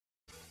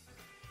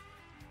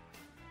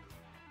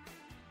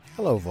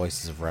Hello,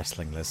 Voices of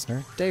Wrestling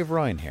listener. Dave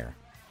Ryan here.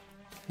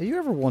 Have you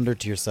ever wondered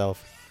to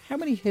yourself how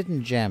many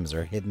hidden gems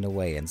are hidden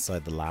away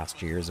inside the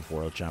last years of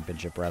World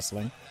Championship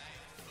Wrestling?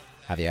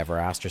 Have you ever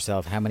asked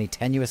yourself how many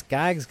tenuous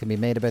gags can be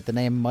made about the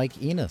name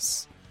Mike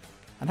Enos?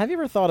 And have you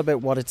ever thought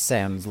about what it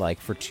sounds like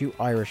for two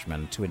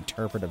Irishmen to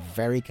interpret a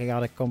very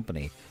chaotic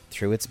company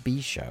through its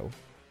B show?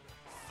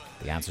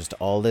 The answers to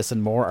all this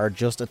and more are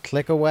just a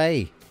click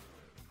away.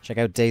 Check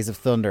out Days of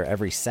Thunder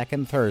every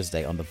second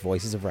Thursday on the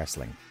Voices of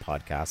Wrestling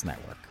podcast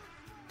network.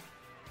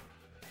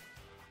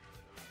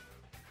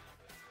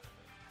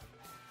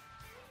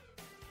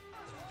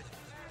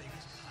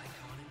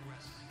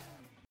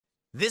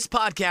 This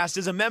podcast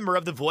is a member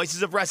of the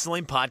Voices of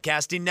Wrestling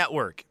podcasting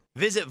network.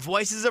 Visit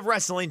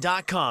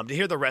voicesofwrestling.com to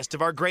hear the rest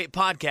of our great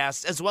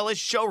podcasts, as well as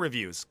show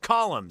reviews,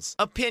 columns,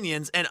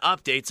 opinions, and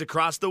updates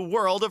across the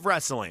world of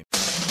wrestling.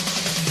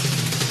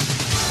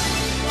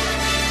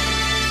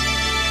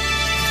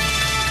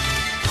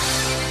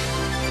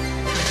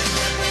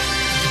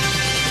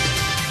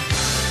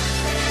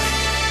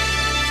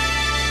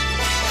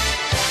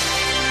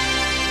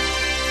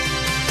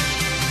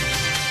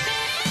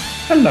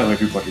 Hello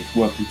everybody,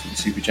 welcome to the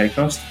Super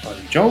J-Cast.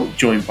 I'm Joel,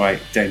 joined by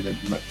Damon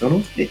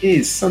McDonald. It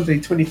is Sunday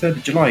 23rd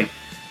of July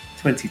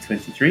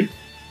 2023.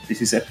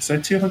 This is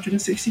episode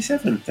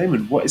 267.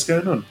 Damon, what is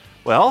going on?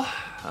 Well,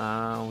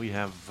 we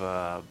have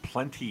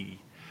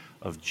plenty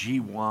of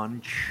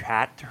G1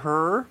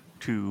 chatter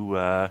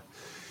to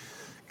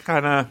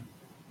kind of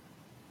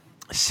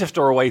sift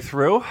our way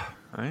through,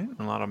 right?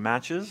 A lot of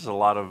matches, a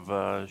lot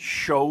of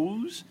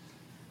shows.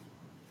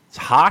 It's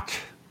hot.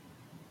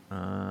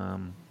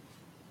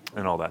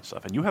 And all that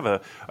stuff. And you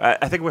have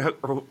I think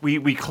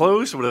we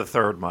closed with a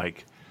third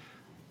mic,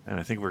 and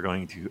I think we're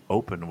going to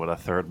open with a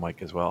third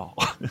mic as well.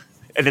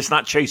 And it's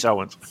not Chase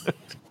Owens.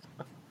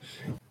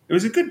 It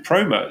was a good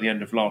promo at the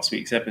end of last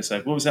week's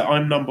episode. What was that?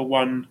 I'm number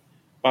one,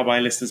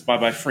 bye-bye listeners,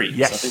 bye-bye freaks.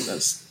 Yes. I think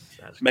that's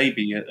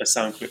maybe a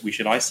sound clip we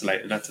should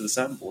isolate and add to the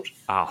soundboard.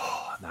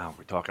 Oh, now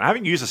we're talking. I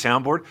haven't used a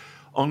soundboard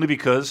only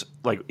because,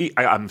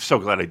 I'm so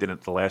glad I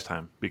didn't the last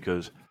time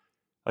because,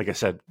 like I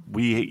said,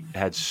 we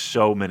had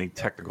so many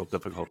technical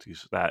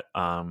difficulties that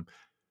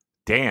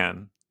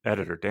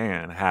editor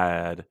Dan,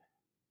 had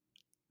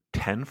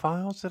 10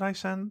 files that I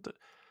sent.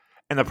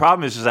 And the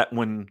problem is that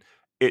when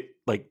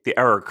the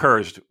error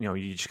occurs,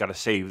 you just got to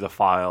save the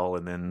file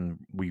and then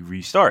we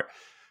restart.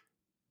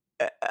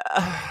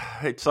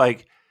 It's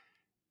like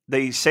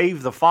they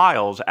save the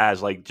files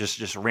as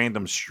just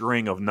random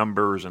string of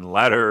numbers and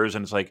letters.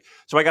 And it's like,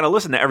 so I got to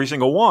listen to every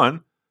single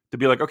one to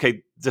be like,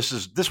 okay,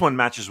 this one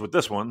matches with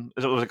this one.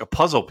 It was like a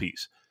puzzle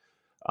piece.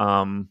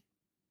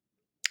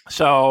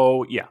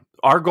 So yeah,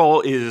 our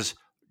goal is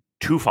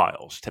 2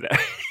 files today.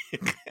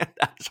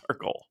 That's our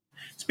goal.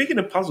 Speaking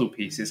of puzzle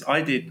pieces,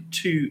 I did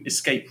 2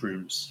 escape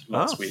rooms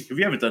last week. Have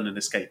you ever done an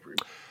escape room?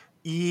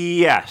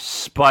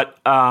 Yes, but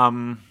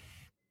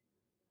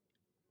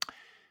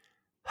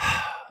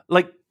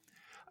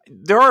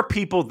there are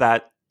people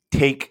that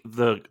take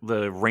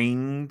the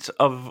reins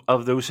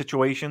of those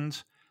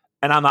situations.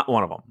 And I'm not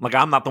one of them.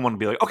 I'm not the one to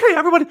be like, okay,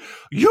 everybody,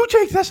 you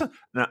take this.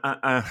 No,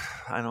 I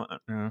don't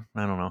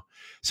know.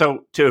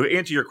 So to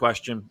answer your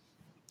question,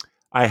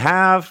 I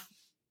have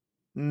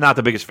not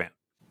the biggest fan.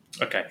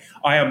 Okay,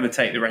 I am the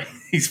take the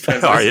reins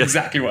person. That's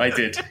exactly what I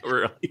did.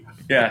 Really?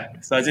 Yeah,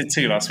 so I did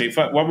 2 last week.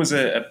 One was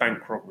a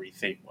bank robbery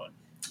theme one,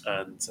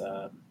 and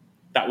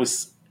that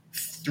was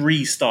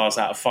 3 stars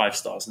out of 5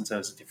 stars in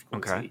terms of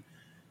difficulty. Okay.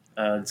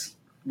 And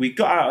we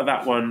got out of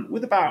that one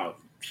with about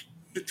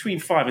between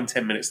 5 and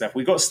 10 minutes left.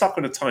 We got stuck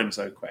on a time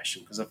zone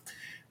question because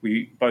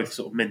we both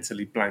sort of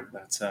mentally blanked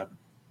that.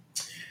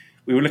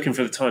 We were looking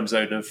for the time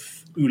zone of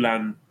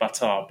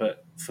Ulaanbaatar,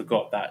 but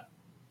forgot that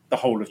the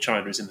whole of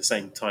China is in the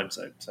same time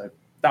zone. So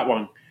that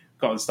one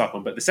got unstuck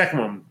on. But the second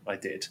one I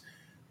did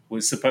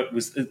was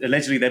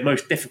allegedly their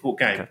most difficult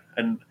game. Okay.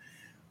 And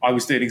I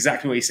was doing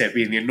exactly what he said,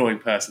 being the annoying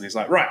person. He's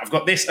like, right, I've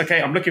got this. Okay,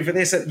 I'm looking for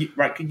this.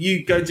 Right, can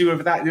you go do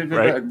over that?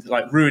 Right. And,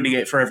 ruining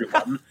it for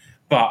everyone,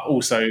 but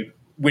also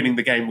winning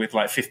the game with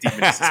 15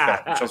 minutes to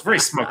spare, which I was very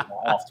smug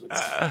about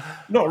afterwards.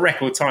 Not a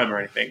record time or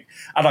anything.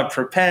 And I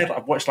prepared. I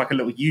watched a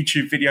little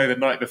YouTube video the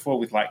night before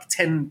with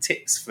 10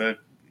 tips for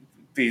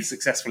being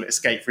successful at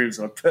escape rooms.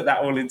 And I put that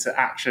all into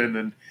action.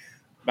 And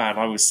man,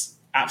 I was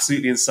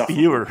absolutely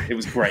insufferable. It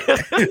was great.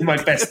 It was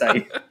my best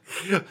day.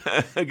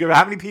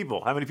 How many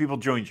people? How many people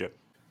joined you?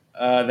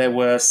 There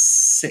were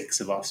 6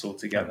 of us all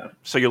together.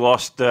 So you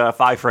lost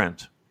 5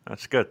 friends.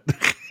 That's good.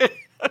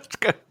 That's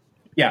good.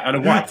 Yeah, and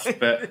a wife,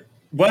 but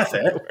worth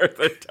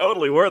it.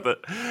 Totally worth it.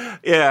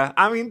 Yeah,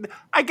 I mean,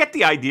 I get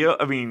the idea.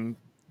 I mean,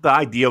 the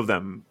idea of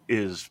them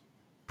is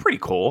pretty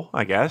cool,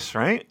 I guess,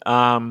 right?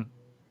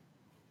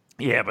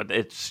 Yeah, but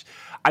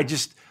I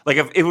just,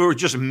 if it were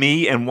just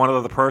me and one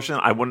other person,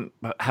 I wouldn't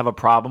have a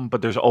problem,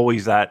 but there's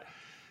always that,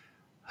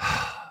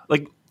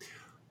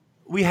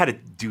 we had to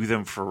do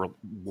them for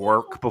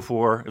work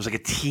before. It was like a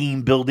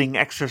team building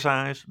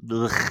exercise.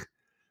 Ugh.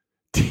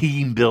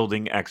 Team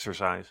building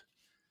exercise.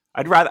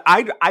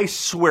 I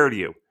swear to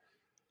you,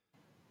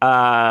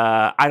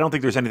 I don't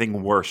think there's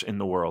anything worse in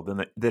the world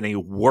than a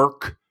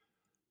work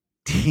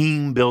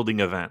team building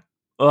event.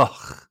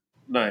 Ugh.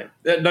 No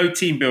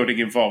team building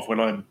involved when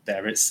I'm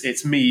there.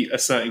 It's me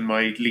asserting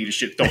my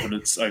leadership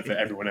dominance over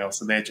everyone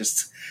else, and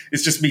it's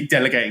just me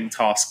delegating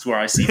tasks where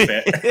I see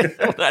fit.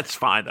 Well, that's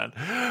fine then.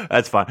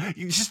 That's fine.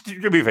 You just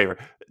do me a favor.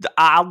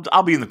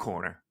 I'll be in the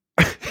corner.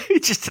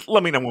 Just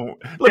let me know.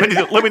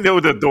 Let me know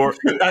the door.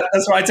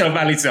 That's what I tell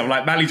Mally to. I'm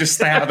like, Mally, just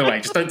stay out of the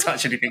way. Just don't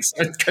touch anything.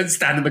 So go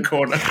stand in the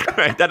corner.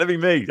 Right, that'd be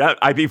me.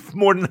 I'd be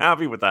more than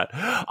happy with that.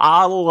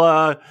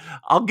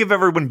 I'll give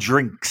everyone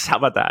drinks. How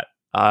about that?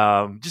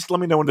 Just let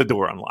me know when the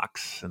door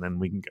unlocks, and then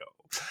we can go.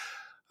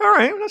 All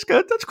right, that's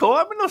good. That's cool.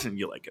 I mean, listen,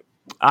 you like it.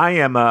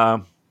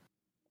 I'm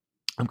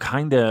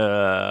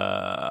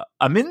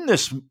in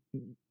this.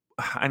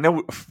 I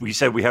know we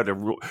said we had to.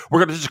 We're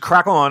going to just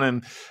crack on,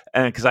 and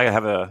because I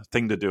have a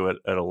thing to do at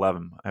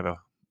 11. I have a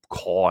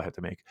call I have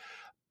to make.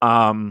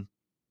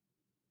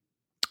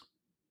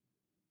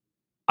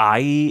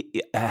 I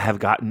have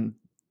gotten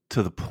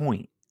to the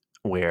point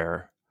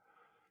where,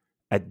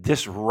 at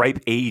this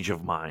ripe age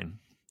of mine,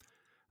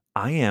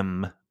 I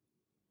am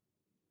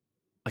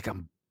like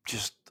I'm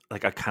just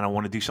like I kind of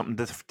want to do something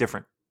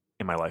different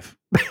in my life.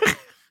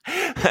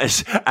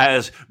 As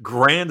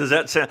grand as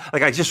that sounds,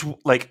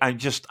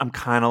 I'm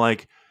kind of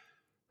like,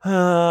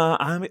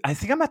 I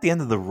think I'm at the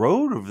end of the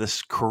road of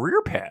this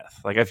career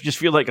path. Like I just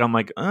feel like I'm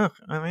like, I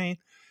mean,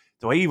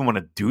 do I even want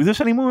to do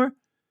this anymore?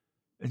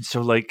 And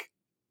so like,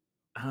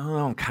 I don't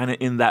know, I'm kind of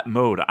in that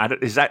mode.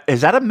 Is that a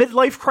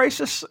midlife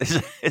crisis?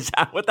 Is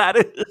that what that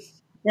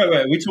is? Wait,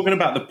 are we talking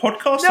about the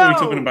podcast, or are we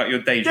talking about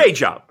your day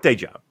job? Day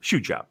job,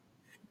 shoot job.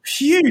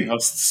 Phew, I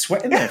was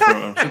sweating there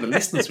I'm sure the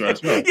listeners were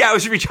as well. Yeah, I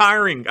was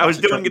retiring. I was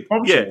doing it.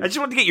 Yeah, I just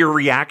wanted to get your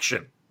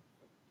reaction.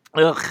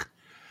 Ugh.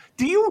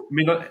 Do you? I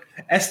mean,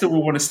 Esther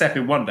will want to step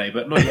in one day,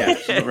 but not yet.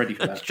 She's not ready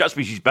for that. Trust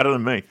me, she's better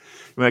than me.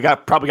 I mean,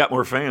 probably got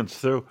more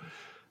fans too.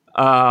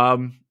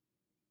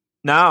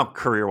 Now,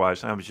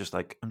 career-wise, I'm just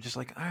like, all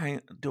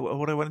right, do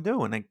what I want to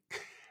do, and I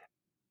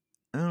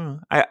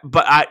don't know.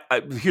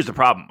 But here's the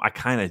problem. I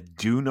kind of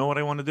do know what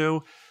I want to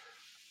do.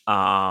 So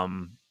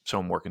I'm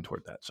working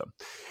toward that. So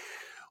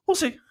we'll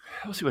see.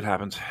 We'll see what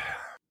happens.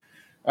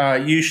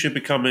 You should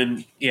become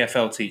an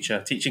EFL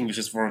teacher, teach English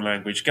as a foreign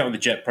language, get on the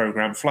JET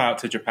program, fly out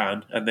to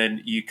Japan, and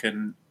then you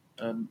can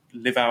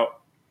live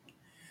out, I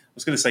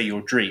was going to say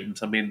your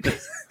dreams. I mean,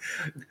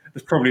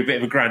 there's probably a bit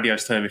of a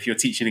grandiose term if you're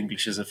teaching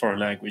English as a foreign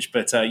language,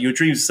 but your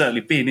dreams certainly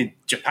being in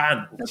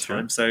Japan all the time.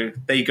 Right. So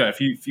there you go.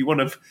 If you want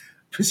to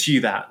pursue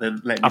that,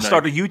 then let me know. I'll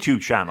start a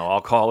YouTube channel.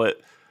 I'll call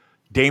it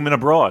Damon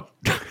Abroad.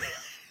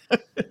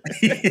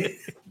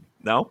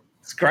 No?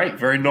 It's great.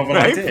 Very novel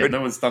idea.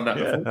 No one's done that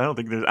before. I don't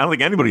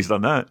think anybody's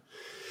done that.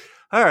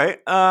 All right.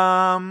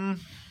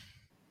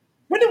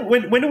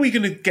 When are we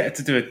going to get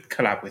to do a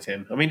collab with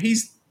him? I mean,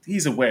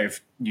 he's aware of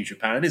New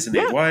Japan, isn't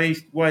he? Yeah.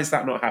 Why has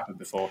that not happened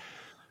before?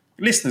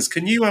 Listeners,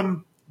 can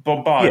you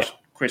bombard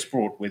Chris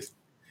Broad with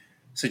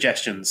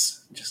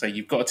suggestions? Just say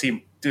you've got a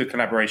team, do a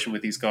collaboration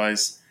with these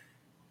guys.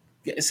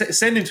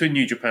 Send him to a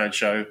New Japan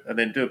show and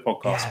then do a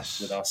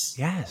podcast with us.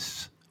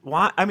 Yes.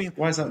 Why? I mean,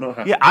 why is that not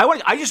happening?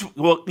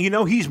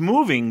 Yeah, he's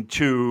moving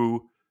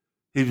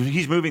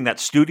that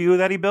studio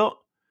that he built.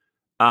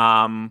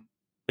 Like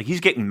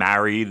he's getting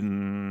married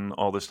and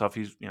all this stuff.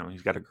 He's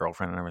got a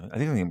girlfriend and everything. I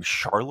think her name is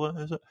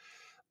Charla, is it?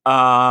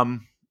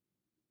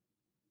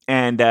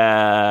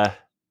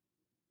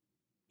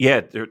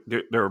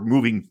 They're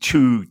moving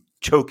to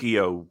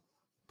Tokyo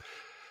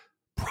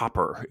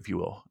proper, if you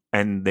will,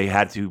 and they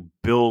had to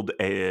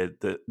they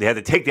had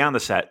to take down the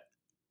set,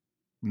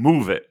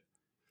 move it.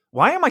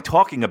 Why am I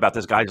talking about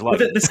this guy's life?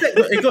 The set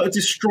it got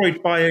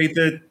destroyed by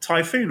the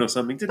typhoon or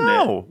something, didn't it?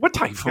 No, what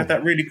typhoon? It had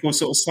that really cool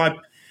sort of side.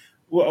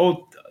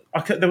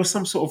 There was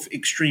some sort of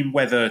extreme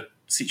weather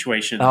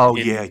situation. Oh,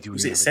 yeah.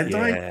 Was it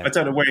Sendai? Yeah. I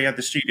don't know where he had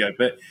the studio,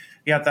 but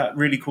he had that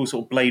really cool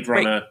sort of Blade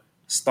Runner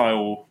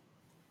style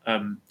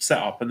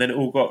setup, and then it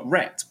all got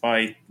wrecked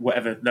by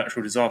whatever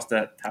natural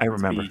disaster happened. I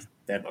remember. To be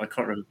then. I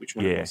can't remember which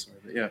one it was. Sorry,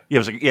 but it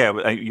was like,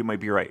 you might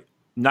be right.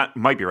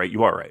 Might be right.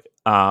 You are right.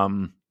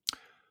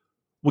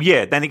 Well,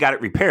 yeah, then he got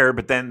it repaired,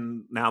 but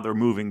then now they're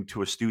moving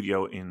to a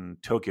studio in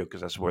Tokyo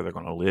because that's where they're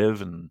going to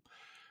live. And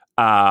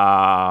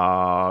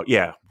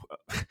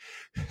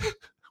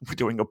we're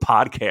doing a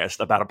podcast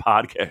about a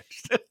podcast.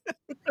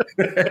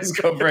 It's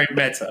got very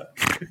meta.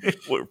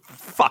 We're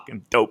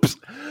fucking dopes.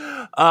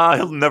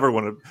 He'll never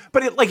want to,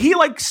 but he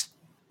likes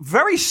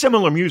very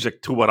similar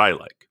music to what I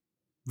like.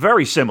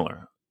 Very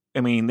similar. I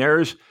mean,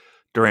 there's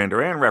Duran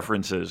Duran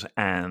references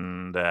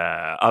and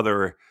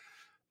other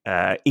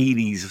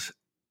 80s.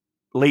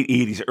 Late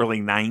 80s, early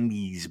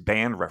 90s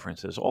band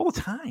references all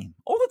the time.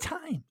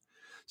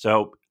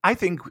 So I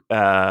think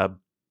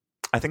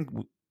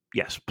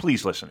yes,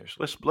 please, listeners,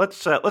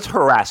 let's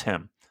harass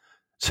him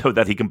so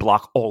that he can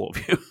block all of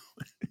you.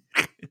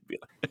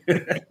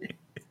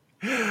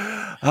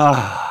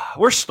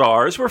 We're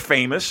stars, we're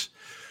famous.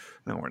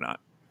 No, we're not.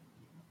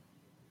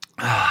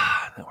 No,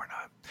 we're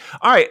not.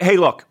 All right, hey,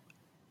 look,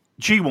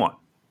 G1,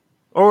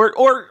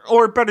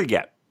 or better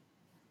yet,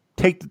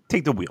 take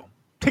the wheel.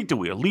 Take the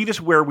wheel. Lead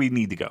us where we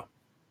need to go.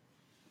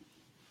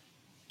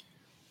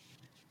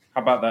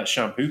 How about that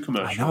shampoo I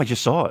commercial? know. I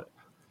just saw it.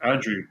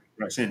 Andrew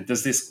writes in,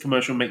 does this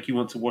commercial make you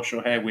want to wash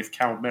your hair with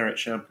Cal Merritt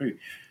shampoo?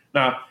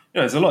 Now,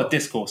 there's a lot of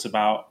discourse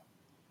about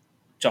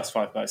Just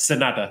Five Guys,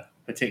 Sanada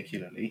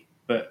particularly,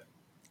 but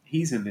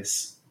he's in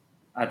this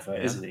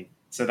advert, isn't he?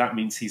 So that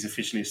means he's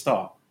officially a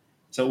star.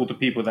 So all the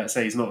people that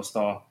say he's not a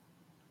star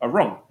are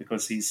wrong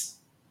because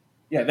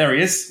there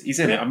he is. He's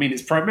in it. I mean,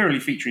 it's primarily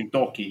featuring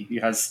Docky, who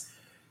has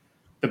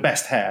the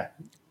best hair.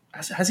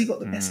 Has he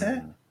got the best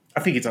hair? I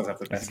think he does have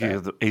the best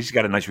hair. He's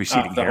got a nice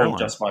receding the hairline. whole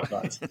Just Five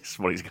Guys. That's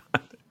what he's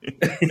got.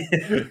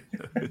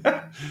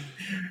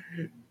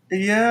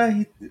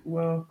 Yeah,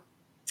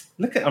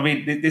 look at. I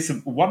mean, this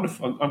is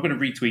wonderful. I'm going to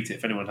retweet it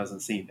if anyone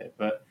hasn't seen it,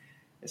 but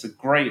it's a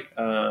great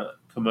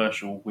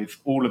commercial with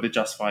all of the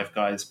Just Five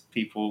Guys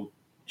people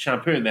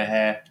shampooing their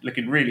hair,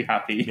 looking really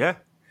happy. Yeah.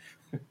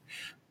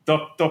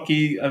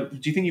 Docky,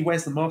 do you think he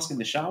wears the mask in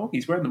the shower?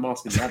 He's wearing the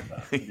mask in the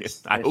advert.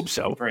 I hope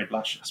so. Very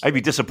luscious. I'd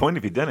be disappointed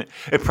if he didn't.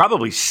 It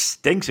probably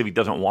stinks if he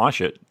doesn't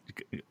wash it.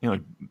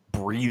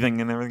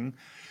 Breathing and everything.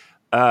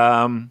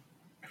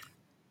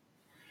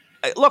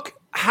 Look,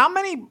 how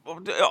many?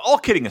 All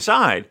kidding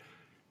aside,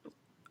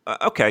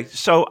 okay.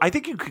 So I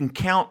think you can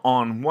count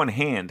on one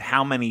hand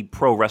how many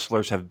pro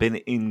wrestlers have been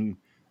in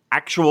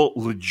actual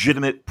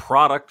legitimate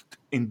product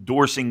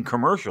endorsing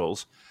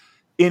commercials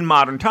in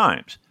modern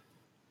times.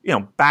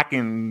 Back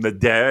in the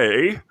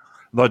day,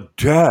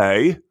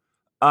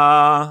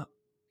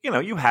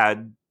 you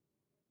had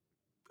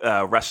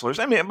wrestlers.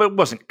 I mean, it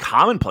wasn't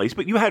commonplace,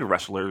 but you had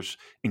wrestlers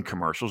in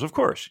commercials, of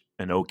course.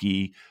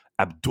 Inoki,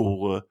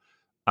 Abdullah.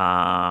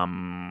 I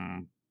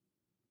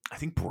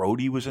think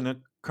Brody was in a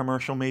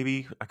commercial,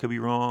 maybe. I could be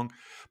wrong.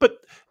 But,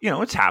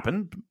 it's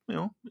happened.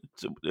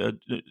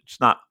 It's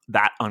not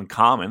that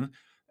uncommon.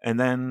 And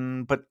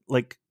then,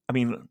 Hiroshi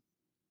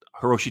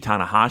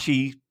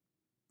Tanahashi,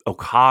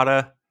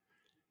 Okada.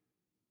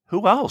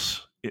 Who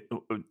else?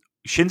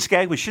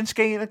 Shinsuke? Was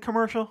Shinsuke in a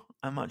commercial?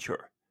 I'm not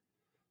sure.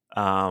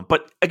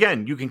 But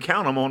again, you can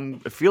count them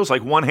on, it feels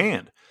like one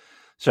hand.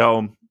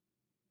 So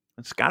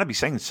it's got to be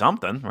saying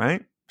something,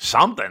 right?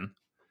 Something.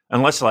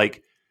 Unless,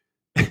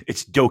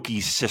 it's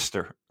Doki's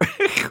sister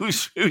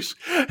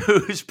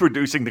who's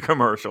producing the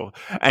commercial.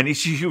 And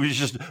she was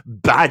just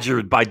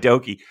badgered by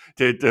Doki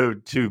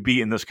to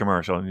be in this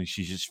commercial. And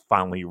she just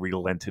finally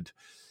relented.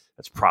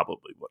 That's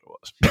probably what it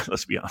was.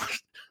 Let's be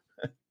honest.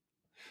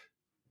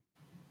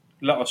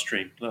 Let us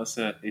stream. Let us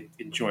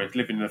enjoy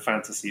living in the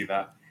fantasy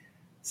that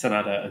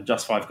Sanada and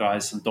Just Five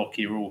Guys and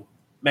Doki are all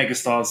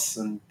megastars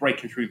and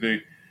breaking through the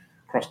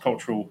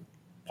cross-cultural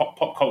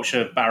pop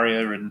culture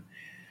barrier. And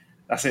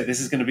that's it. This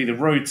is going to be the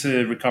road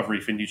to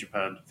recovery for New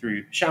Japan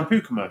through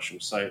shampoo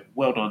commercials. So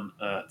well done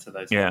to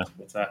those guys.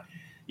 But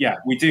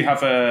we do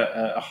have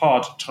a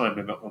hard time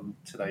limit on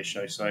today's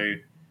show. So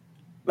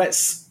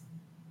let's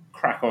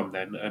crack on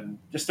then. And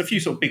just a few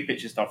sort of big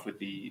picture stuff with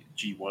the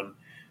G1.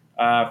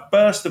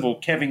 First of all,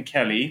 Kevin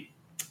Kelly,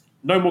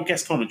 no more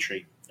guest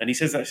commentary. And he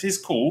says that's his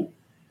call.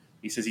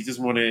 He says he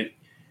doesn't want to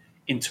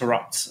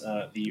interrupt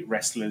the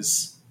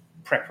wrestlers'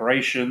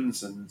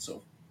 preparations and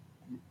sort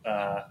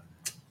of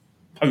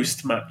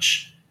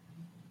post-match,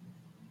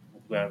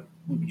 what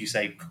would you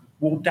say,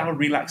 warm-down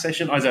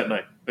relaxation? I don't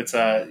know. But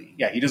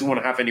he doesn't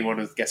want to have anyone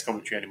as guest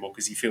commentary anymore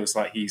because he feels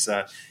like he's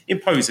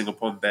imposing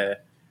upon their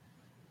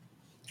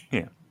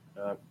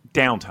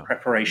downtime.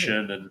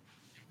 Preparation and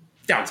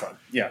downtime.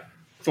 Yeah.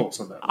 Thoughts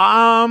on that?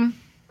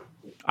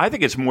 I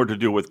think it's more to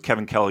do with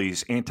Kevin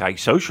Kelly's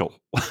antisocial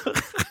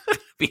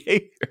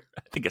behavior.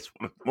 I think it's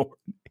more.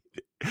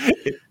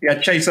 Yeah,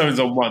 Chase Owens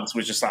on once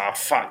was just like,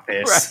 fuck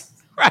this.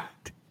 Right.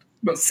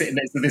 Not sitting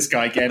next to this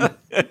guy again.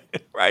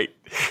 Right.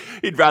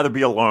 He'd rather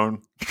be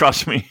alone.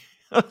 Trust me.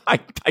 I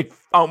can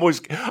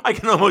almost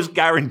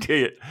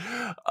guarantee it.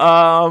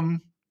 I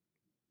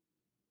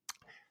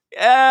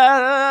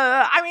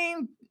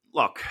mean,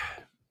 look,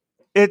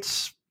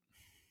 it's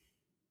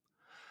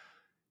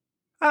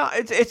not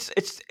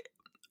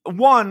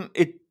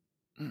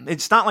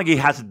like he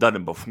hasn't done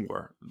it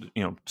before,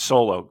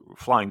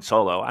 flying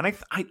solo. And I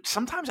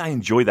sometimes I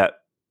enjoy that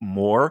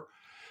more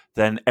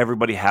than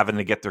everybody having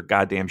to get their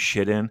goddamn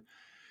shit in.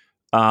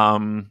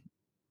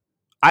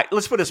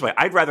 Let's put it this way.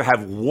 I'd rather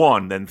have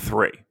one than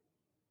three,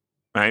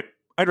 right?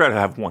 I'd rather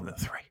have one than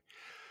three.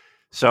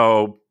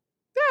 So,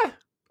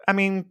 I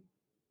mean,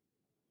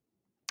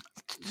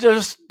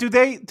 I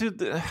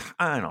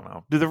don't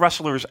know. Do the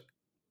wrestlers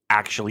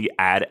actually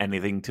add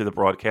anything to the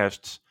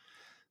broadcasts?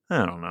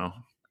 I don't know.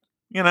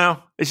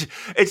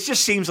 It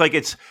just seems like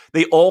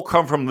they all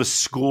come from the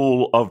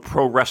school of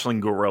Pro Wrestling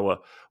Guerrilla,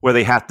 where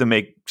they have to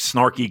make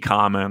snarky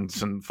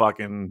comments and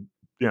fucking,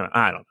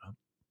 I don't know.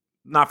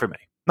 Not for me.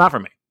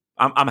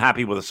 I'm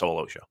happy with a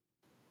solo show.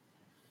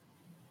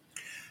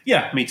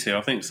 Yeah, me too.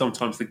 I think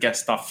sometimes the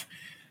guest stuff,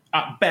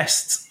 at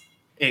best,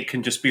 it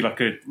can just be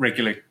like a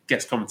regular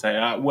guest commentator.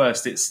 At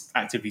worst, it's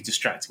actively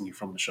distracting you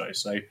from the show.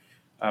 So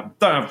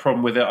don't have a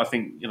problem with it. I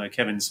think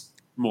Kevin's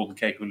more than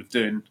capable of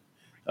doing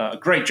a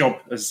great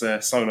job as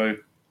a solo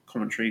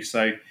commentary.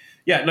 So,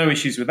 yeah, no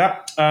issues with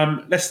that.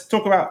 Let's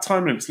talk about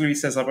time limits. Louis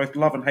says, I both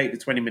love and hate the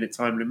 20-minute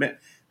time limit.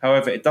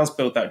 However, it does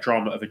build that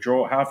drama of a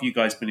draw. How have you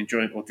guys been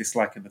enjoying or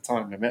disliking the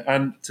time limit?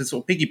 And to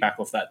sort of piggyback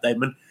off that,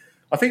 Damon,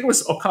 I think it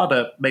was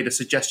Okada made a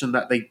suggestion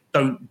that they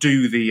don't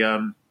do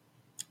the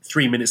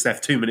 3 minutes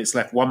left, 2 minutes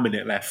left, 1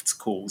 minute left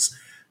calls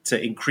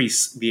to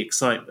increase the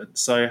excitement.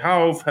 So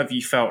how have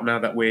you felt now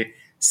that we're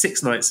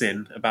 6 nights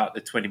in about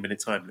the 20-minute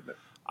time limit?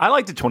 I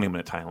like the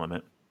 20-minute time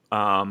limit.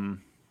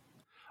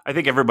 I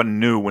think everyone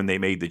knew when they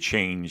made the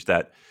change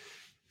that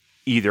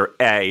either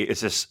A,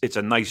 it's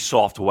a nice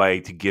soft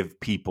way to give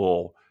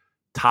people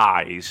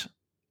ties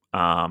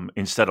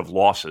instead of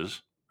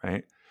losses,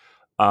 right?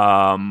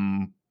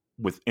 When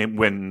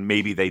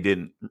maybe they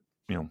didn't,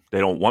 they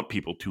don't want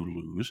people to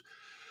lose.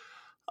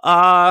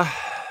 I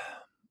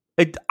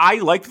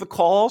like the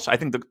calls. I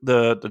think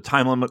the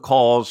time limit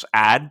calls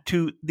add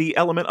to the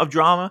element of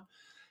drama.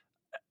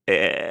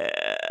 I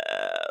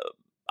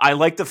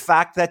like the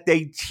fact that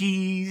they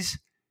tease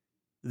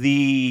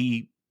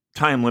the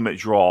time limit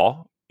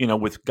draw,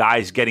 with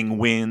guys getting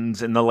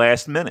wins in the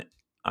last minute.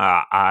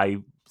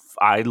 I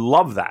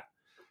love that.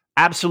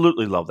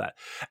 Absolutely love that.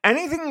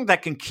 Anything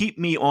that can keep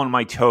me on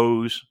my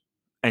toes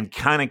and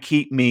kind of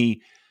keep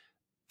me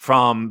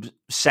from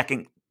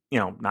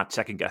not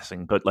second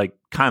guessing, but like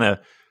kind of,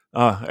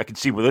 I can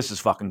see where this is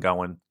fucking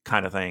going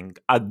kind of thing,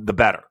 the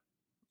better.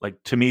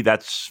 Like, to me,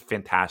 that's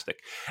fantastic.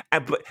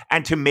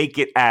 And to make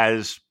it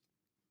as,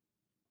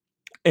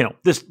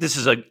 this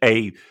is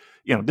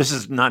this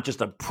is not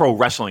just a pro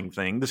wrestling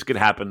thing. This could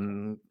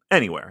happen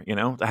anywhere.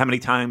 How many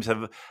times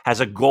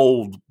has a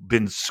goal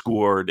been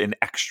scored in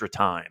extra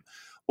time,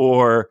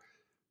 or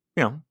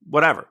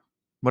whatever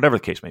the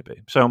case may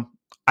be. So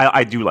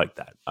I do like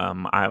that.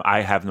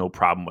 I have no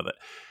problem with it,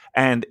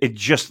 and it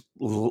just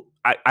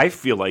I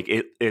feel like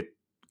it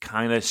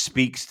kind of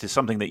speaks to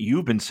something that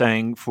you've been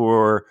saying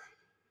for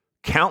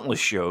countless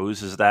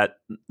shows, is that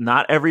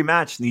not every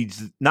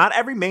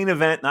main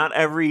event,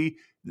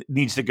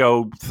 needs to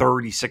go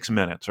 36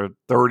 minutes or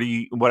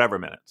 30 whatever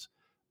minutes.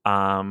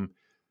 Now,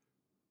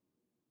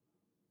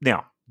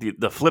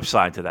 the flip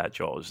side to that,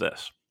 Joel, is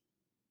this.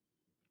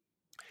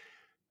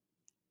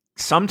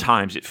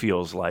 Sometimes it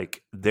feels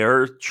like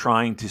they're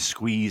trying to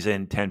squeeze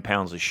in 10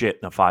 pounds of shit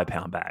in a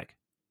 5-pound bag.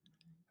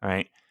 All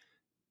right?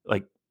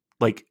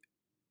 Like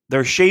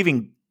they're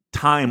shaving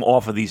time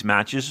off of these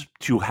matches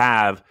to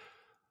have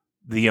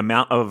the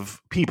amount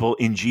of people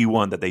in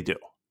G1 that they do.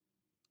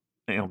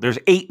 There's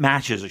 8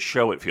 matches a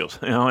show, it feels,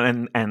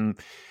 and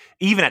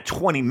even at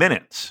 20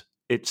 minutes,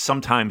 it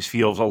sometimes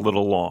feels a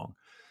little long.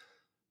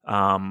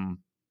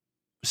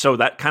 So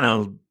that kind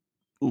of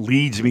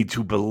leads me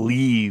to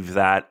believe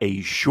that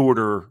a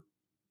shorter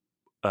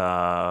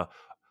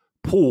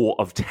pool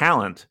of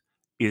talent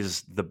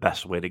is the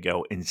best way to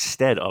go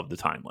instead of the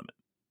time limit.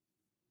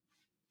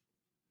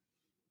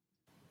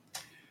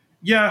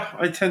 Yeah,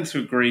 I tend to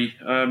agree.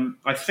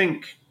 I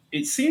think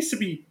it seems to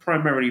be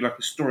primarily like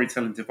a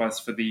storytelling device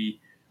for the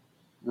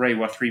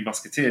Reiwa Three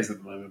Musketeers at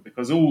the moment,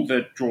 because all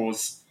the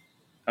draws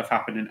have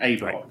happened in A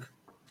block. Right.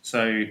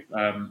 So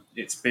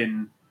it's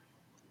been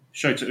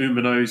Shota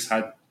Umino's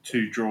had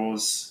 2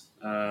 draws,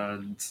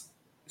 and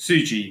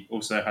Tsuji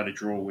also had a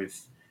draw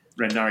with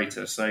Ren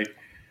Narita. So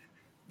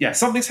yeah,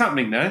 something's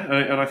happening there,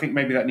 and I think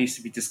maybe that needs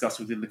to be discussed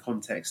within the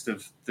context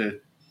of the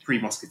Three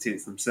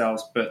Musketeers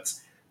themselves. But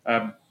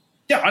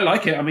yeah, I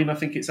like it. I mean, I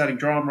think it's adding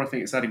drama. I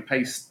think it's adding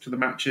pace to the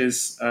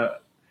matches.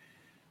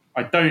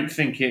 I don't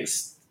think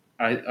it's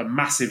a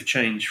massive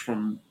change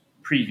from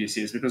previous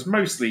years, because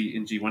mostly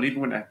in G1,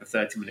 even when they have the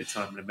 30-minute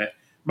time limit,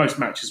 most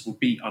matches will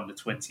be under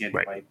 20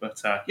 anyway. Right.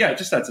 But yeah, it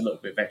just adds a little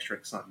bit of extra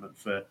excitement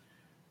for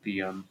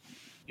the, when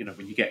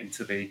you get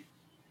into the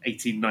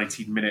 18,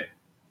 19-minute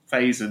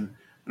phase, and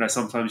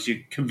sometimes you're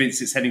convinced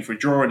it's heading for a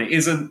draw and it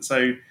isn't.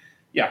 So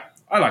yeah,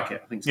 I like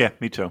it. I think so. Yeah,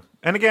 me too.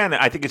 And again,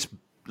 I think it's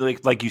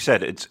like you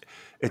said,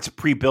 it's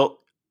pre-built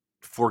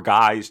for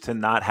guys to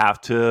not have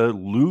to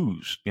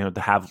lose, to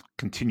have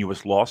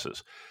continuous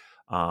losses.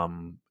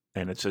 And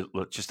it's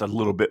just a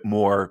little bit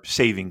more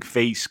saving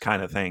face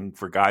kind of thing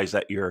for guys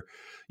that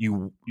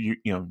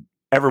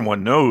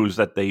everyone knows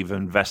that they've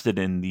invested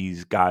in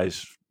these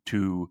guys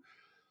to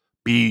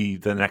be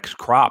the next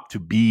crop, to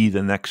be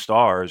the next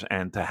stars,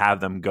 and to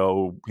have them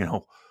go,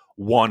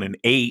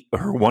 1-8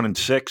 or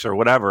 1-6 or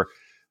whatever,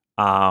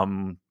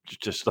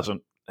 just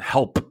doesn't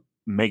help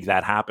make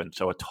that happen.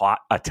 So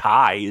a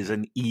tie is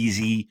an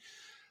easy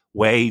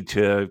way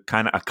to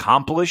kind of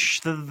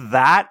accomplish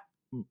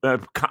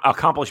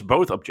accomplish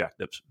both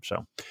objectives.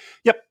 So,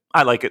 yep,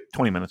 I like it.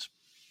 20 minutes.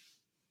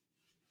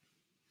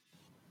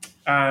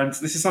 And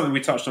this is something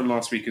we touched on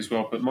last week as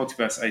well, but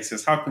Multiverse A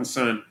says, how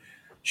concerned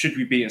should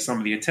we be at some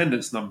of the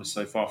attendance numbers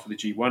so far for the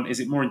G1? Is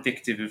it more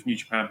indicative of New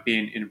Japan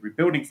being in a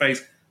rebuilding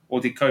phase, or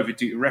did COVID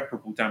do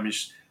irreparable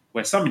damage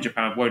where some in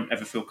Japan won't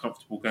ever feel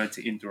comfortable going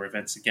to indoor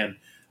events again?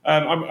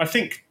 I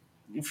think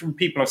from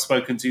people I've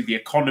spoken to, the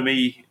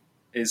economy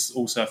is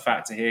also a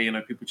factor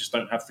here. People just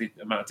don't have the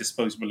amount of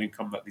disposable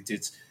income that they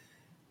did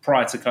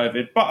prior to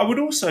COVID. But I would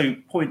also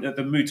point at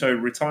the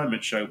Muto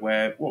retirement show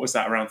where, what was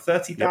that, around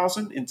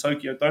 30,000 in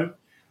Tokyo Dome?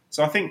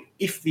 So I think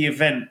if the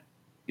event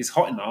is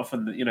hot enough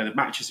and the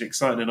matches are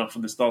exciting enough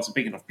and the stars are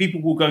big enough,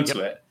 people will go to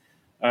it.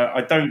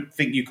 I don't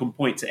think you can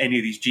point to any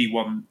of these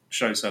G1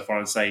 shows so far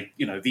and say,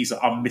 these are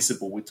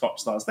unmissable with top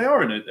stars. They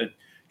are in a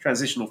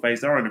transitional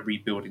phase. They are in a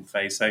rebuilding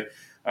phase. So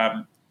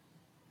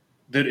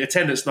the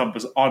attendance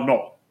numbers are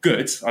not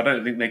good. I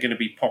don't think they're going to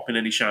be popping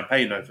any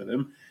champagne over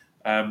them.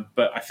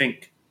 But I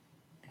think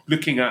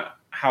looking at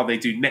how they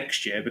do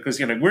next year, because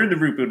we're in the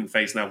rebuilding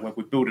phase now where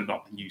we're building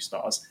up the new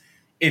stars.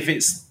 If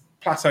it's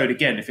plateaued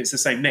again, if it's the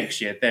same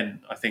next year, then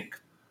I think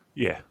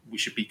we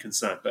should be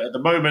concerned. But at the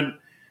moment,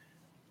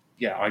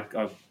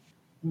 I'm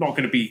not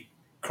going to be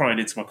crying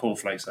into my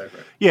cornflakes over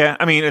it. Yeah,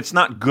 I mean, it's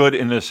not good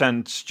in the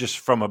sense just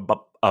from a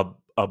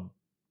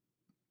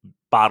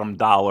bottom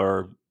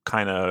dollar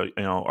kind of,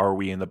 are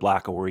we in the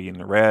black or are we in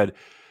the red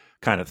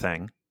kind of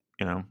thing,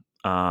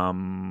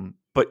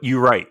 But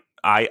you're right.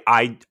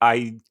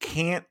 I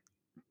can't.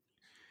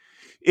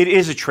 It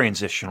is a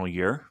transitional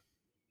year,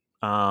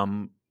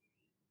 and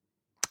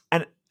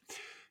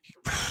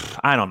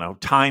I don't know.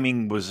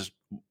 Timing was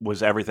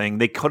everything.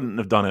 They couldn't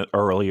have done it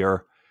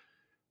earlier.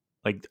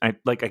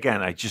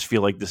 Again, I just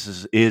feel like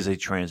this is a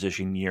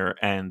transition year,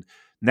 and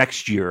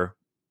next year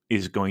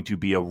is going to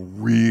be a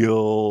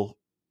real.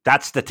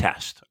 That's the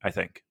test. I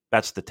think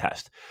that's the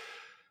test.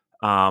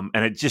 And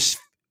it just,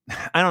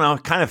 I don't know.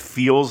 It kind of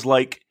feels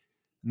like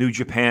New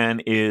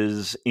Japan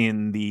is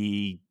in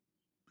the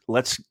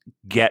let's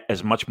get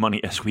as much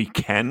money as we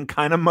can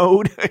kind of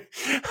mode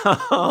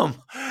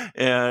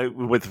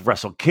with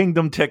Wrestle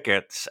Kingdom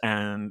tickets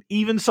and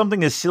even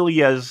something as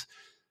silly as,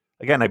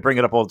 again, I bring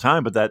it up all the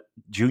time, but that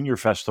Junior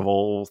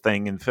Festival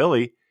thing in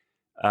Philly,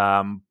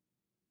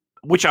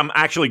 which I'm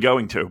actually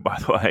going to, by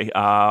the way.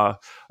 A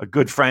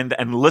good friend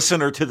and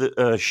listener to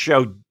the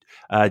show,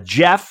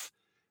 Jeff,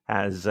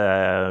 has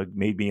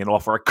made me an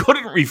offer I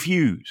couldn't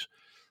refuse.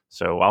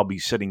 So I'll be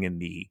sitting in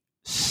the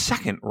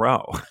second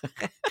row.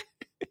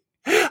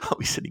 I'll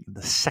be sitting in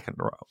the second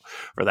row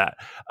for that.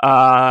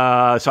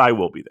 So I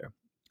will be there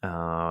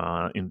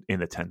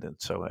in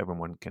attendance, so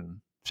everyone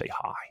can say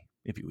hi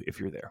if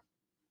you're there.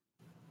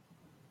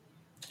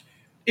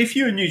 If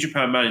you're in New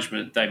Japan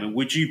management, Damon,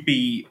 would you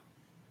be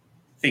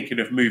thinking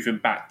of moving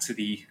back to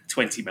the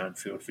 20-man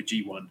field for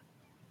G1?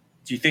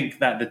 Do you think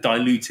that the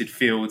diluted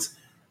field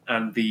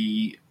and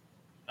the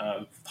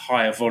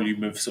higher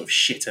volume of sort of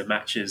shitter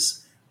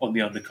matches on the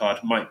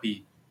undercard might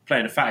be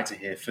playing a factor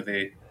here for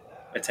the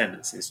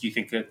attendances? Do you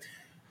think a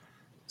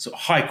sort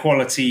of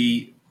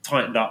high-quality,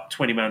 tightened-up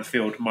 20-man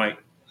field might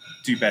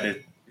do better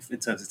in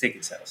terms of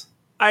ticket sales?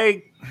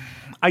 I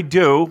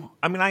do.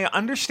 I mean, I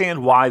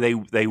understand why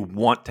they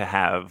want to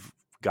have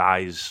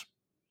guys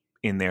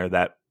in there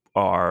that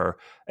are,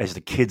 as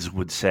the kids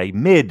would say,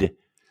 mid.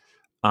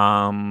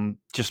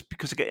 Just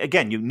because,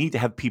 again, you need to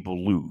have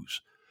people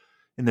lose.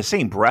 In the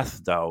same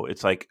breath, though,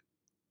 it's like,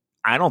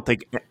 I don't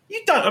think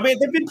you don't. I mean,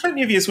 there've been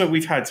plenty of years where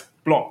we've had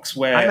blocks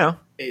where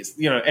it's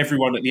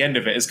everyone at the end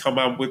of it has come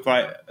out with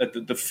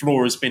the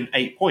floor has been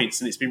 8 points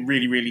and it's been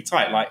really, really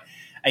tight, like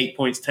 8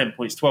 points, 10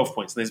 points, 12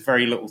 points. There's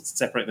very little to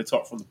separate the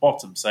top from the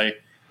bottom. So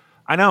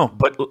I know,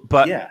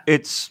 but yeah.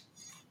 It's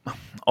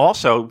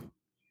also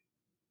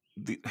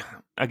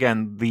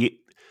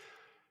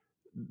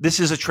this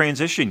is a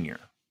transition year,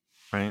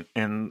 right?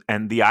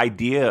 And the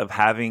idea of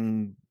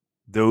having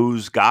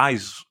those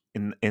guys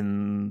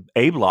in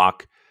A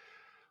block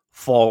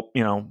fall,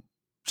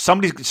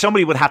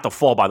 somebody would have to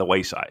fall by the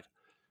wayside.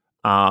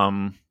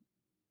 I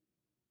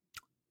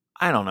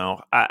don't know.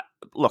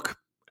 Look,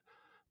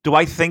 do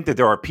I think that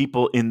there are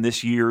people in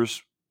this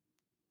year's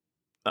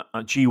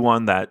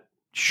G1 that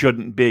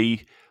shouldn't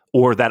be,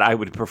 or that I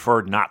would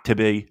prefer not to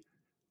be?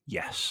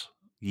 Yes,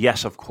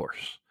 of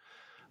course.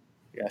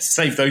 Yeah,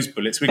 save those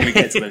bullets. We're going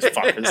to get to those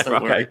fuckers.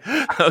 Don't worry.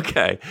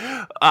 Okay.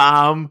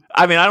 I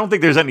mean, I don't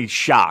think there's any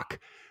shock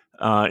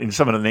in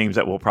some of the names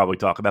that we'll probably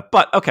talk about,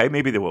 but okay,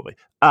 maybe there will be.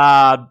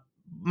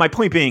 My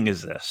point being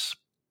is this: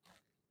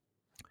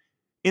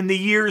 in the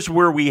years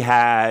where we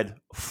had,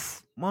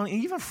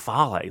 even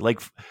Fale,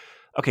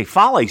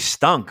 Fale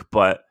stunk,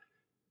 but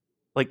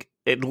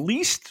at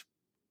least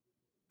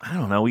I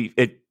don't know.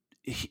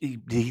 He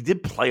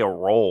did play a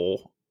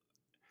role.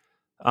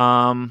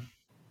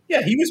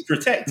 Yeah, he was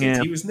protected.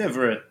 Yeah. He was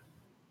never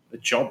a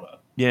jobber.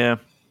 Yeah.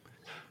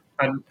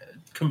 And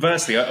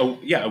conversely,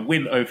 a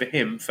win over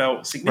him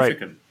felt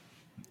significant. Right.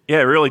 Yeah,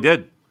 it really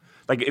did.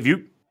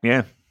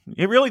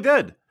 It really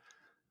did.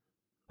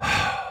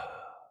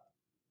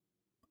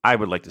 I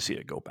would like to see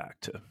it go back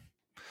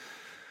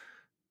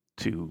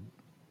to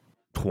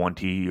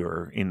 20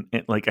 or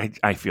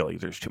I feel like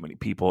there's too many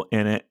people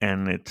in it,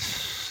 and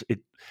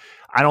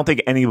I don't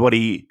think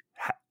anybody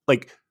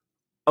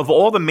of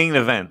all the main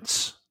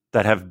events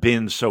that have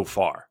been so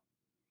far,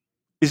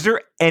 is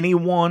there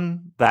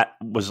anyone that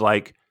was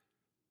like,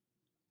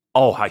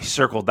 oh, I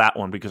circled that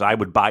one because I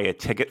would buy a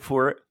ticket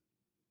for it?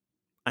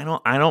 I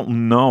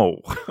don't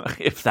know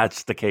if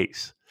that's the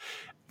case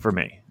for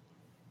me.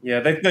 Yeah,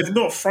 they've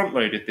not front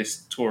loaded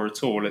this tour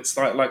at all. It's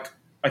like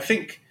I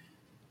think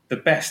the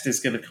best is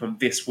going to come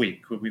this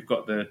week when we've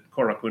got the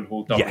Korakuen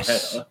Hall Yes.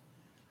 doubleheader,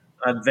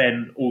 and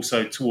then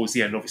also towards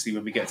the end, obviously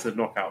when we get to the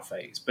knockout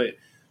phase. But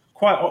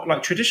quite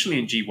like traditionally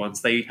in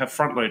G1s, they have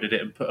front loaded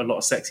it and put a lot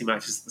of sexy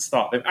matches at the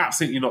start. They've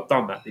absolutely not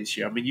done that this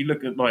year. I mean, you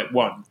look at night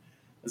one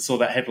and saw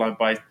that headline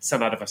by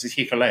Sanada versus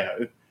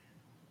Hikuleo.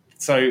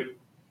 So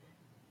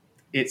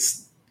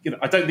it's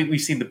I don't think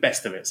we've seen the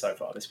best of it so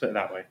far. Let's put it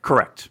that way.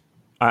 Correct.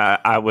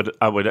 I would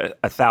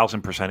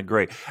 1,000%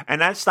 agree.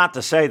 And that's not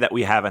to say that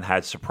we haven't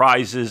had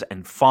surprises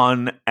and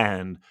fun,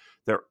 and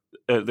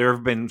there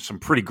have been some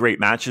pretty great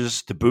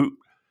matches to boot.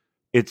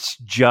 It's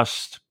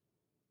just,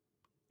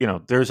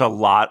 there's a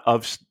lot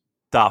of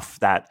stuff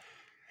that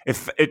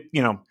if it,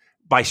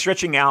 by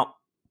stretching out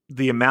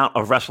the amount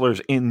of wrestlers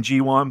in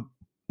G1,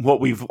 what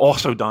we've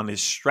also done is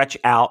stretch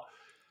out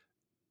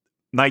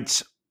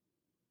nights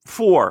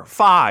 4,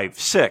 5,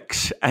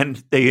 6,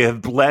 and they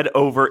have bled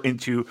over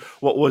into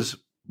what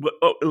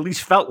at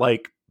least felt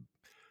like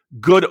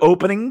good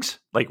openings,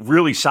 like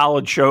really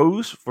solid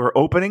shows for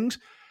openings.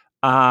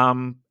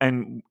 And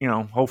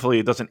hopefully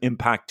it doesn't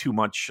impact too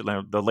much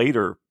the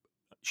later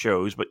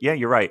shows. But yeah,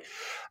 you're right.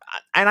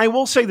 And I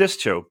will say this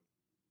too,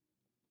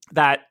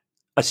 that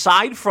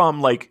aside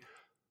from like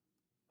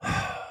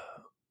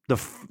the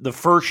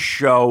first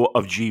show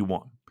of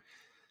G1,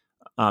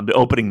 the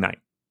opening night,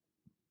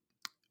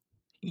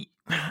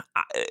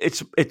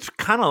 it's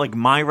kind of like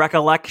my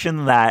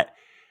recollection that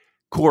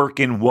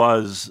Corkin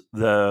was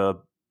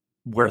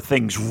where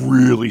things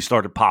really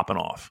started popping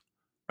off,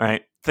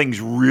 right?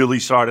 Things really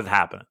started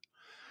happening.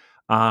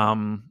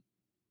 And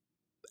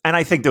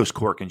I think those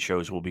Corkin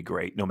shows will be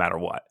great no matter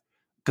what,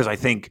 because I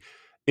think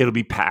it'll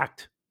be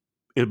packed,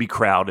 it'll be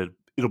crowded,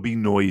 it'll be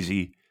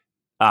noisy.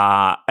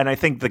 And I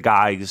think the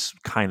guys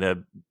kind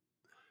of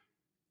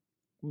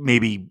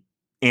maybe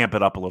amp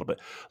it up a little bit.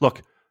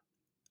 Look,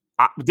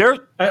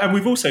 and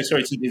we've also,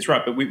 sorry to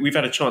interrupt, but we've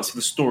had a chance for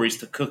the stories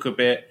to cook a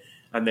bit,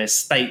 and there's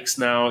stakes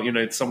now.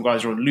 Some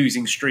guys are on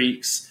losing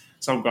streaks,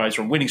 some guys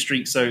are on winning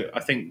streaks. So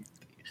I think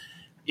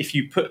if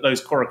you put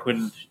those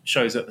Korakuen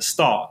shows at the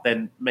start,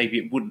 then maybe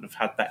it wouldn't have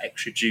had that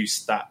extra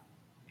juice that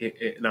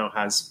it now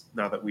has,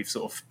 now that we've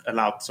sort of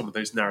allowed some of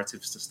those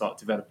narratives to start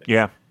developing.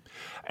 Yeah.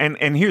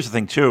 And here's the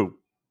thing too,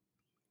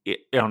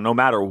 no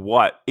matter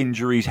what,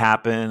 injuries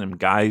happen and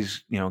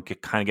guys,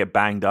 get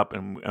banged up,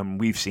 and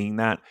we've seen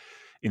that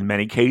in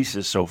many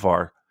cases so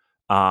far.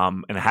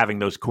 And having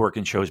those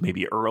Corkin shows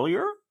maybe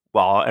earlier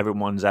while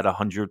everyone's at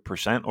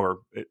 100% or,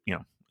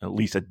 at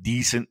least a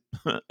decent,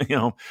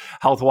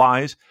 health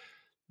wise,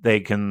 they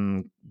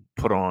can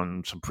put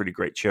on some pretty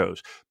great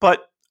shows.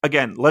 But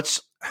again,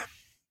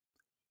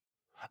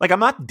 I'm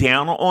not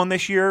down on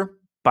this year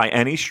by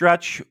any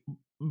stretch,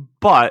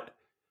 but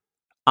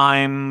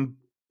I'm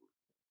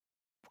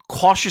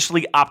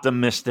cautiously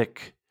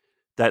optimistic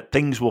that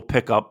things will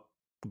pick up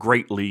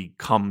greatly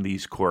come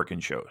these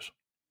Corkin shows.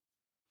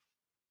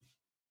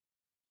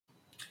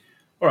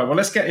 All right, well,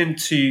 let's get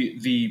into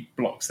the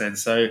blocks then.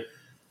 So,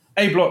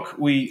 A block,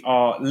 we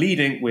are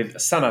leading with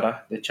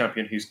Sanada, the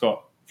champion, who's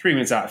got 3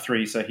 wins out of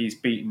 3. So he's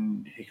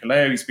beaten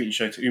Hikuleo, he's beaten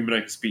Shota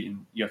Umino, he's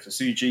beaten Yota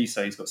Tsuji,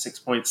 so he's got 6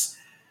 points.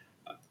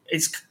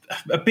 It's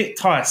a bit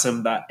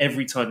tiresome that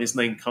every time his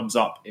name comes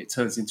up, it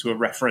turns into a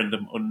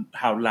referendum on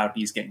how loudly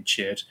he's getting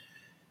cheered,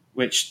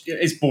 which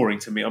is boring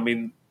to me. I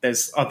mean,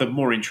 there's other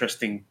more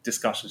interesting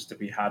discussions to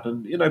be had.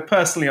 And,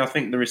 personally, I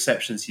think the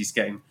receptions he's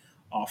getting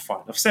are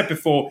fine. I've said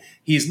before,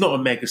 he's not a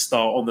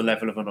megastar on the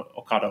level of an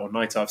Okada or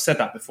Naito. I've said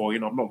that before. I'm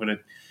not going to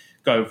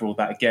go over all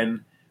that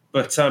again.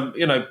 But,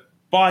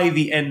 by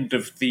the end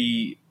of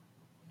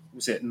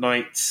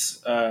night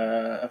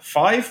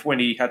 5, when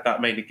he had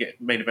that main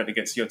event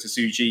against Yota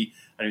Tsuji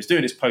and he was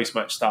doing his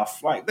post-match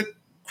stuff, like, the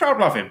crowd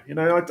love him.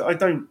 I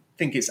don't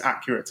think it's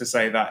accurate to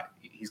say that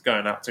he's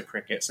going out to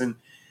crickets. And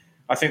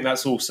I think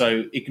that's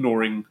also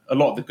ignoring a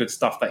lot of the good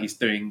stuff that he's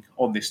doing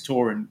on this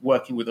tour and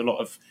working with a lot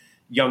of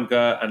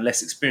younger and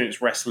less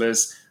experienced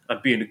wrestlers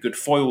and being a good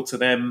foil to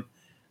them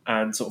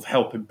and sort of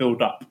helping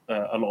build up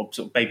a lot of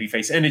sort of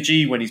babyface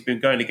energy when he's been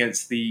going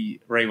against the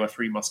Reiwa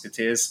Three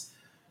Musketeers.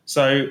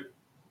 So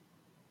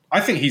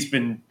I think he's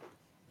been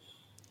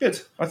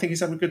good. I think he's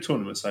having a good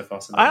tournament so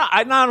far.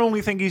 I not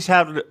only think he's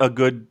had a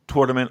good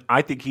tournament,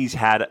 I think he's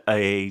had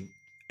a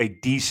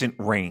decent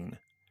reign,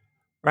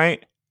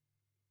 right?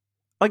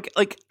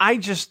 Like I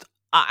just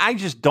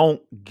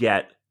don't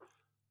get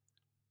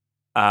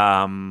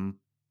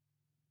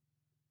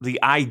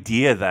the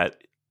idea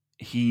that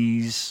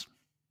he's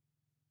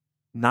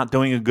not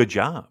doing a good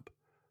job.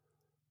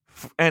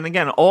 And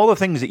again, all the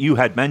things that you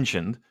had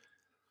mentioned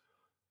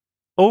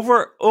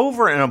over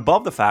and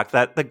above the fact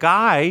that the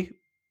guy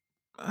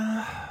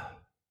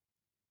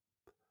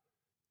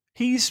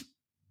he's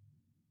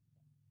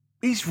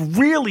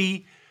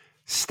really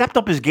stepped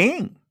up his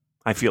game,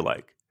 I feel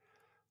like.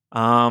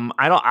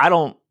 I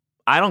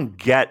don't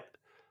get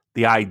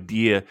the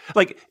idea.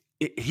 Like,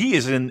 he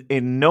is in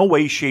no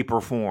way, shape,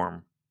 or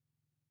form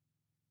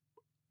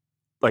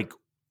like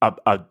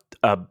a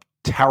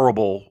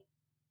terrible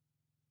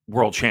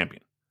world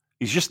champion.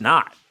 He's just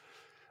not.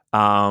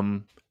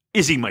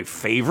 Is he my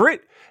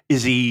favorite?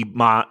 Is he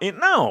my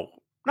no,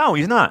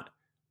 he's not.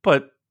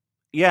 But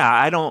yeah,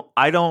 I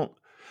don't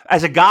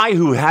as a guy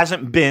who has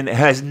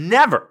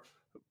never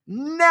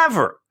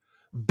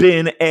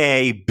been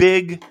a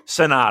big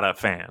Sonata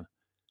fan,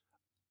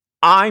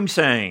 I'm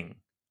saying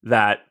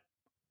that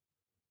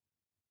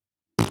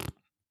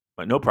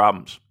no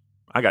problems.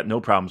 I got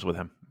no problems with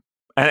him.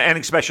 And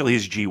especially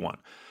his G1.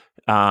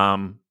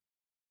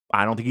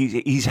 I don't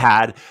think he's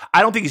had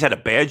a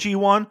bad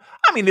G1.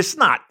 I mean, it's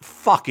not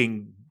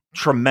fucking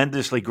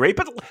tremendously great,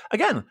 but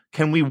again,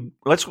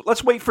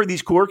 let's wait for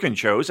these Corkin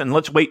shows and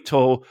let's wait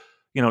till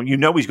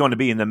he's going to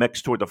be in the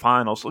mix toward the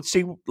finals. Let's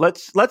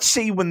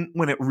see when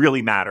it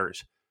really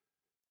matters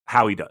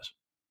how he does.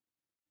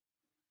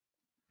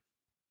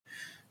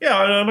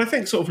 Yeah, and I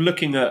think sort of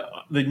looking at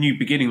the new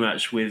beginning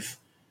match with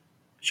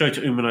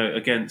Shota Umino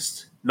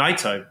against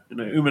Naito,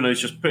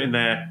 Umino's just put in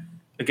there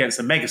against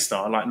a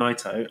megastar like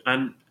Naito,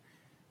 and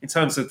in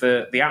terms of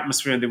the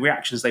atmosphere and the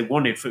reactions they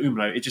wanted for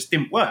Umino, it just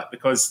didn't work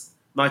because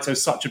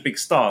Naito's such a big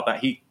star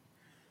that he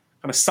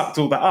kind of sucked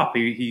all that up.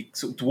 He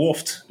sort of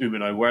dwarfed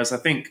Umino, whereas I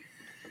think,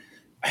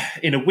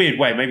 in a weird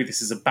way, maybe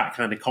this is a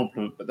backhanded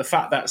compliment, but the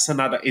fact that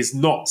Sanada is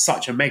not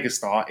such a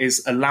megastar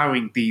is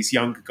allowing these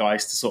younger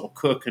guys to sort of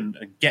cook and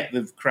get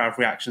the crowd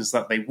reactions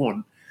that they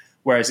want.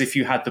 Whereas if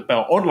you had the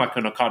belt on like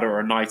an Okada or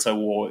a Naito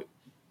or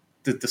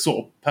the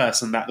sort of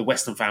person that the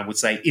Western fan would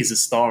say is a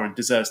star and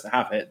deserves to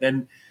have it,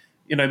 then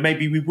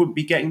maybe we wouldn't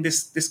be getting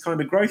this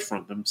kind of growth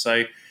from them.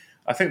 So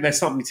I think there's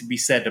something to be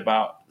said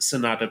about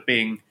Sanada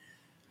being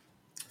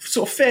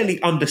sort of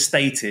fairly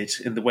understated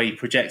in the way he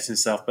projects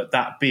himself, but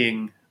that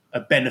being a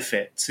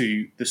benefit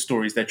to the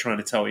stories they're trying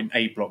to tell in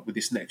A Block with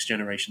this next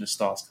generation of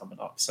stars coming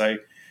up. So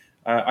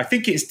I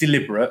think it's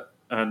deliberate,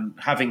 and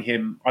having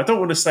him, I don't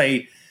want to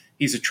say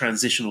he's a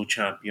transitional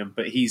champion,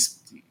 but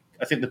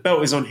I think the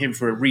belt is on him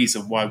for a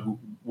reason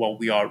while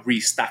we are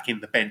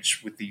restacking the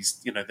bench with these,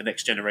 the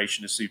next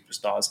generation of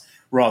superstars,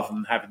 rather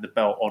than having the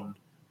belt on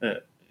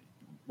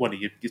one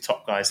of your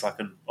top guys like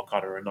an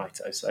Okada or a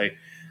Naito. So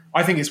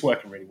I think it's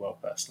working really well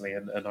personally,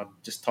 and I'm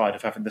just tired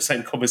of having the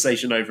same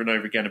conversation over and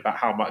over again about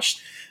how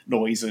much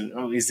noise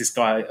and is this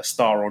guy a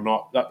star or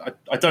not.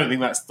 I don't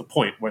think that's the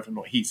point, whether or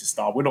not he's a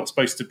star. We're not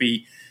supposed to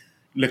be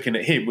looking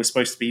at him. We're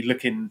supposed to be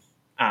looking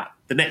at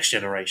the next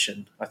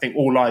generation. I think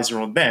all eyes are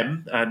on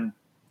them, and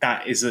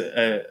that is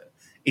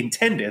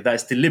intended,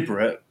 that's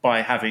deliberate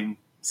by having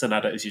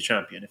Sanada as your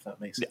champion, if that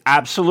makes sense.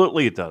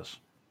 Absolutely it does.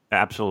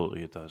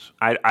 Absolutely it does.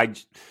 I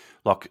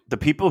look, the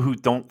people who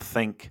don't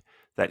think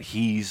that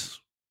he's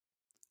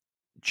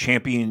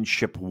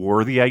championship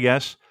worthy, I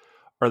guess,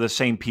 are the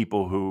same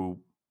people who,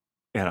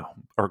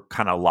 are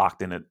kind of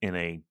locked in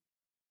a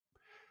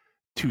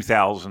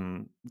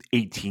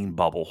 2018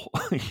 bubble,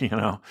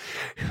 they're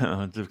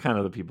kind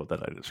of the people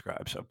that I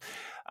describe. So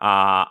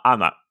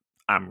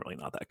I'm really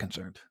not that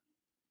concerned.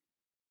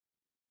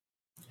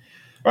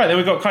 Right, then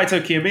we've got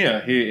Kaito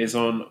Kiyomiya, who is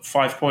on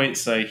 5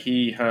 points. So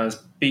he has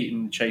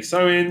beaten Chase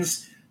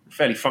Owens, a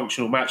fairly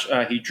functional match.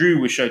 He drew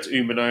with Shota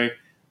Umino,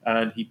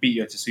 and he beat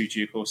Yota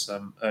Tsuji, of course,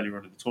 earlier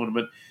on in the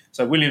tournament.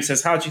 So William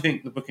says, how do you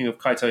think the booking of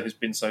Kaito has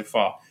been so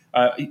far?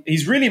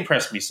 He's really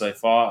impressed me so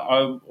far.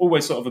 I'm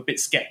always sort of a bit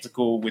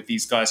skeptical with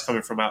these guys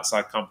coming from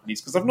outside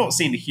companies because I've not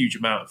seen a huge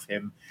amount of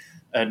him.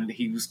 And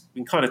he's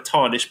been kind of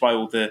tarnished by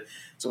all the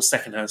sort of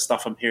secondhand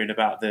stuff I'm hearing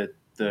about the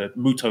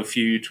Muto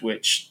feud,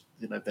 which,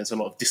 there's a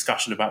lot of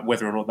discussion about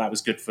whether or not that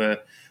was good for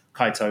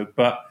Kaito.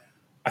 But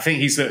I think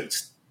he's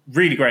looked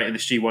really great in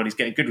this G1. He's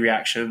getting good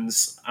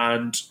reactions.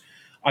 And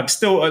I'm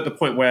still at the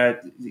point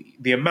where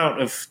the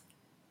amount of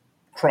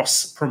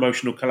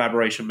cross-promotional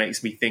collaboration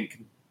makes me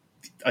think,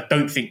 I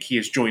don't think he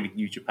is joining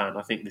New Japan.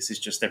 I think this is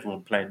just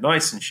everyone playing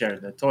nice and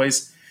sharing their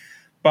toys.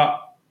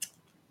 But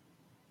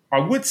I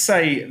would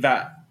say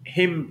that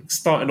him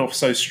starting off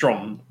so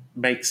strong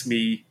makes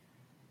me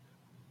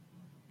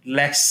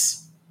less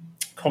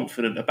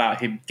confident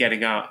about him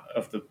getting out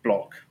of the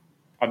block.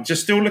 I'm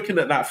just still looking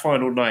at that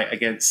final night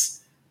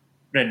against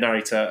Ren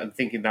Narita and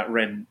thinking that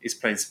Ren is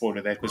playing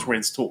spoiler there because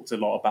Ren's talked a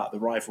lot about the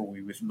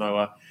rivalry with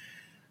Noah.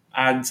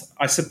 And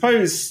I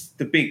suppose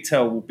the big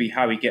tell will be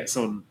how he gets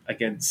on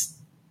against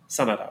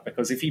Sanada,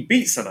 because if he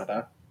beats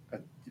Sanada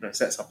and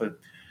sets up a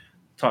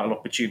title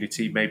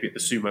opportunity maybe at the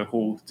Sumo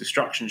Hall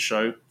Destruction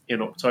show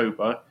in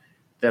October,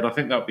 then I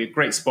think that would be a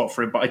great spot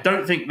for him. But I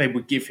don't think they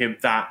would give him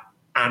that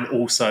and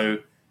also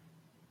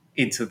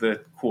into the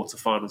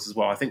quarterfinals as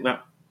well. I think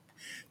that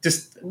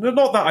just,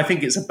 not that I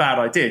think it's a bad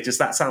idea, just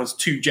that sounds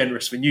too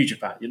generous for New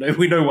Japan.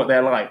 We know what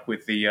they're like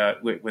with the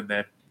when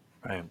they're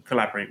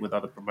collaborating with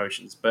other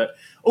promotions. But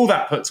all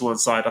that put to one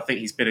side, I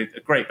think he's been a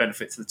great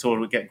benefit to the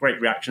tournament, getting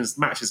great reactions.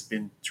 The match has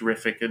been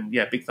terrific, and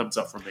big thumbs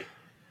up from me.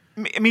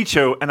 Me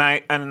too. And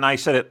I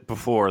said it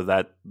before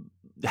that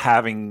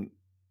having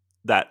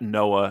that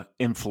Noah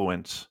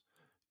influence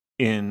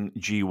in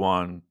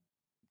G1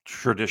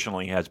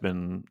 traditionally has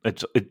been,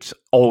 it's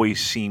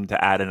always seemed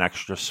to add an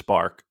extra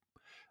spark,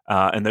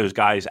 and those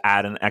guys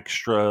add an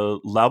extra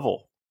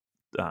level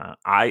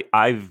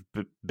I've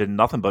been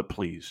nothing but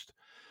pleased.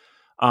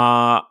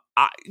 Do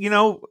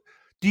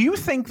you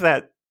think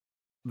that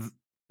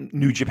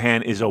New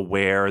Japan is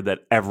aware that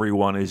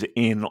everyone is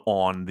in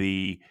on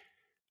the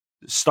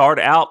start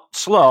out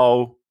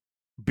slow,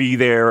 be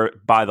there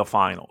by the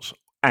finals,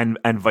 and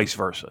vice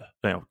versa?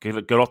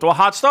 Get off to a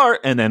hot start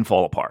and then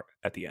fall apart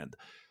at the end.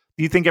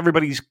 Do you think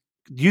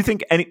do you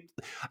think any?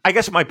 I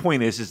guess my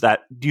point is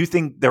that do you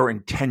think they're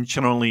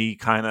intentionally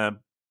kind of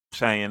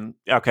saying,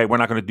 okay, we're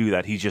not going to do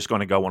that. He's just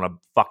going to go on a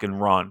fucking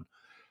run,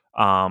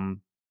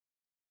 and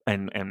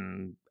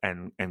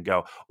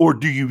go, or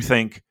do you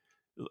think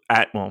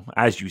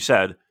as you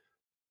said,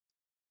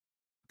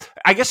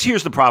 I guess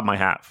here's the problem I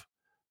have,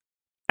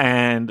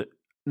 and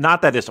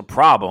not that it's a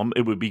problem.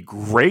 It would be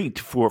great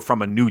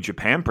from a New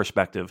Japan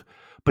perspective,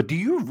 but do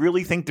you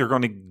really think they're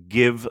going to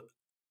give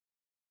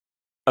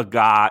a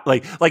guy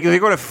like they're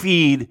going to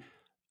feed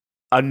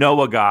a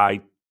Noah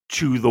guy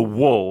to the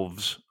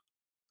wolves,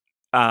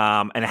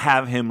 and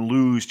have him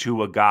lose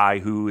to a guy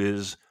who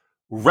is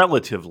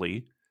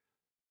relatively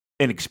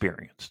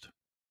inexperienced?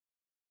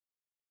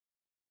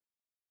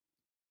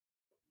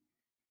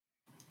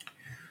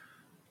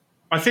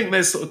 I think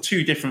there's sort of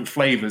two different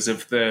flavors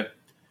of the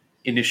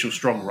initial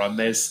strong run.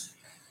 There's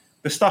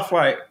the stuff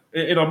like,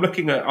 I'm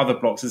looking at other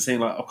blocks and seeing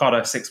like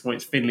Okada 6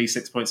 points, Finlay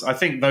 6 points. I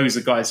think those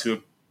are guys who are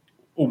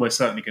almost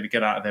certainly going to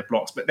get out of their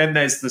blocks. But then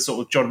there's the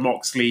sort of John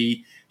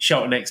Moxley,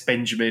 Shelton X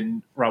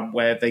Benjamin run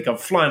where they go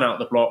flying out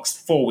the blocks,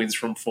 4 wins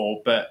from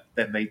 4, but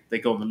then they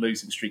go on the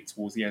losing streak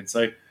towards the end.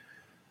 So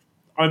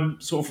I'm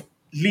sort of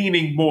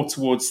leaning more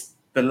towards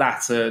the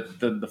latter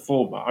than the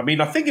former. I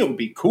mean, I think it would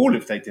be cool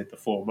if they did the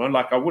former.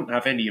 Like, I wouldn't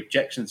have any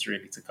objections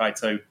really to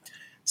Kaito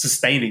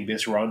sustaining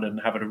this run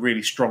and having a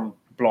really strong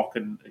block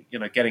and,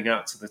 getting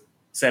out to the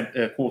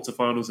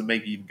quarterfinals and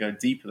maybe even going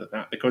deeper than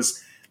that,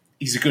 because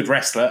he's a good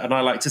wrestler and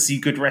I like to see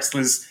good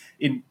wrestlers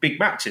in big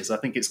matches. I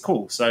think it's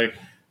cool. So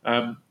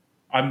I'm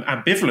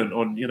ambivalent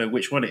on,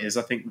 which one it is.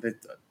 I think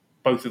that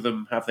both of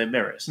them have their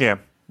merits. Yeah.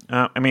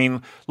 I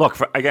mean, look,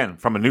 again,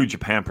 from a New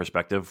Japan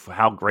perspective,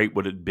 how great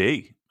would it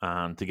be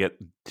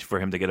for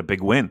him to get a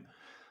big win?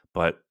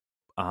 But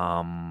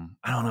I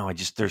don't know.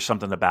 There's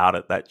something about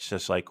it that's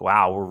just like,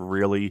 wow, we're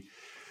really.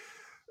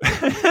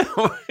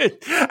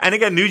 And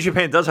again, New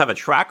Japan does have a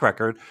track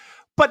record,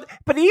 but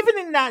even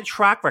in that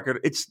track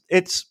record,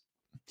 it's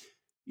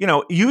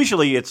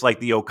usually it's like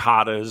the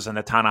Okadas and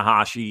the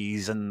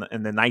Tanahashis and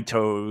the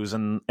Naitos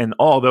and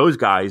all those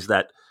guys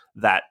that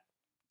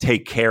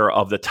take care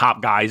of the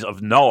top guys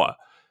of Noah,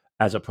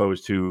 as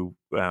opposed to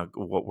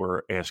what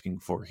we're asking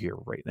for here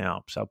right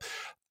now. So,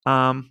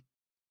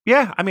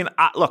 yeah, I mean,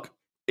 look,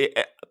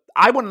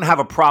 I wouldn't have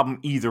a problem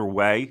either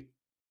way.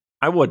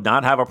 I would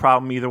not have a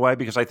problem either way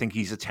because I think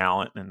he's a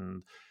talent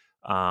and,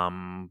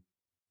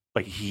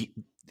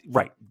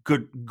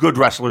 good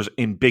wrestlers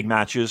in big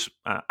matches.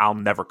 I'll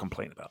never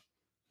complain about.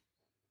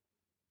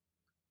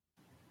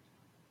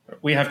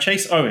 We have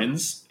Chase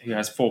Owens, who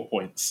has 4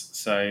 points.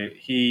 So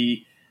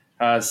he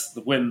has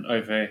the win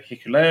over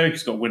Hikuleo.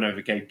 He's got a win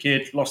over Gabe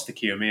Kidd, lost to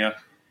Kiyomiya.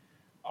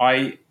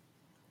 I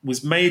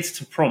was made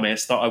to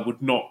promise that I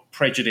would not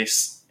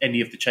prejudice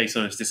any of the Chase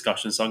Owens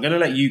discussion. So I'm going to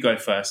let you go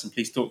first, and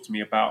please talk to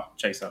me about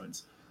Chase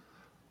Owens.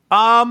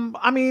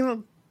 I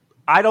mean,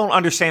 I don't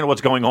understand what's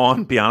going on,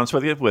 to be honest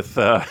with you, with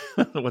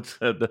what's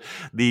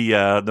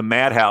the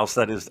madhouse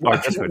that is.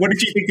 What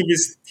did you think of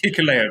his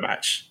Hikuleo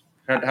match?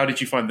 How did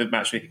you find the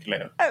match with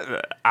Hikuleo?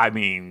 I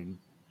mean,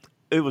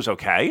 it was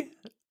okay.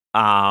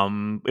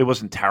 It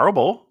wasn't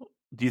terrible.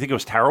 Do you think it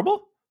was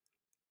terrible?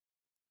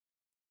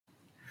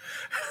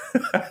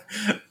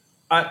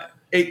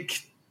 It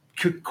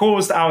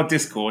caused our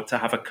Discord to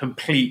have a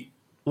complete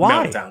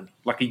meltdown,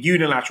 like a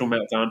unilateral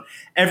meltdown.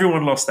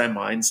 Everyone lost their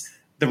minds.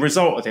 The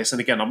result of this,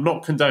 and again, I'm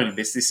not condoning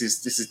this. This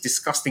is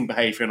disgusting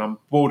behaviour, and I'm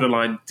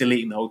borderline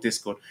deleting the whole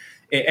Discord.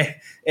 It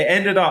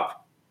ended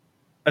up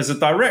as a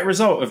direct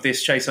result of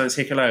this Chase Owens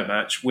Hikuleo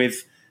match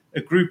with a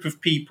group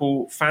of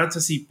people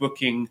fantasy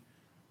booking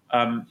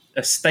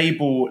a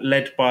stable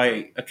led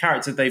by a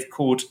character they've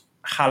called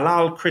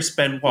Halal Chris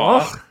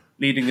Benoit,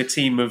 leading a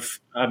team of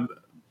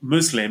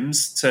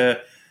Muslims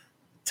to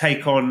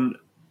take on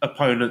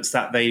opponents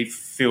that they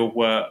feel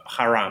were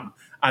haram.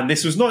 And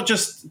this was not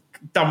just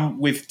done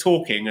with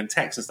talking and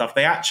text and stuff.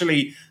 They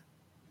actually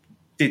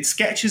did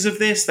sketches of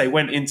this. They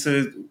went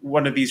into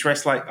one of these I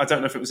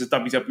don't know if it was a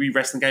WWE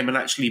wrestling game, and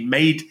actually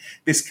made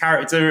this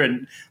character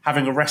and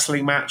having a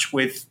wrestling match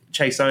with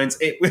Chase Owens.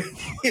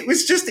 It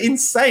was just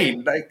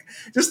insane. Like,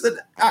 just an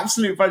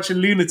absolute bunch of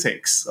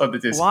lunatics on the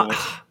Discord.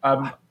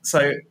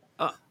 So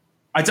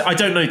I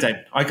don't know, Dave.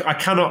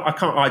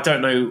 I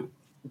don't know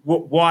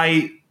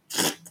why.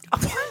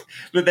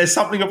 But there's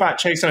something about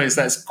Chase Owens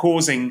that's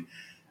causing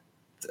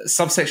a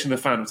subsection of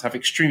the fans to have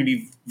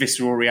extremely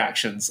visceral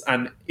reactions.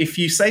 And if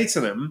you say to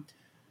them,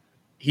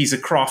 he's a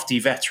crafty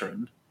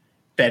veteran,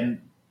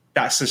 then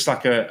that's just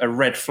like a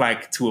red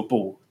flag to a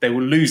bull. They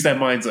will lose their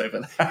minds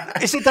over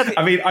that. Is it that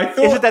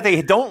is it that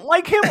they don't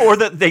like him or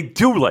that they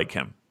do like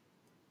him?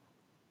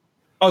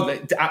 Oh,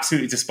 they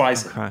absolutely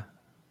despise him.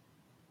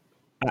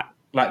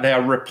 Like they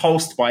are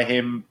repulsed by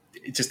him,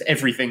 just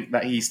everything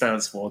that he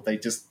stands for. They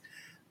just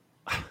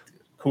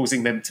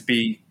causing them to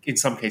be, in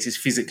some cases,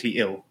 physically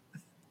ill.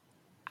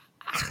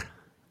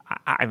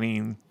 I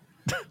mean,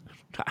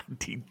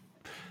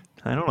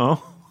 I don't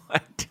know.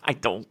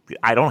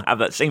 I don't have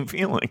that same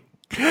feeling.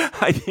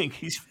 I think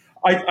he's.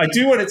 I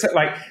do want to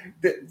like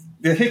the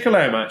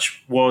Hikuleo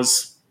match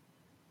was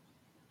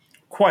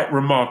quite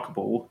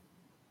remarkable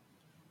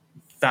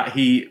that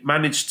he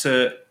managed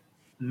to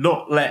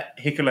not let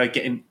Hikuleo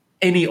get in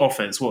any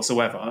offense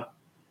whatsoever,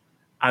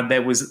 and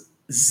there was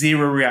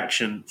zero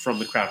reaction from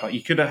the crowd. Like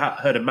you could have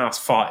heard a mouse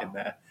fart in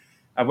there.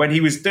 And when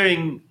he was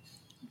doing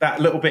that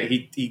little bit,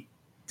 he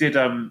did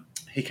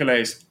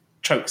Hikuleo's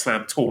choke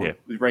slam taunt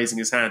with raising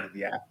his hand in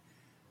the air.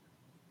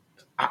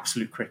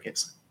 Absolute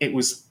crickets. It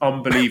was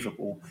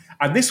unbelievable.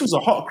 And this was a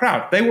hot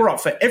crowd. They were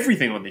up for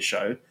everything on this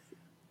show.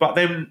 But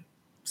then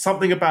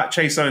something about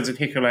Chase Owens and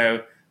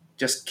Hikuleo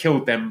just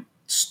killed them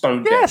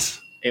stone dead.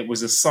 It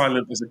was as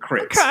silent as a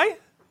cricket. Okay.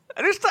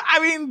 I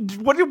mean,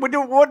 what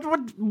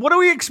do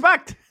we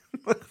expect?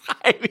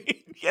 I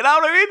mean, you know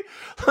what I mean?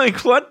 Like,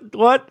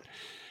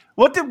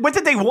 what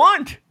did they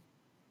want?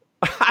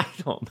 I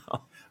don't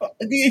know.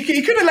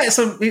 You could have let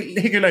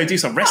Hikuleo do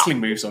some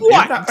wrestling moves on him.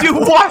 Do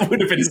what? That would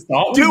have been a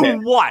start. Do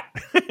what?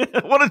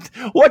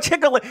 What's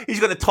Hikuleo? He's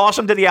going to toss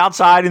him to the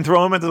outside and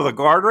throw him into the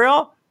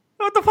guardrail?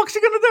 What the fuck's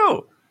he going to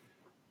do?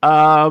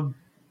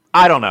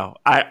 I don't know.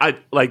 I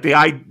like the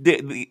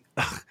idea.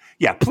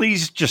 Yeah,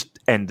 please just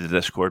end the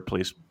Discord,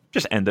 please.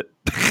 Just end it.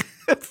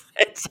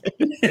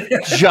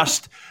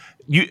 Just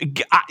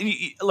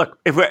look.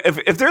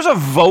 If there's a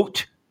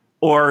vote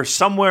or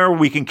somewhere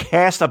we can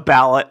cast a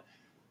ballot,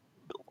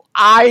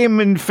 I am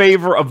in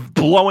favor of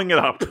blowing it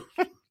up.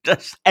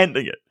 Just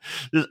ending it.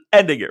 Just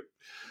ending it.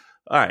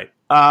 All right.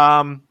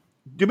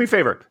 Do me a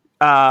favor.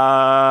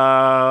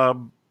 I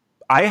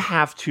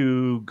have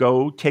to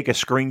go take a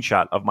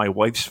screenshot of my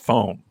wife's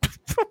phone.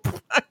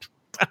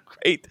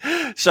 Great.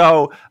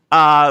 So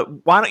why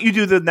don't you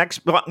do the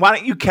next? Why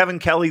don't you, Kevin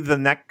Kelly, the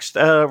next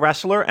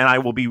wrestler, and I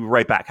will be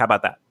right back. How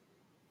about that?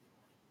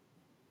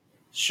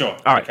 Sure.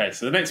 All right. Okay.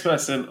 So the next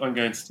person I'm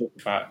going to talk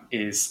about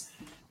is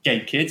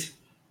Gabe Kidd,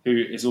 who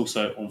is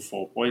also on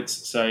 4 points.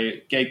 So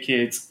Gabe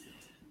Kidd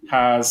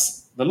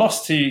has the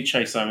loss to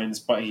Chase Owens,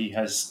 but he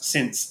has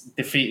since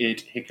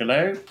defeated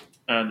Hikuleo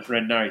and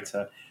Ren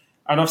Narita.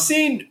 And I've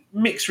seen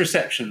mixed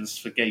receptions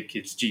for Gabe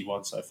Kidd's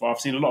G1 so far. I've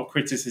seen a lot of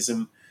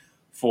criticism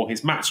for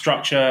his match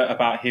structure,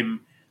 about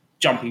him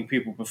jumping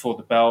people before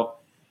the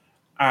bell.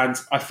 And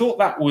I thought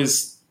that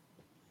was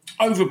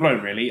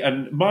overblown, really.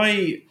 And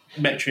my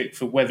metric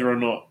for whether or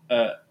not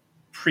a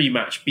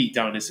pre-match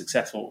beatdown is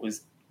successful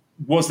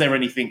was there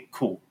anything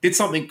cool? Did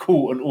something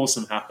cool and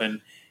awesome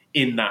happen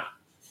in that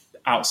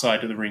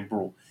outside of the ring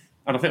brawl?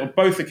 And I think on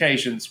both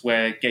occasions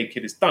where Gabe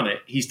Kidd has done it,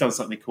 he's done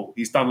something cool.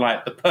 He's done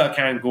like the perk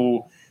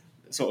angle,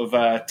 sort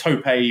of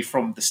tope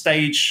from the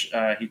stage.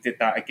 He did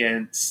that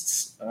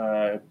against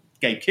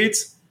Gabe Kidd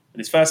in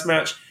his first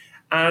match.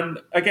 And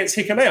against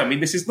Hikuleo, I mean,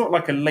 this is not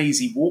like a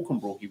lazy walk and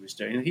brawl he was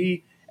doing.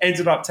 He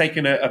ended up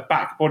taking a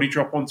back body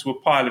drop onto a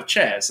pile of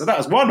chairs. So that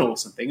was one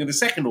awesome thing. And the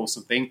second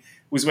awesome thing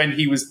was when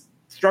he was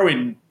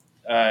throwing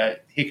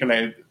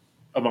Hikuleo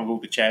among all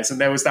the chairs, and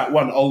there was that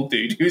one old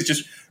dude who was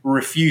just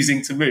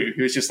refusing to move.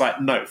 He was just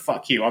like, no,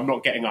 fuck you, I'm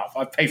not getting up.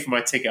 I paid for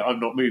my ticket, I'm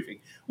not moving,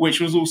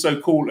 which was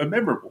also cool and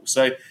memorable.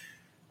 So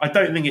I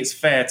don't think it's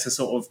fair to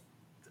sort of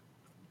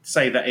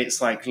say that it's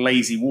like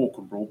lazy walk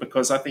and brawl,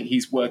 because I think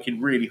he's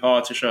working really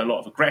hard to show a lot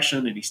of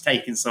aggression, and he's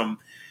taking some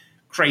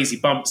crazy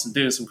bumps and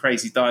doing some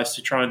crazy dives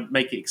to try and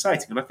make it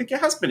exciting. And I think it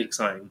has been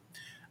exciting.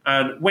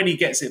 And when he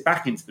gets it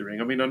back into the ring,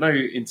 I mean, I know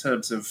in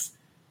terms of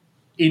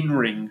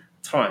in-ring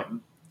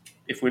time,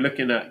 if we're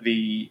looking at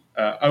the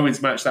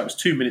Owens match, that was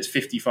 2 minutes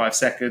 55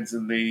 seconds,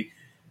 and the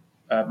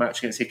match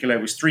against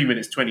Hikuleo was 3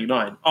 minutes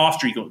 29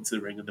 after he got into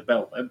the ring and the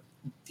bell went.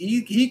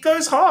 He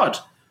goes hard.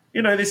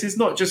 You know, this is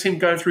not just him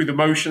going through the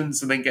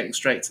motions and then getting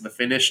straight to the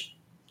finish.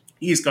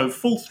 He is going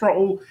full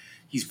throttle.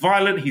 He's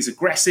violent. He's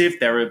aggressive.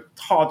 There are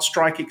hard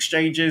strike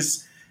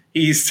exchanges.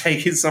 He's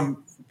taking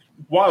some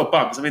wild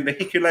bumps. I mean, the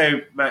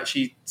Hikuleo match,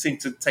 he seemed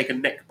to take a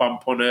neck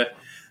bump on a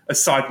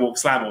sidewalk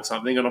slam or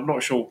something, and I'm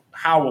not sure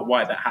how or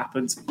why that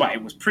happened, but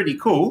it was pretty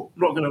cool,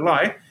 I'm not going to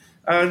lie.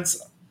 And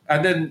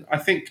then I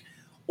think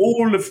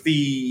all of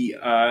the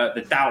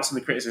doubts and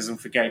the criticism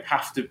for Gabe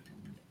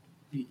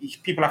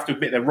people have to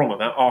admit they're wrong on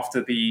that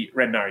after the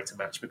Ren Narita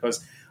match,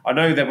 because I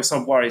know there were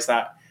some worries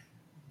that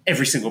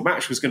every single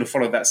match was going to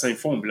follow that same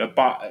formula,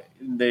 but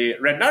in the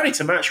Ren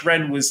Narita match,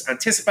 Ren was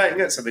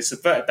anticipating it, so they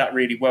subverted that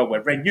really well,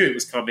 where Ren knew it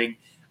was coming,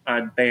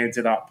 and they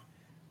ended up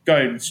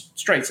going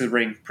straight to the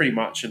ring pretty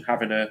much and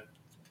having a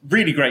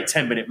really great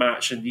 10-minute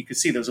match. And you could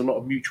see there was a lot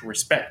of mutual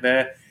respect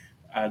there,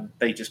 and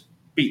they just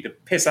beat the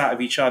piss out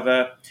of each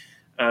other.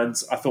 And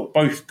I thought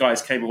both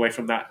guys came away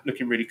from that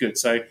looking really good.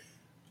 So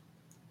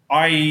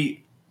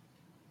I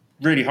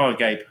really high on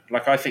Gabe.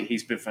 Like, I think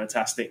he's been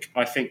fantastic.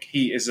 I think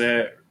he is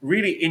a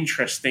really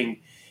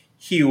interesting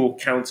heel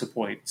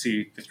counterpoint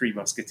to the Three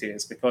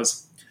Musketeers,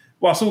 because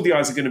whilst all the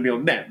eyes are going to be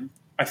on them,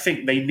 I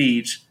think they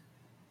need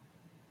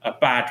a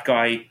bad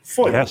guy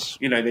foil. Yes.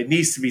 There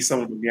needs to be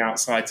someone on the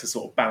outside to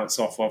sort of bounce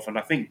off of, and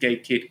I think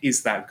Gabe Kidd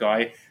is that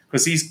guy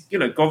because he's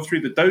gone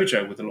through the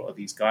dojo with a lot of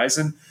these guys,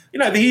 and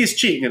he is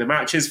cheating in the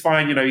matches.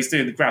 Fine, he's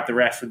doing the grab the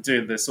ref and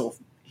doing the sort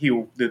of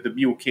heel the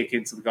mule kick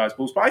into the guy's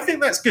balls, but I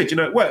think that's good.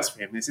 It works for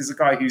him. This is a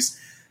guy who's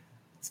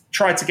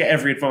tried to get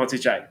every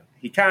advantage out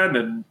he can,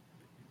 and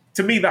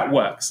to me that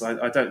works.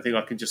 I don't think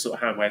I can just sort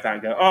of hand wave that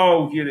and go,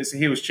 oh,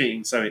 he was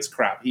cheating, so it's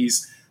crap.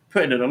 He's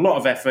putting in a lot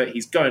of effort.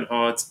 He's going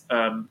hard.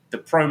 The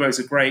promos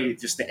are great.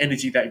 Just the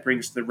energy that he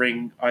brings to the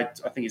ring. I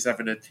think he's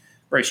having a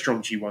very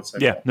strong G1 so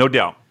far. No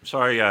doubt.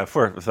 Sorry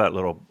for that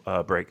little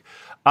break.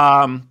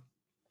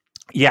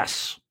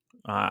 Yes.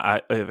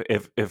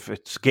 If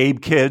it's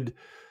Gabe Kidd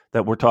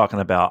that we're talking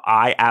about,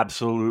 I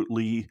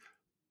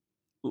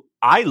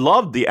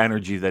love the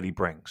energy that he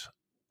brings.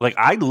 Like,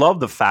 I love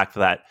the fact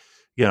that,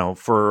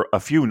 for a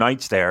few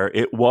nights there,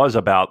 it was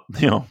about,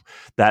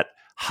 that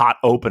hot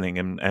opening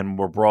and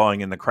we're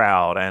brawling in the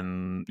crowd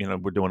and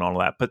we're doing all of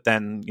that, but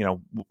then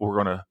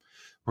we're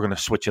gonna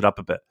switch it up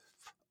a bit.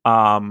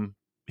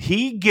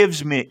 He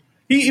gives me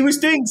he was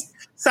doing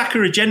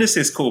Sakura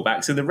Genesis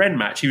callbacks in the Ren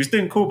match. He was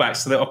doing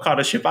callbacks to the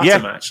Okada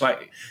Shibata match,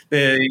 like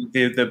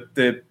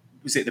the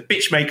was it the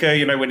bitch maker,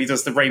 when he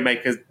does the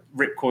Rainmaker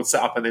ripcord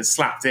setup and then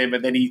slapped him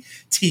and then he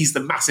teased the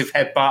massive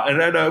headbutt.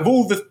 And of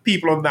all the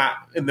people on that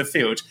in the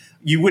field,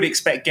 you would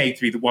expect Gabe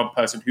to be the one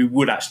person who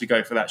would actually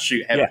go for that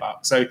shoot headbutt.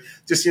 Yeah. So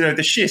just,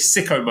 the sheer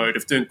sicko mode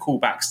of doing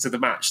callbacks to the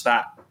match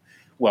that,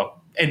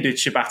 ended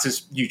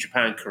Shibata's New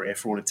Japan career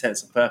for all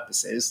intents and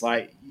purposes.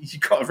 Like, you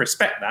got to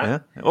respect that. Yeah.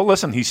 Well,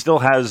 listen, he still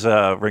has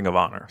Ring of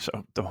Honor,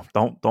 so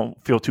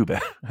don't feel too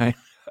bad. Right?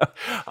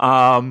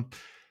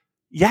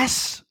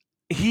 Yes.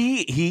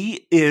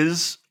 He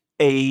is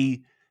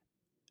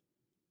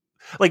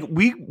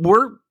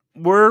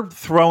we're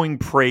throwing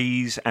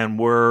praise and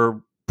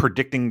we're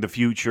predicting the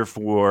future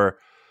for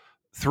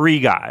three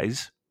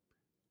guys,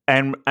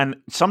 and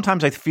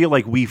sometimes I feel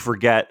like we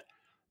forget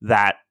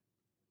that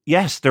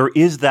yes, there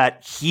is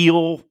that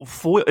heel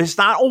foil. It's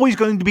not always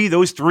going to be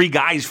those three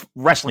guys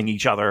wrestling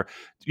each other,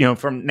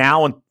 from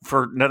now and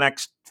for the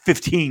next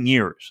 15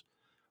 years,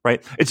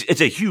 right?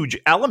 It's a huge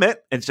element.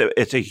 It's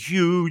a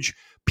huge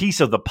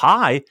piece of the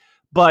pie,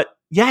 but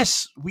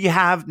yes, we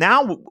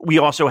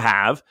also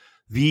have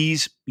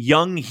these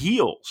young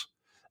heels,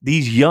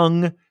 these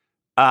young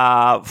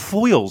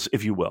foils,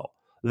 if you will,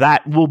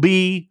 that will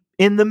be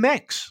in the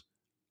mix.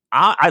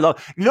 I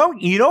love,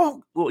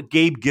 what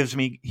Gabe gives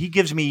me? He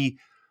gives me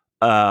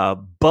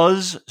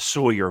Buzz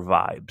Sawyer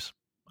vibes.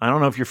 I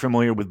don't know if you're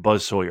familiar with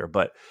Buzz Sawyer,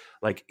 but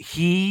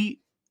he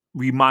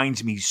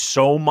reminds me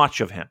so much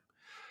of him.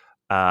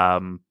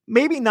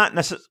 Maybe not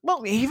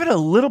necessarily, even a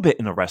little bit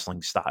in a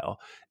wrestling style,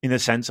 in the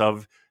sense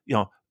of,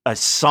 a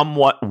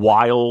somewhat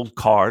wild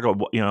card or,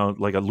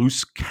 like a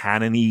loose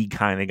cannon-y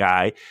kind of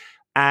guy.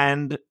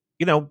 And,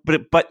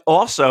 but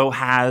also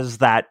has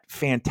that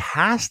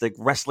fantastic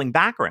wrestling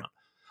background.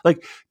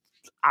 Like,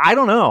 I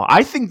don't know.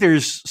 I think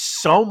there's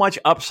so much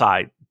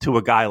upside to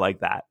a guy like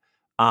that.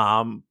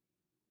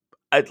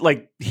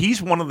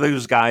 He's one of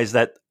those guys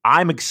that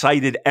I'm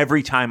excited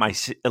every time I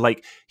see,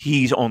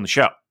 he's on the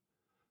show.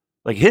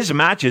 Like, his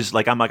matches,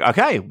 I'm like,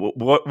 okay,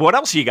 what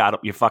else you got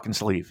up your fucking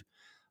sleeve?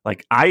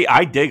 Like,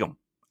 I dig him.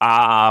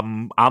 I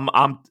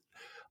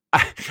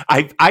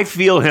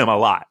feel him a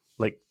lot.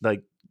 Like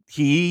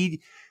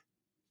he,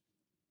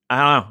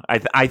 I don't know.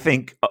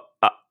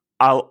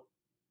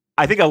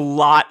 I think a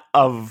lot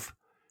of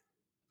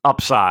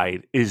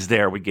upside is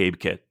there with Gabe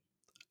Kidd.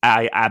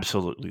 I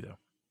absolutely do.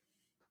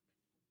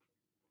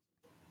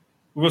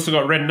 We've also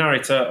got Ren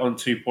Narita on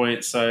 2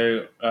 points.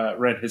 So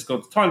Ren has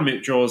gone to time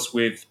limit draws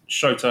with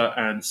Shota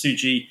and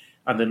Tsuji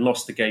and then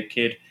lost to Gabe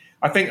Kidd.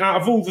 I think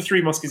out of all the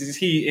three Musketeers,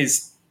 he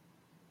is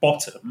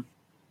bottom,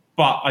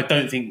 but I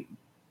don't think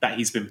that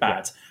he's been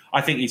bad. Yeah. I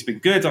think he's been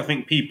good. I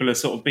think people are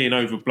sort of being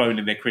overblown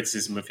in their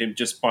criticism of him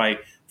just by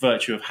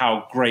virtue of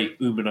how great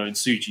Umino and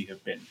Tsuji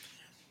have been.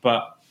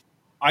 But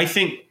I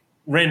think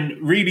Ren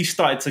really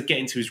started to get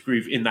into his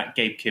groove in that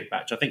Gabe Kidd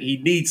match. I think he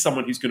needs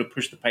someone who's going to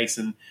push the pace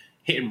and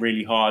hit him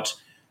really hard.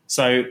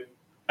 So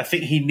I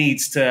think he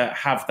needs to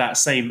have that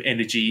same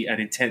energy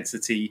and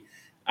intensity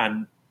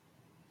and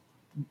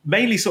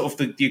mainly sort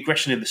of the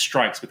aggression in the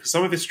strikes, because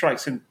some of his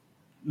strikes can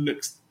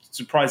look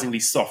surprisingly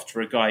soft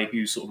for a guy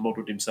who sort of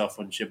modelled himself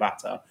on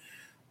Shibata.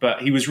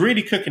 But he was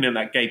really cooking in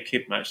that Gabe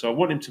Kidd match, so I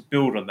want him to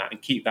build on that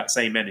and keep that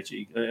same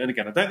energy. And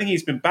again, I don't think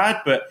he's been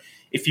bad, but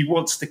if he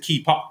wants to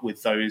keep up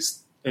with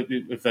those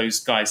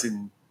guys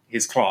in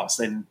his class,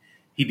 then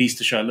he needs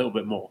to show a little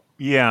bit more.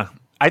 Yeah,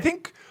 I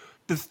think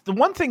the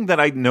one thing that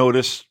I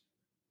noticed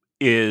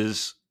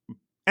is,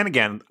 and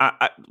again,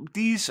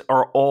 these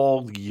are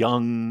all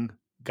young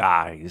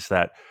guys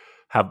that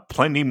have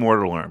plenty more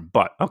to learn.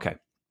 But okay,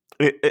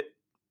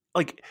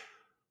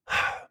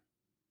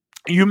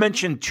 you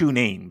mentioned two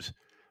names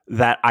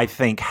that I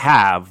think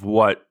have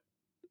what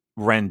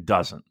Ren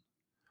doesn't,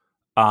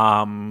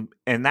 and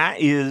that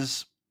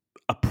is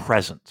a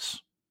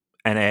presence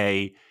and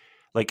a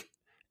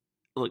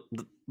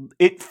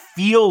it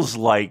feels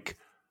like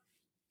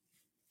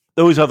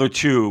those other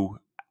two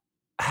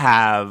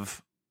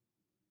have,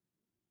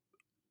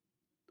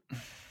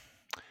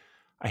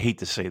 I hate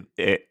to say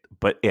it,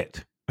 but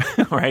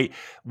right?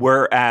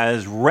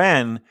 Whereas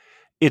Ren,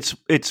 it's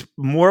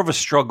more of a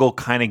struggle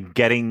kind of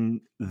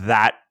getting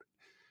that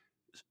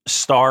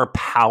star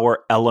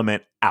power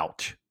element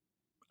out.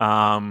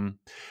 And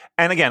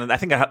again, I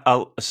think a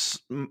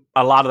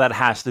lot of that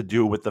has to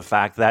do with the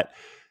fact that,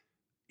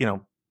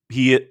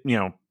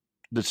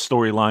 the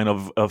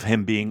storyline of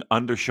him being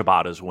under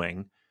Shibata's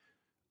wing,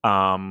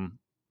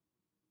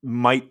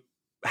 might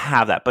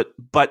have that,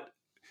 but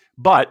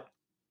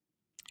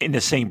in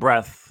the same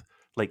breath,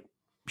 like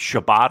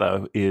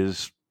Shibata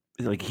is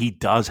like, he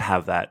does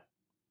have that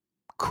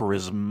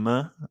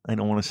charisma. I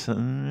don't want to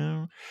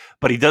say,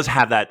 but he does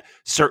have that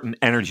certain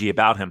energy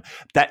about him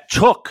that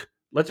took.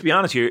 Let's be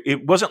honest here.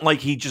 It wasn't like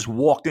he just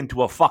walked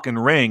into a fucking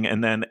ring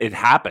and then it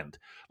happened.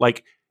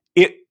 Like,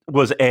 it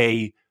was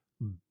a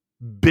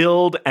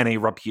build and a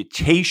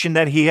reputation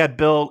that he had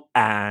built,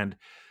 and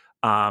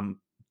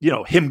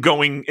him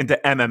going into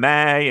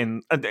MMA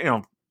and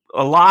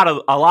a lot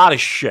of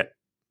shit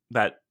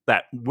that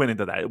went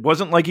into that. It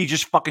wasn't like he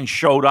just fucking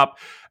showed up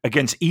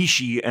against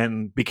Ishii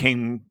and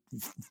became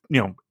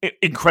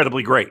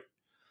incredibly great.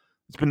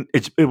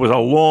 It was a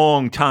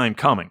long time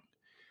coming,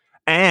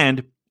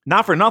 and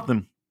not for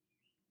nothing,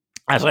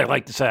 as I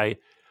like to say,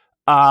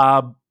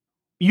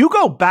 you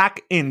go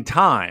back in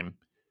time,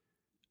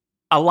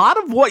 a lot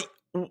of what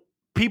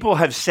people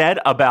have said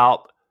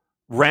about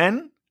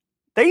Ren,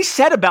 they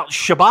said about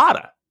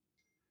Shibata.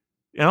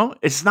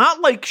 It's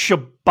not like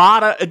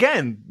Shibata,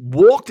 again,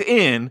 walked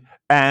in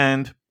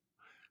and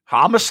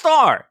I'm a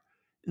star.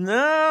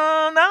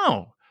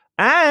 No.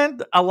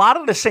 And a lot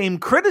of the same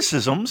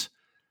criticisms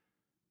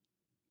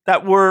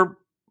that were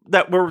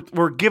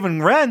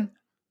given Ren,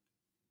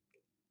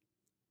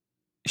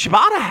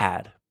 Shibata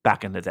had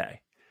back in the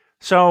day.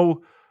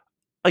 So,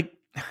 like,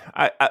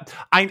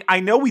 I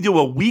know we do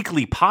a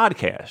weekly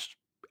podcast,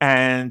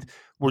 and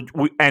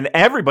and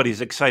everybody's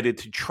excited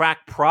to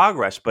track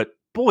progress, but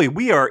boy,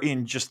 we are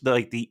in just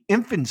the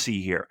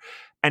infancy here,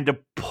 and to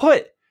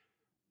put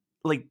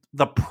like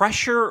the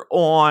pressure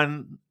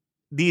on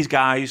these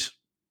guys,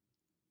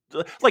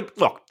 like,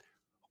 look,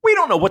 we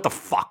don't know what the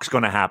fuck's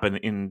going to happen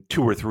in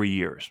 2 or 3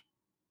 years.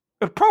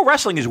 Pro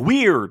wrestling is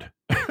weird,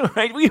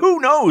 right? Who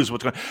knows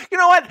what's going to... You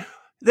know what?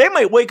 They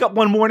might wake up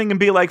one morning and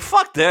be like,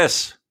 fuck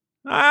this.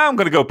 I'm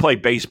going to go play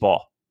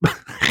baseball.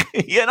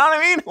 You know what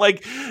I mean?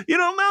 Like, you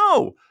don't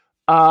know.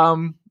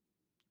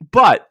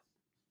 But,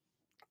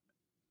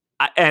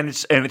 and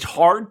it's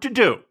hard to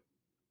do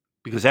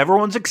because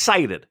everyone's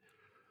excited.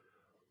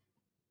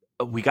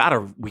 We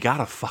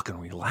gotta fucking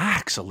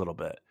relax a little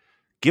bit.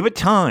 Give it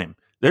time.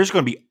 There's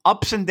going to be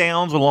ups and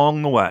downs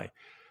along the way.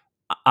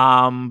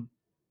 I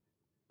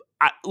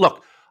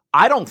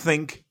don't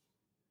think,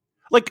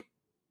 like,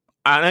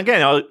 and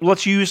again,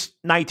 let's use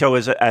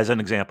Naito as an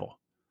example.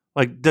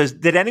 Like,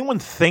 did anyone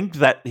think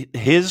that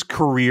his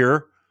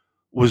career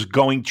was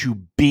going to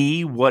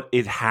be what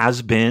it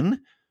has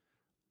been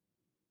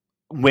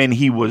when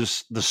he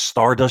was the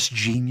Stardust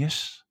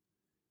Genius?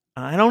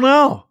 I don't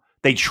know.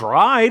 They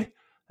tried.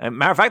 As a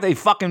matter of fact, they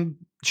fucking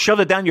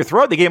shoved it down your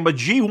throat. They gave him a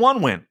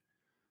G1 win.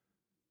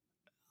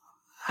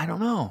 I don't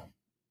know.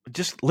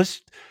 Just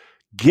let's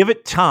give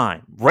it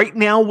time. Right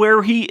now,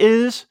 where he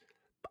is,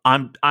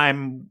 I'm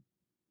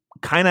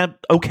kind of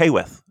okay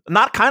with.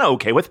 Not kind of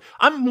okay with.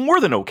 I'm more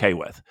than okay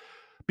with,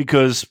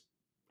 because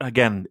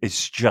again,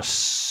 it's just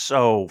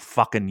so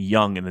fucking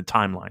young in the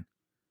timeline.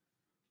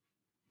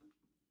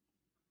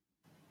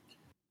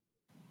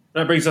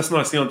 That brings us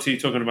nicely on to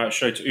talking about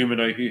Shota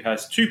Umino, who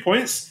has 2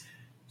 points.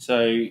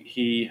 So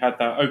he had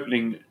that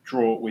opening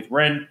draw with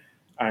Ren,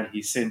 and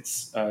he's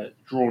since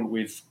drawn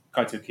with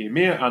Kaito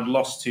Kiyomiya and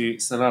lost to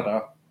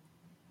Sanada.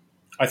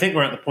 I think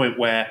we're at the point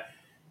where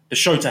the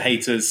Shota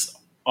haters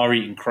are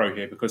eating crow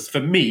here, because for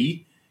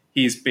me,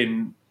 he's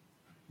been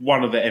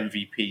one of the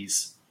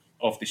MVPs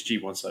of this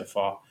G1 so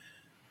far.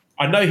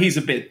 I know he's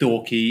a bit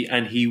dorky,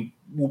 and he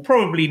will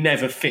probably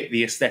never fit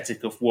the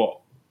aesthetic of what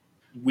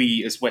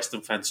we as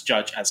Western fans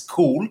judge as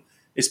cool,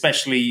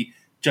 especially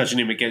judging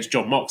him against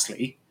Jon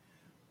Moxley.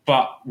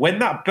 But when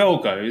that bell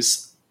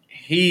goes,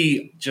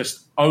 he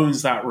just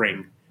owns that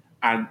ring,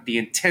 and the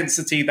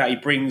intensity that he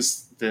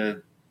brings,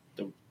 the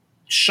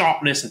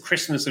sharpness and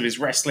crispness of his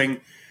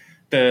wrestling,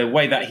 the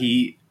way that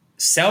he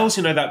sells,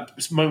 that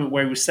moment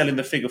where he was selling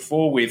the figure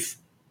 4 with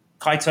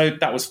Kaito,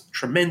 that was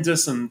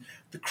tremendous, and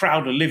the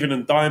crowd are living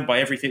and dying by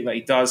everything that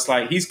he does.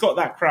 Like, he's got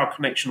that crowd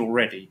connection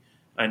already,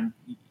 and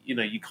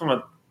you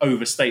can't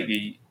understate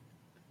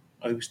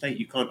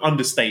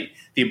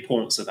the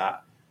importance of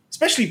that,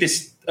 especially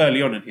this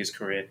early on in his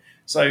career.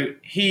 So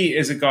he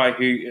is a guy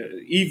who,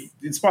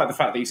 in spite of the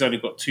fact that he's only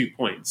got 2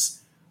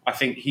 points, I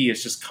think he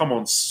has just come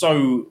on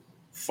so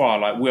far.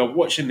 Like, we are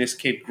watching this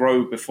kid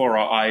grow before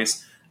our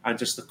eyes, and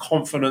just the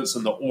confidence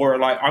and the aura.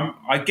 Like,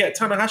 I get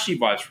Tanahashi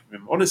vibes from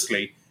him.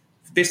 Honestly,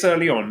 this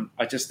early on,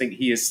 I just think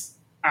he has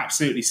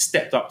absolutely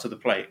stepped up to the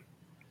plate.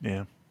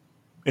 Yeah.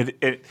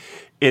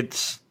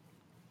 It's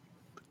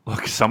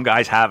look. Some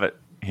guys have it,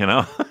 you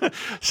know.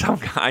 Some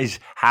guys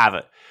have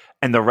it,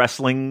 and the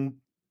wrestling,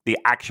 the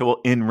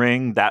actual in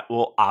ring, that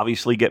will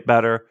obviously get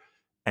better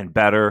and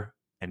better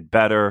and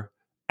better.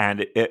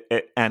 And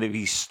and if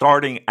he's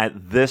starting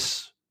at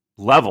this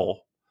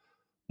level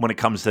when it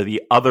comes to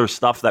the other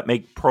stuff that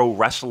make pro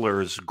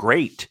wrestlers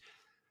great,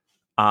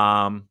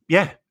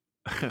 yeah.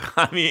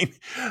 I mean,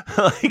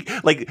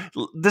 like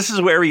this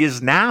is where he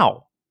is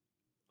now.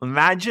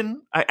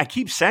 Imagine, I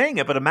keep saying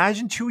it, but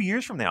imagine 2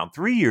 years from now,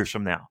 3 years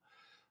from now,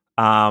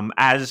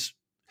 as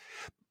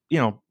you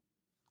know,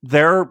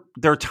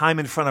 their time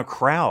in front of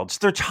crowds,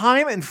 their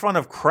time in front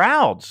of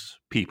crowds,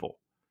 people.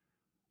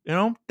 You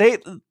know,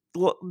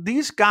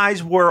 these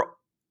guys were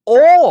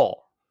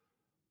all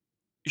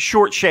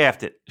short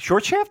shafted.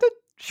 Short shafted?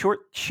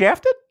 Short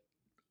shafted?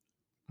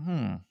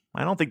 I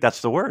don't think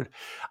that's the word.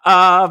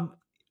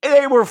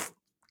 They were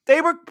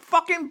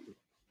fucking.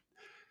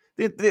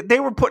 They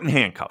were put in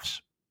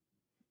handcuffs.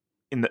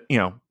 In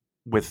the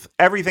with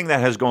everything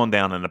that has gone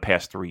down in the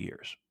past 3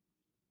 years,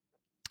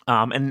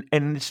 and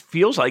it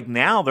feels like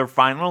now they're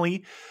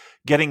finally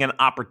getting an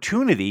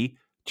opportunity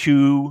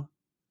to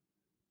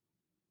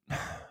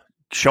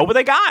show what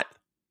they got.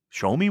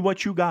 Show me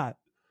what you got,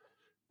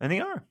 and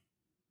they are.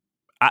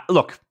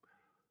 Look,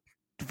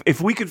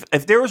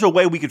 if there was a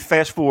way we could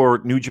fast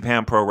forward New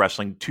Japan Pro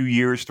Wrestling 2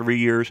 years, 3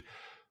 years,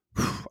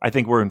 I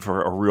think we're in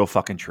for a real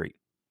fucking treat.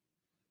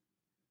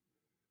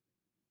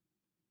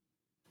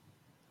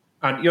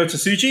 And Yota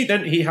Tsuji,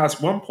 then he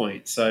has 1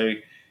 point. So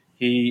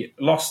he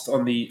lost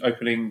on the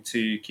opening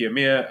to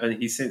Kiyomiya,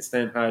 and he since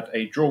then had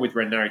a draw with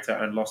Ren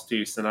Narita and lost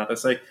to Sanada.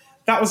 So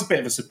that was a bit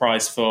of a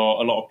surprise for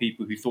a lot of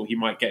people who thought he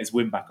might get his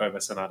win back over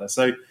Sanada.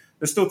 So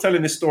they're still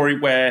telling this story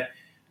where,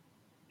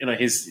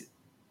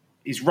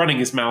 he's running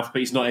his mouth, but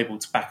he's not able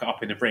to back it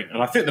up in the ring.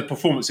 And I think the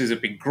performances have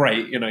been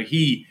great.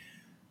 He,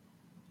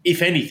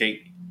 if anything,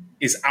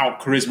 is out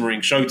charismaing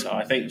Shota.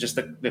 I think just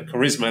the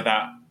charisma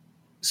that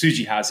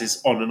Tsuji has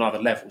is on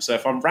another level. So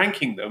if I'm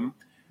ranking them,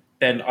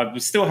 then I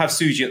would still have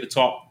Tsuji at the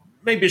top,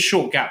 maybe a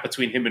short gap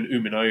between him and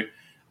Umino,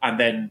 and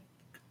then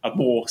a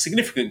more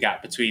significant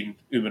gap between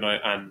Umino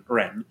and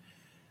Ren.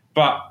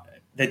 But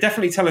they're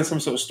definitely telling some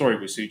sort of story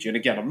with Tsuji. And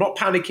again, I'm not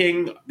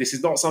panicking. This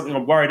is not something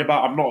I'm worried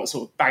about. I'm not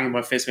sort of banging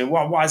my fist,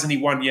 well, why hasn't he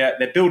won yet?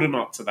 They're building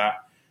up to that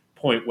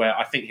point where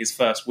I think his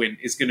first win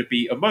is going to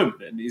be a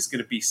moment and is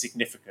going to be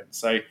significant.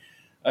 So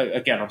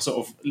again, I'm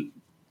sort of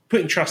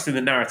putting trust in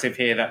the narrative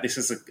here that this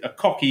is a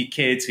cocky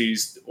kid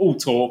who's all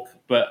talk,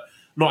 but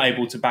not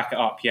able to back it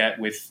up yet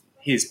with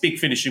his big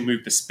finishing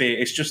move, the spear.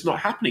 It's just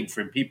not happening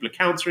for him. People are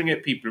countering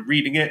it, people are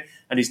reading it,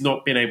 and he's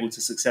not been able to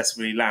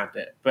successfully land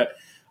it. But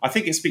I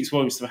think it speaks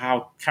volumes to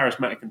how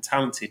charismatic and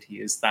talented he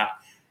is, that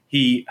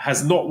he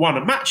has not won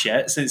a match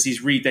yet since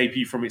his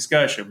re-debut from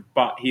Excursion,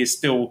 but he is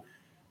still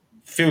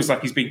feels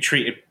like he's being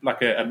treated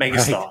like a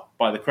megastar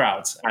by the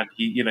crowds, and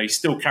he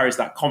still carries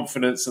that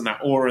confidence and that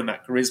aura and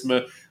that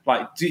charisma.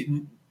 Like,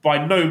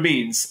 by no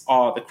means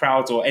are the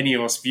crowds or any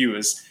of us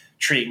viewers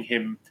treating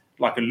him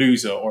like a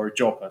loser or a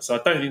jobber. So I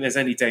don't think there's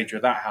any danger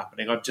of that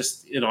happening. I'm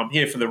just, I'm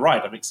here for the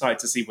ride. I'm excited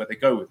to see where they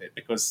go with it,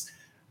 because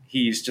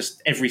he's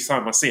just, every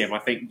time I see him, I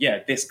think,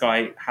 yeah, this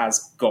guy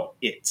has got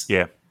it.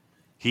 Yeah,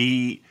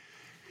 it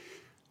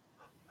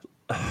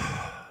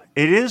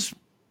is.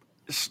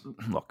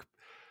 Look.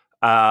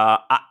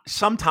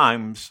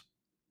 Sometimes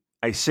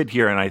I sit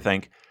here and I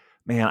think,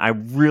 man, I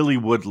really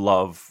would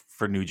love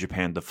for New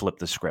Japan to flip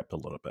the script a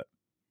little bit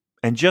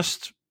and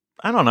just,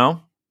 I don't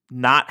know,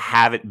 not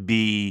have it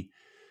be,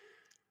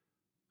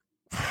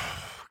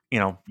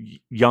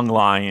 young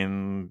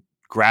lion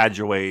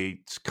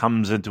graduates,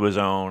 comes into his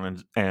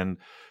own and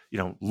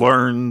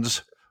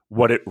learns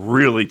what it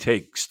really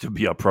takes to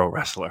be a pro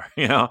wrestler.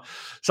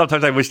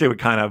 Sometimes I wish they would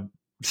kind of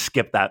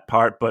skip that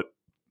part, but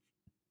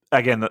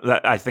again,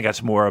 I think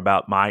that's more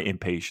about my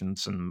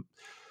impatience and,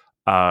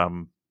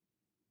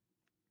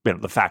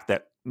 the fact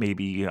that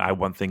maybe I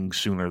want things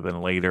sooner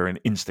than later and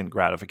instant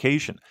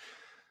gratification.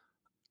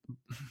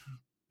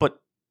 But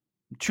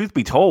truth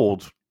be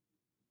told,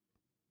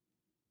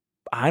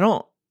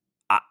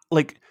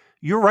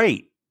 you're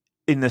right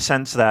in the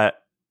sense that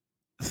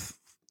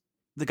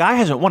the guy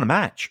hasn't won a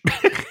match.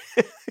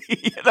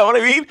 You know what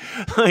I mean?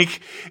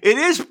 Like, it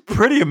is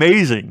pretty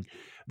amazing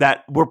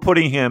that we're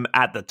putting him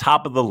at the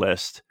top of the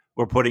list.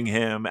 We're putting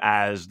him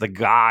as the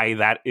guy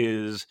that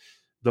is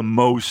the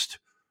most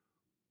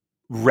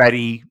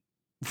ready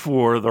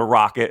for the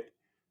rocket.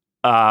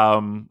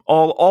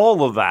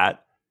 All of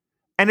that.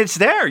 And it's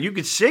there. You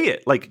can see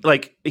it.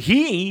 Like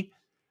he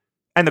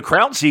and the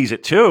crowd sees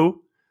it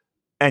too.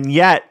 And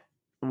yet,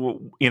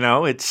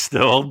 it's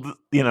still,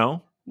 he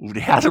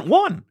hasn't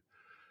won.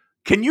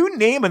 Can you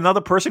name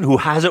another person who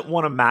hasn't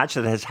won a match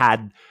that has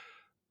had,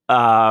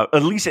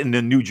 at least in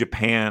the New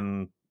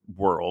Japan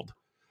world,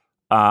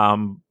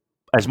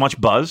 as much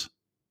buzz?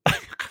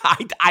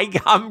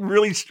 I'm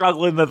really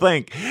struggling to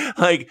think.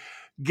 Like,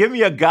 give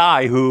me a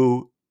guy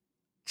who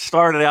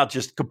started out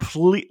just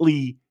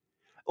completely.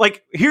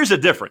 Like, here's the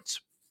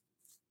difference.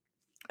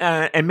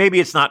 and maybe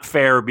it's not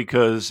fair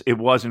because it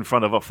was in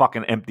front of a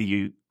fucking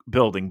empty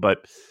building,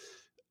 but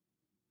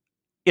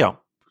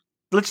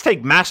let's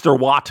take Master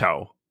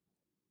Watto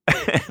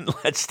and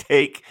let's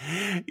take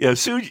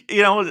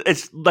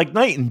it's like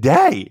night and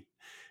day.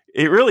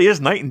 It really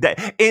is night and day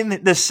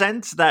in the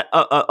sense that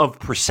of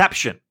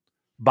perception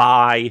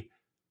by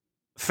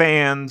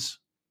fans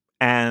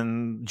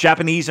and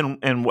Japanese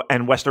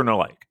and Western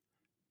alike.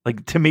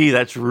 Like, to me,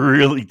 that's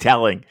really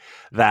telling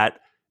that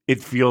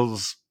it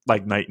feels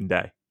like night and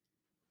day.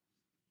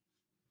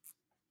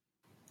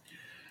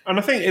 And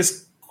I think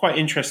it's quite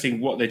interesting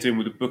what they're doing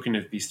with the booking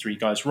of these three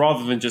guys,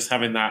 rather than just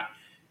having that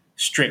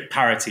strict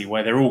parity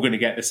where they're all going to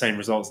get the same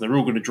results and they're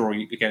all going to draw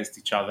against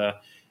each other.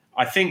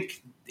 I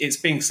think it's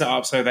being set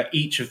up so that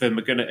each of them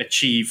are going to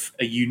achieve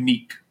a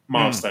unique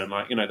milestone.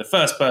 Like, the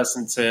first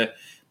person to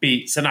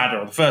beat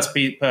Sanada, or the first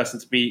person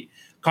to beat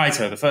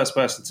Kaito, the first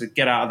person to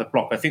get out of the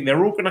block. I think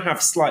they're all going to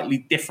have slightly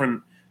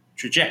different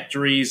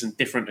trajectories and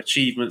different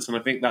achievements, and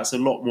I think that's a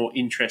lot more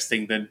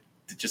interesting than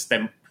just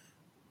them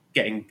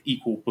getting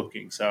equal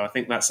booking. So I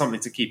think that's something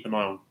to keep an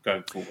eye on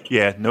going forward.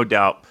 Yeah, no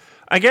doubt.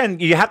 Again,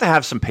 you have to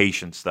have some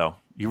patience, though.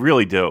 You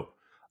really do.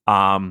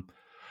 And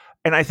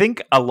I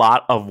think a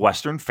lot of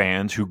Western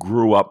fans who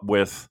grew up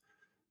with,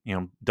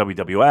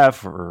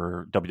 WWF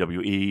or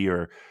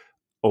WWE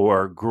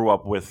or grew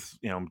up with,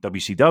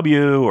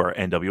 WCW or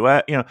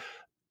NWA,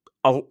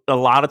 a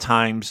lot of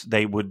times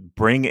they would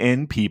bring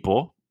in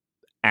people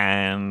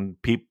and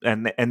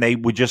they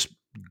would just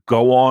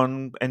go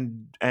on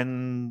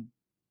and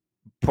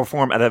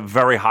perform at a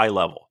very high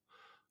level.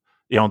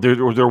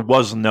 There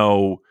was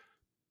no,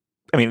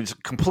 it's a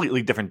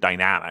completely different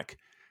dynamic,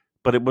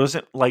 but it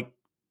wasn't like,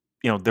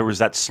 there was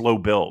that slow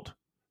build.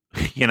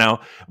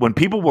 When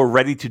people were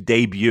ready to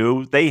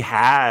debut, they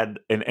had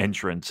an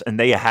entrance and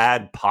they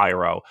had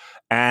pyro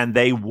and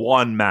they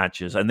won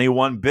matches and they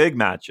won big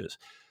matches.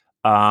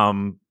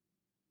 And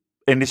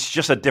it's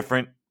just a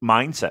different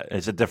mindset.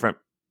 It's a different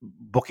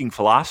booking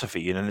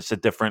philosophy, and it's a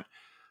different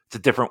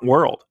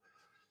world.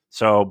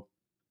 So,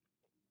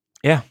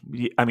 yeah,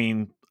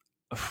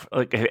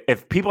 like,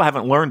 if people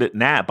haven't learned it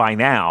by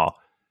now,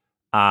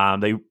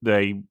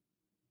 they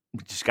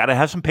just got to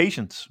have some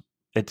patience.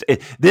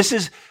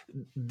 This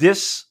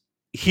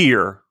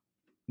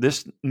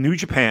New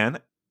Japan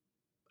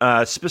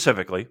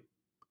specifically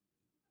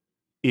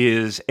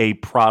is a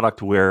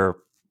product where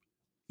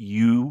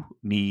you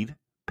need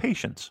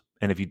patience,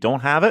 and if you don't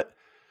have it,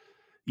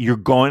 you're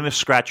going to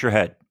scratch your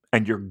head,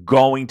 and you're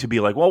going to be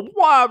like, well,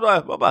 blah,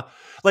 blah, blah, blah.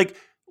 Like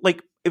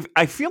if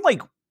I feel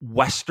like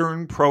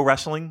Western pro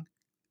wrestling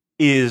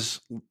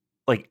is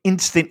like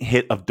instant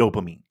hit of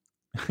dopamine,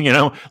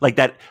 like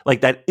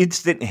that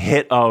instant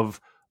hit of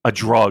a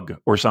drug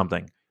or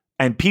something,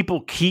 and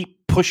people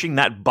keep pushing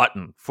that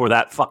button for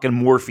that fucking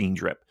morphine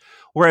drip.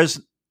 Whereas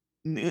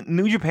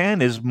New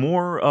Japan is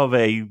more of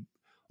a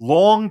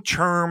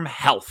long-term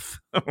health,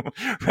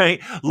 right?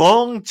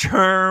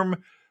 Long-term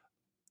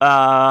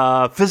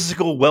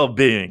physical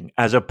well-being,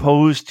 as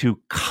opposed to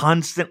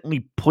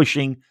constantly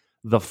pushing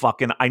the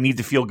fucking, I need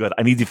to feel good.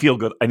 I need to feel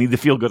good. I need to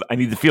feel good. I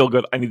need to feel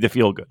good. I need to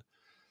feel good.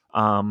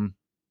 But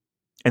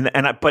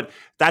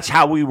that's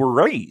how we were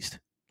raised.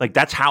 Like,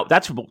 that's how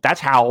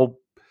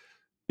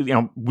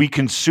we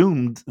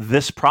consumed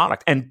this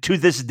product, and to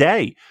this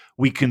day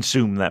we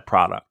consume that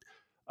product.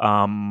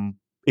 That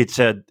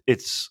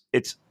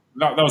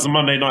was a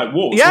Monday Night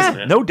Wars, yeah,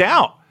 wasn't it? No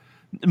doubt.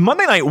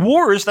 Monday Night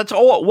Wars. That's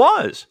all it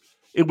was.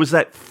 It was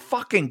that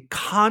fucking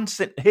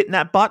constant hitting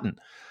that button.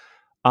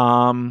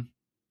 And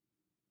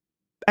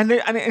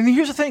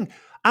here's the thing.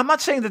 I'm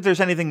not saying that there's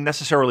anything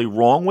necessarily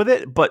wrong with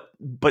it, but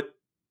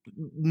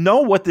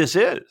know what this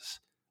is.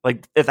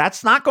 Like, if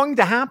that's not going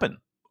to happen,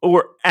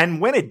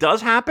 and when it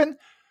does happen,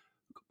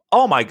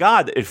 oh my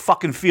God, it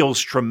fucking feels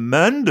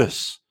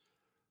tremendous.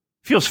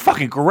 Feels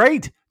fucking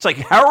great. It's like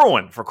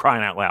heroin, for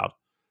crying out loud.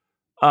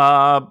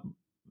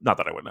 Not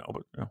that I would know,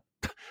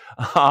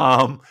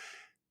 but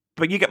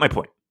but you get my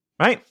point,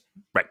 right?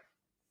 Right.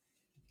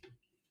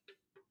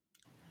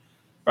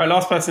 Right,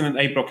 last person in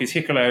A block is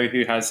Hikuleo,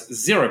 who has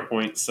 0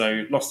 points,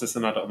 so lost to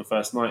Sanada on the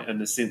first night and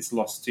has since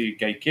lost to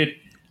Gabe Kidd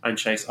and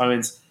Chase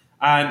Owens.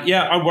 And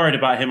yeah, I'm worried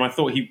about him. I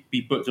thought he'd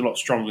be booked a lot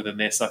stronger than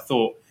this. I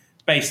thought,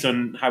 based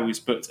on how he was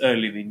booked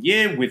early in the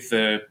year with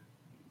the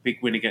big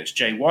win against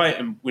Jay White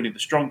and winning the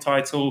Strong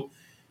title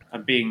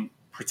and being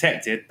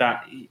protected,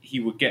 that he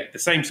would get the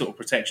same sort of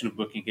protection of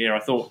booking here. I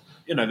thought,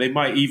 they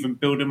might even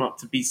build him up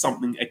to be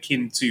something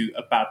akin to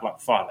a Bad Luck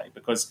Fale,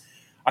 because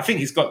I think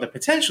he's got the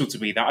potential to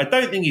be that. I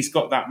don't think he's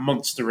got that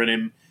monster in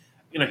him.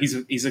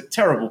 He's a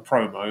terrible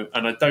promo,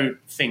 and I don't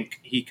think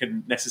he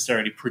can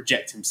necessarily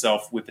project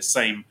himself with the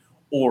same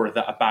aura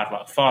that a Bad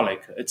Luck Fale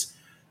could.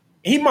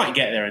 He might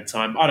get there in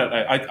time. I don't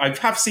know. I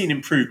have seen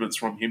improvements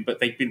from him,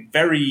 but they've been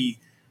very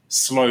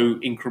slow,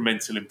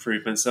 incremental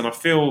improvements, and I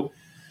feel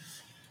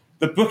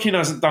the booking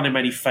hasn't done him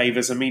any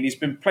favours. I mean, he's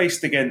been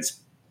placed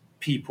against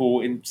people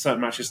in certain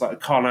matches like the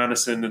Carl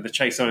Anderson and the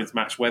Chase Owens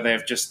match where they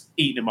have just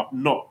eaten him up,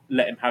 not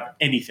let him have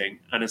anything,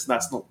 and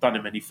that's not done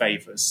him any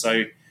favours.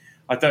 So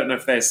I don't know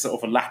if there's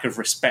sort of a lack of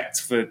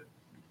respect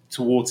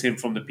towards him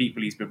from the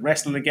people he's been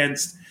wrestling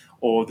against,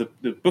 or the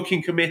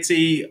booking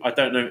committee. I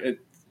don't know.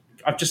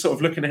 I'm just sort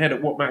of looking ahead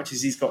at what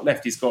matches he's got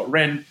left. He's got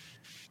Ren,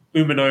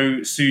 Umino,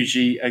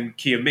 Suji, and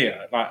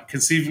Kiyomiya. Like,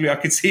 conceivably, I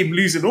could see him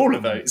losing all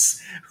of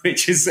those,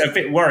 which is a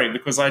bit worrying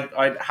because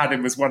I had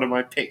him as one of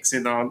my picks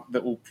in our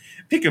little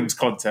Pick'ems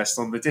contest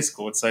on the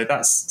Discord. So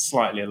that's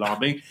slightly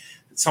alarming.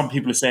 Some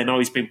people are saying, oh,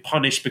 he's been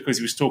punished because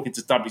he was talking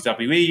to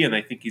WWE and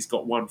they think he's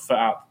got one foot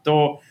out the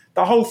door.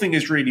 The whole thing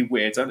is really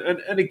weird.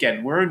 And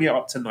again, we're only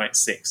up to night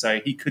 6, so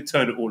he could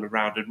turn it all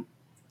around and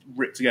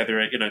rip together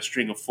a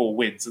string of 4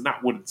 wins, and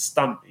that wouldn't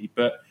stun me.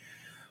 But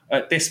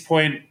at this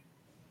point,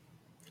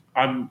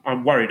 I'm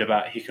worried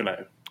about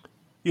Hikuleo.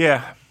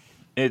 Yeah,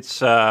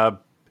 it's. I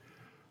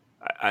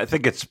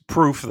think it's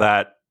proof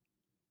that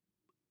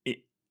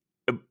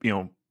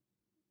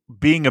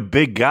being a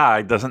big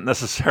guy doesn't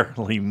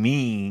necessarily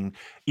mean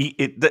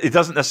it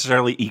doesn't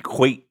necessarily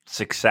equate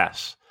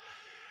success.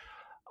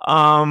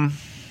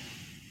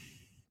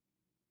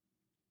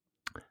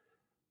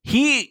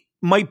 He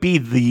might be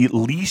the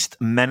least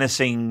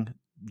menacing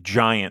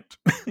giant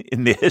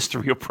in the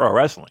history of pro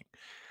wrestling.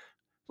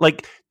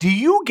 Like, do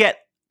you get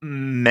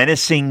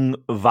menacing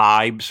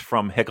vibes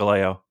from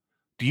Hikuleo?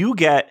 Do you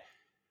get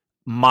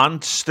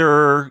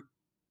monster,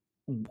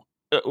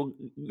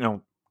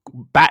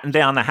 batten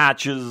down the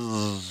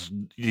hatches?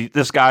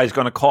 This guy's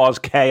going to cause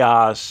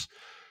chaos.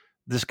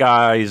 This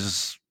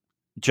guy's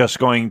just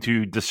going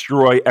to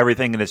destroy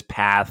everything in his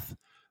path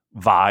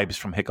vibes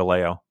from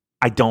Hikuleo.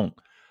 I don't.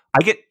 I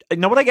get,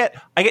 what I get?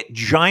 I get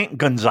Giant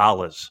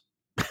Gonzalez.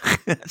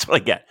 That's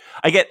what I get.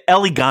 I get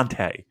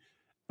Elegante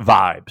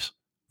vibes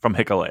from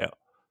Hikuleo.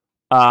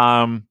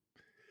 I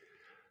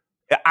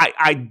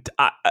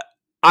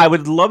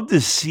would love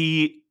to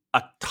see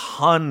a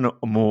ton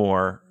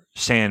more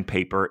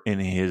sandpaper in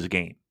his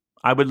game.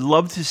 I would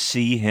love to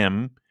see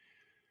him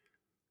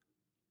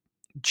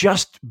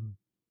just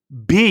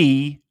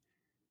be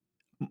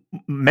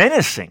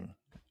menacing.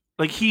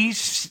 Like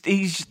he's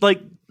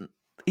like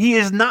he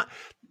is not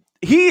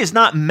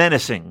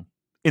menacing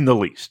in the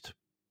least.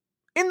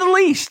 In the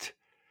least.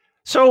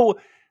 So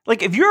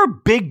like if you're a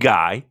big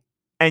guy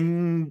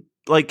and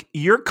like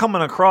you're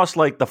coming across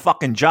like the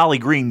fucking Jolly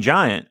Green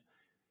Giant,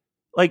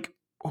 like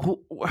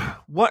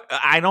what?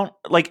 I don't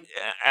like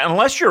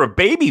unless you're a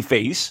baby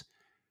face.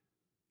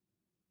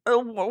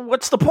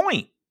 What's the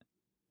point?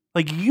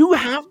 Like you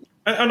have,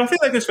 and I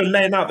think that goes for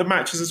laying out the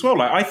matches as well.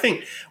 Like I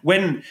think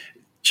when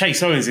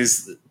Chase Owens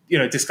is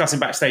discussing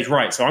backstage,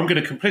 right? So I'm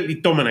going to completely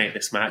dominate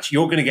this match.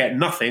 You're going to get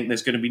nothing.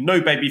 There's going to be no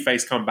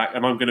babyface comeback,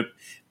 and I'm going to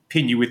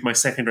pin you with my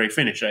secondary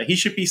finisher. He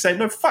should be saying,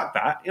 no, fuck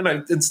that,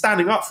 and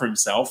standing up for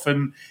himself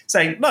and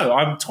saying, no,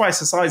 I'm twice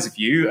the size of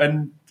you,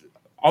 and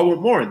I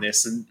want more in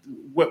this. And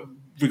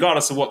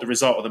regardless of what the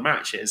result of the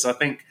match is, I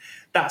think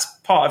that's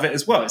part of it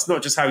as well. It's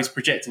not just how he's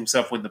projecting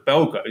himself when the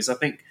bell goes. I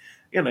think,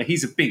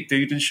 he's a big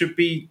dude and should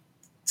be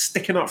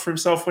sticking up for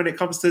himself when it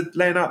comes to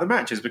laying out the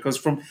matches, because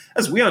from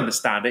as we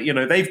understand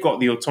it, they've got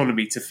the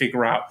autonomy to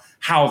figure out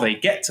how they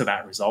get to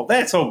that result.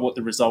 They're told what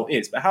the result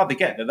is, but how they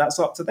get there, that's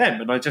up to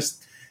them. And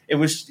he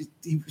was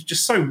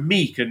just so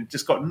meek and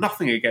just got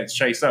nothing against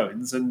Chase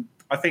Owens, and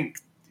I think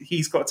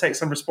he's got to take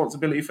some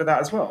responsibility for that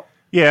as well.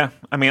 Yeah,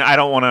 I mean, I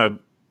don't want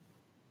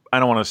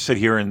to sit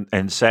here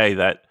and say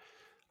that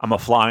I'm a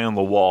fly on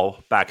the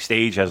wall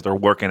backstage as they're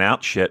working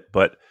out shit,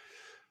 but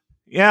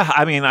yeah,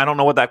 I mean, I don't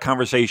know what that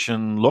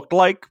conversation looked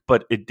like,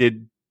 but it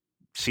did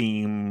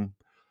seem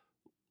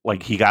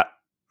like he got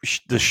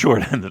the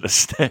short end of the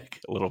stick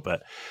a little bit.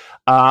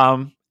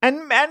 And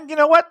you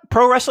know what?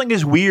 Pro wrestling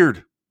is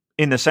weird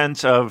in the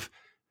sense of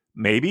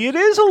maybe it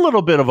is a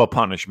little bit of a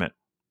punishment.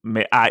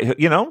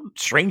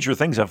 Stranger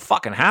things have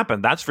fucking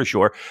happened, that's for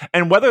sure.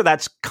 And whether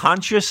that's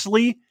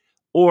consciously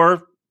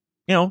or,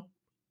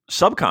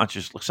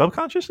 subconsciously,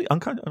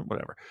 unconsciously,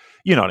 whatever.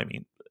 You know what I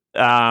mean?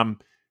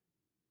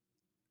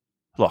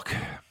 Look,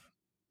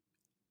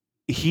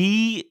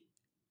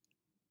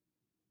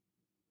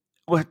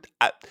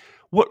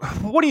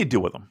 what do you do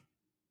with him?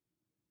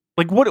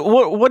 Like,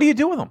 what do you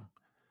do with him?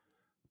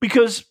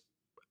 Because,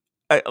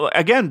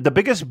 again, the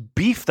biggest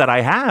beef that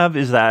I have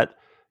is that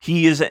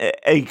he is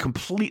a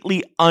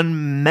completely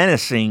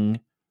unmenacing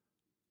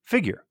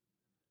figure.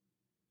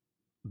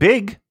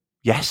 Big,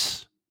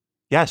 yes,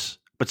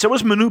 but so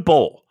is Manute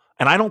Bol,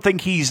 and I don't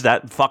think he's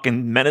that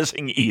fucking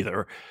menacing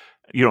either.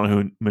 You don't know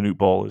who Manute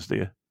Bol is, do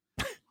you?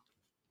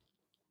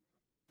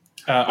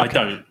 Okay. I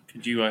don't.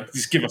 Could you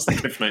just give us the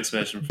Cliff Notes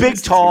version? Big,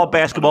 tall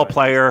basketball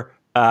player,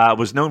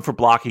 was known for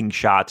blocking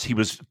shots. He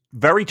was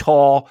very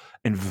tall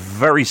and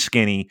very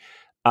skinny,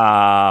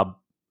 that's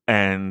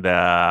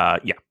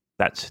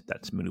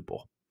Manute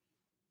Bol.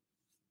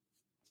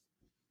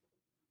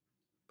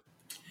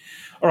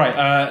 All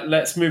right,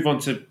 let's move on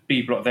to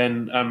B block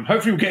then.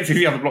 Hopefully we'll get through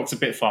the other blocks a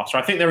bit faster.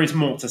 I think there is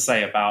more to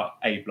say about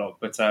A block,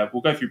 but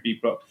we'll go through B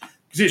block.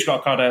 Kazuchika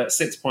Okada,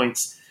 6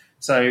 points.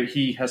 So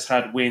he has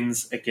had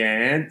wins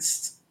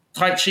against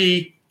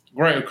Taichi,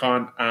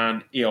 Great-O-Khan,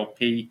 and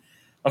ELP.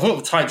 I thought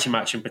the Taichi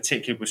match in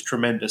particular was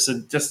tremendous.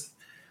 And just,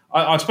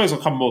 I suppose I'll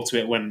come more to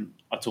it when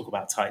I talk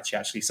about Taichi,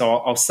 actually. So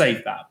I'll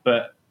save that.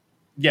 But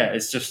yeah,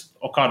 it's just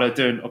Okada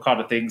doing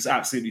Okada things,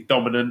 absolutely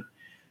dominant.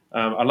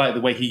 I like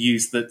the way he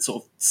used the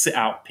sort of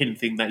sit-out pin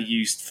thing that he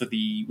used for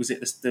the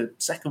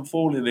second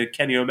fall in the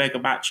Kenny Omega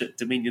match at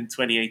Dominion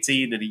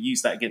 2018, and he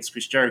used that against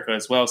Chris Jericho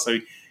as well. So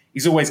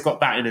he's always got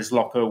that in his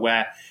locker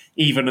where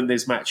even in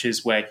those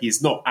matches where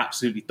he's not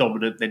absolutely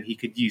dominant, then he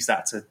could use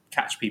that to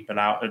catch people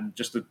out, and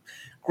just a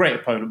great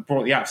opponent,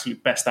 brought the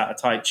absolute best out of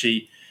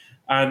Taichi.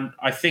 And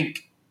I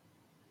think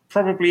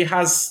probably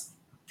has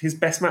his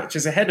best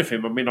matches ahead of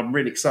him. I mean, I'm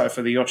really excited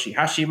for the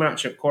Yoshihashi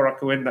match at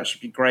Korakuen. That should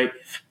be great.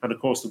 And, of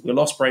course, the Will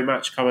Ospreay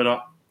match coming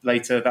up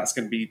later. That's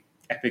going to be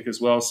epic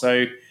as well.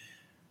 So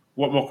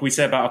what more can we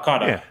say about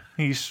Okada? Yeah,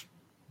 he's...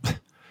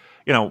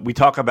 we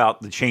talk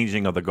about the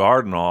changing of the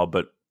guard and all,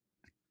 but,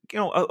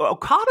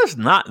 Okada's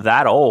not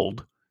that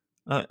old.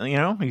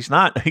 He's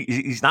not like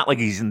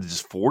he's in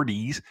his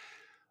 40s.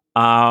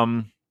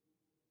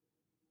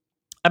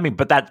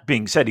 But that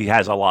being said, he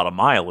has a lot of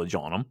mileage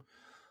on him.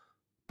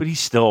 But he's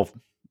still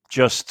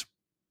just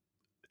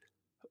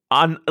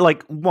on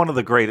like one of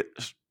the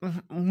greatest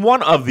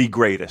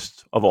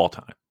of all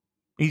time.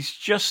 He's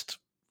just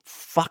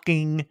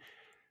fucking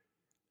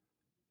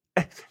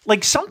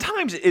like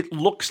sometimes it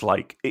looks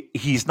like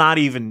he's not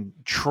even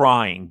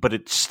trying, but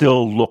it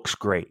still looks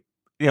great.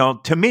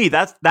 To me,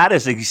 that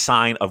is a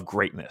sign of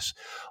greatness.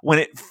 When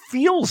it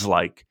feels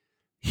like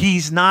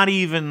he's not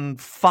even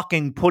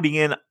fucking putting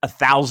in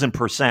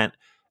 1,000%,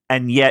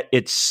 and yet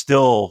it's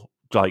still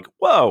like,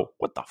 whoa,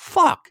 what the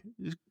fuck?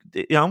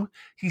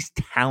 He's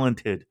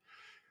talented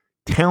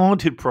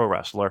pro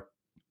wrestler.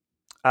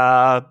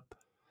 A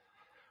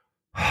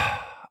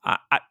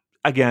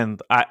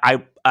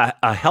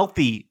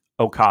healthy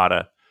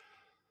Okada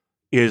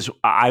is,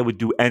 I would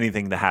do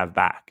anything to have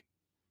back.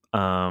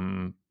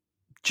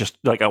 Just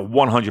like a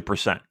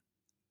 100%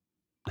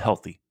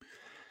 healthy.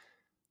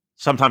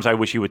 Sometimes I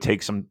wish he would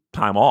take some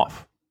time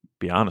off,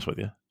 be honest with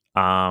you.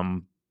 Yeah,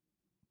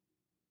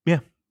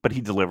 but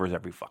he delivers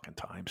every fucking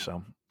time.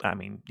 So,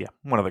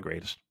 one of the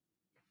greatest.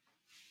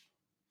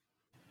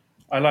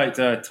 I liked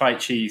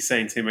Taichi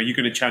saying to him, "Are you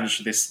going to challenge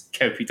for this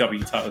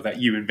KOPW title that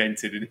you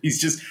invented?" And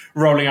he's just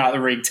rolling out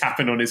the ring,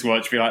 tapping on his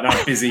watch, be like, "No,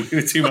 I'm busy.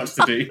 There's too much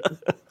to do."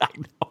 I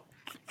know.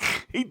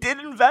 He did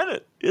invent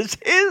it. It's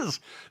his.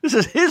 This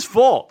is his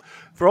fault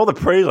for all the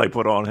praise I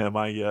put on him.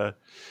 But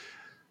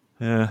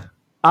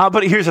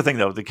here's the thing,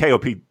 though: the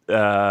KOP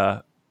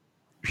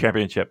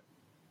championship,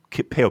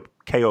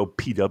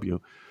 KOPW,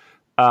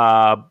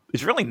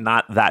 is really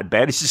not that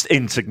bad. It's just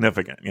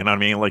insignificant. You know what I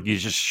mean? Like, you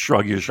just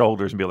shrug your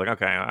shoulders and be like,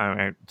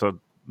 "Okay, it's a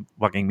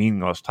fucking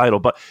meaningless title."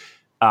 But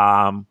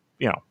the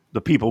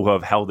people who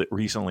have held it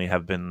recently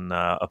have been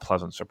a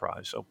pleasant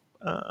surprise. So,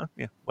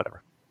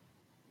 whatever.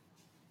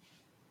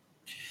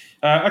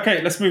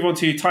 Okay, let's move on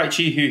to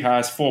Taichi, who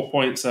has 4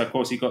 points. Of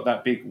course, he got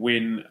that big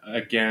win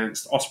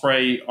against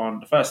Ospreay on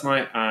the first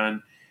night,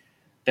 and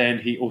then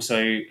he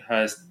also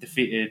has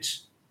defeated...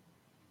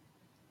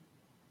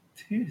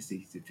 Who has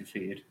he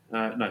defeated?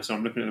 I'm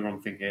looking at the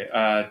wrong thing here.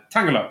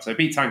 Tangaloa. So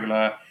beat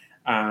Tangaloa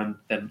and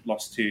then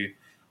lost to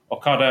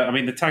Okada. I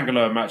mean, the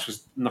Tangaloa match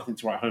was nothing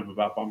to write home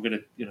about, but I'm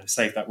going to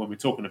save that when we're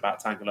talking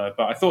about Tangaloa.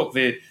 But I thought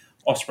the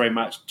Ospreay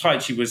match,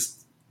 Taichi was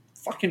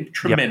fucking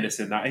tremendous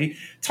in that.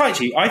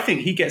 Taichi, I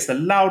think he gets the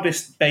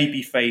loudest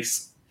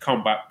babyface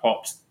comeback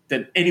pops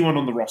than anyone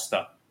on the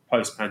roster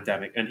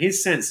post-pandemic. And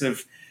his sense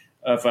of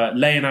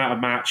laying out a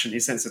match and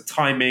his sense of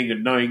timing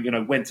and knowing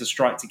when to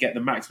strike to get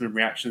the maximum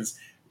reactions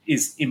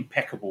is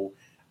impeccable.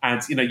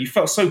 And you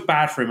felt so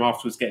bad for him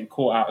afterwards getting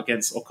caught out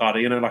against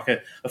Okada. Like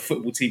a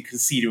football team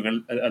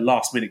conceding a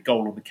last-minute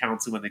goal on the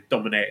counter when they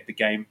dominated the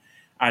game.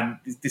 And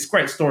this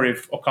great story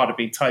of Okada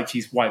being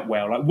Taichi's white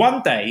whale. Like,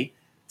 one day,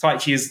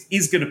 Taichi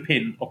is going to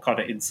pin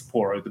Okada in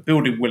Sapporo. The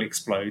building will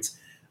explode.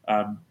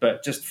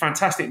 But just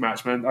fantastic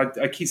match, man.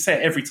 I keep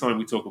saying it every time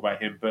we talk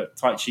about him, but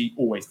Taichi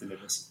always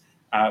delivers.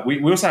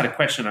 We also had a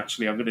question,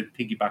 actually. I'm going to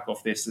piggyback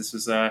off this. This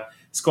was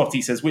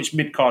Scotty says, which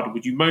mid-card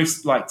would you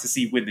most like to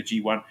see win the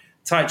G1?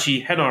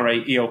 Taichi,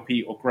 Henare, ELP,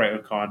 or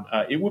Great-O-Khan?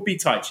 It would be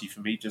Taichi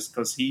for me, just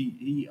because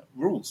he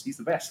rules. He's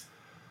the best.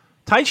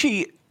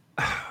 Taichi,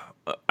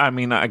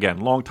 again,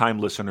 long-time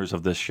listeners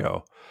of this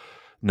show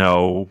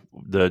know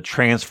the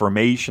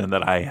transformation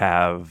that I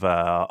have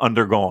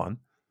undergone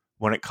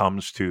when it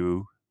comes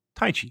to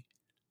Taichi.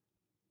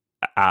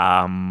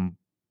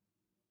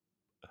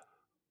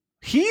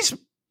 He's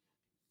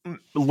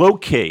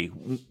low-key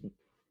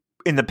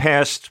in the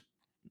past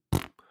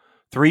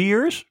 3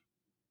 years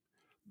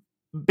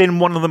been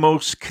one of the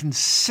most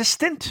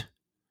consistent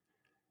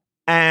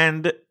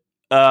and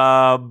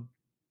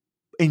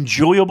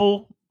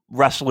enjoyable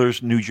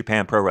wrestlers New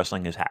Japan Pro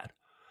Wrestling has had.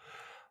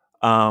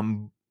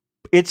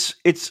 It's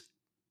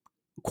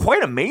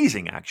quite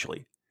amazing,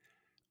 actually.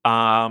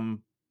 The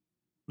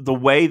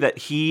way that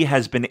he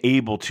has been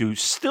able to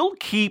still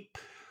keep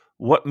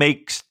what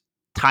makes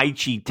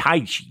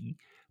Taichi,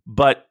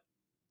 but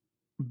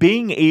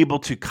being able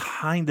to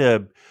kind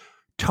of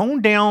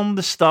tone down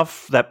the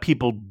stuff that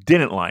people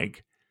didn't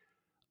like,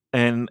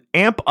 and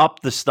amp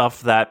up the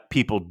stuff that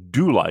people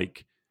do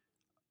like,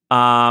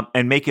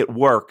 and make it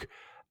work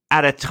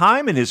at a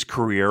time in his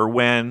career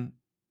when,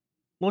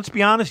 let's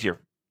be honest here,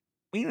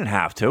 he didn't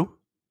have to.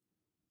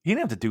 He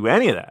didn't have to do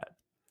any of that.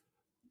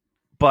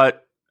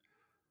 But,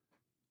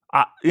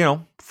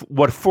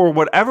 for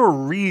whatever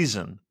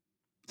reason,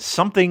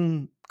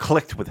 something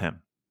clicked with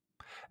him.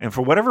 And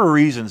for whatever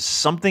reason,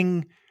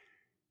 something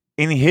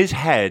in his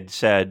head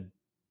said,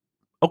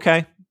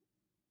 okay,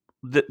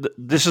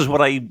 this is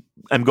what I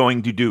am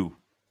going to do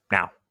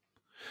now.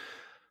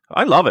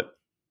 I love it.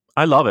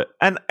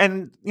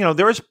 And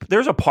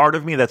there's a part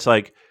of me that's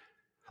like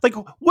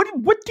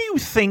what do you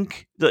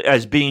think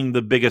as being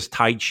the biggest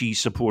Tai Chi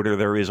supporter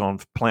there is on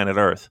planet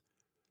Earth?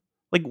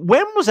 Like,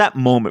 when was that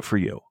moment for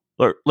you?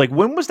 Or, like,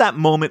 when was that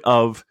moment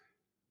of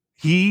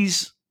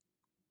he's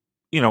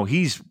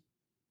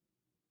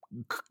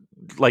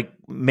like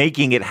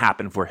making it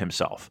happen for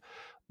himself?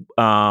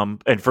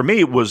 And for me,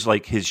 it was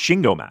like his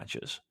Shingo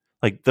matches.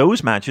 Like,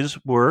 those matches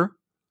were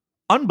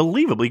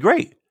unbelievably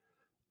great.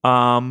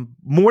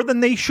 More than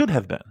they should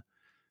have been.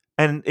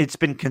 And it's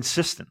been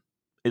consistent.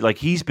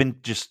 He's been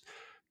just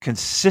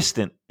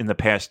consistent in the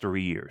past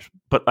 3 years.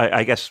 But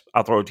I guess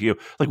I'll throw it to you.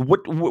 Like,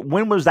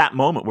 when was that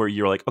moment where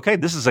you're like, okay,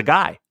 this is a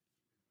guy?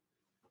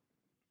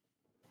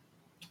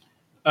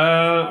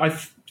 I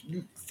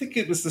think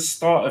it was the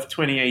start of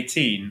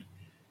 2018.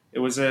 It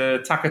was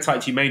a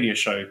Takataichi Mania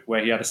show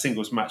where he had a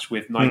singles match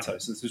with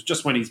Naito. So this was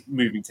just when he's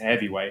moving to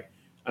heavyweight.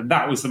 And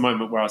that was the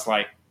moment where I was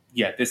like,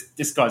 yeah,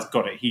 this guy's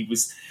got it. He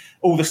was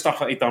all the stuff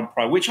that he'd done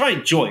prior, which I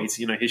enjoyed,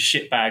 his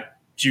shitbag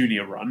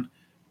junior run.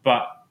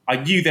 But I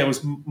knew there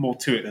was more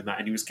to it than that,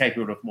 and he was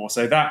capable of more.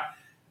 So that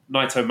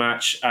Naito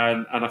match,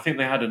 and I think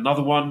they had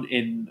another one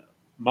in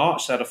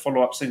March. They had a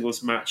follow-up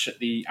singles match at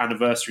the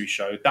anniversary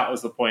show. That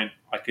was the point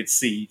I could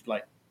see,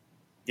 like,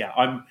 yeah,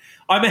 I'm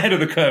ahead of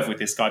the curve with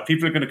this guy.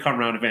 People are going to come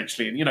around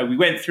eventually. And, we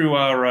went through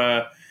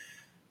our,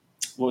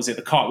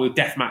 the cartwheel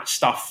deathmatch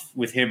stuff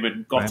with him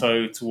and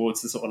Goto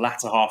towards the sort of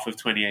latter half of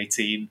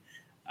 2018.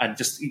 And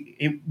just,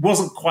 it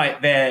wasn't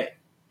quite there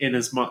in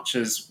as much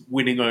as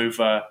winning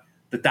over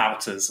the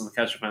doubters and the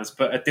casual fans.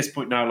 But at this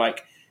point now,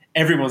 like,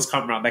 everyone's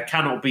come around. There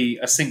cannot be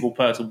a single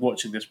person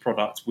watching this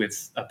product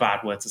with a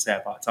bad word to say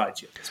about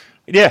Taichi.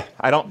 Yeah,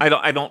 I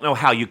don't know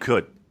how you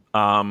could.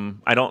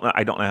 I don't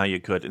know how you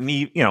could. And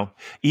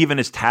even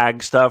his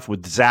tag stuff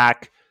with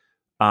Zach,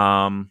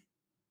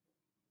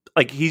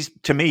 he's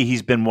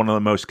been one of the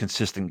most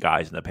consistent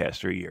guys in the past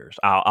 3 years.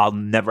 I'll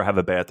never have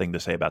a bad thing to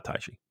say about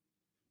Taichi.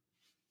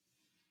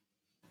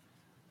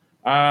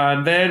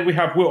 And then we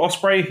have Will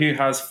Ospreay, who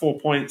has 4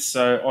 points.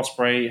 So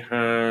Ospreay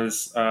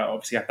has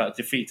obviously had that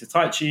defeat to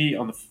Taichi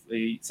on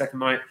the second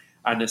night,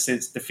 and has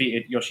since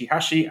defeated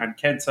Yoshihashi and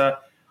Kenta.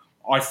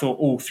 I thought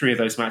all three of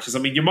those matches, I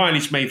mean, your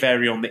mileage may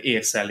vary on the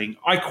ear selling.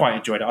 I quite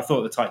enjoyed it. I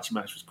thought the Taichi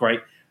match was great.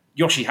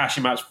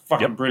 Yoshihashi match,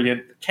 fucking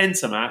brilliant. The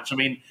Kenta match, I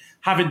mean,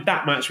 having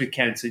that match with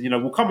Kenta,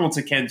 we'll come on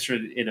to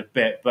Kenta in a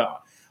bit,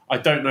 but I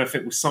don't know if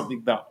it was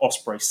something that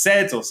Ospreay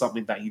said or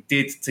something that he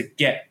did to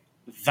get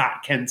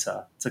that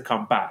Kenta to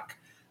come back.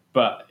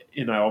 But,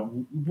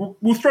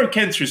 we'll throw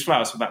Kenta his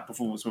flowers for that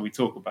performance when we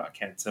talk about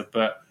Kenta.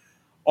 But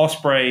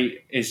Ospreay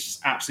is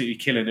just absolutely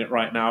killing it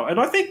right now. And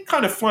I think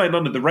kind of flying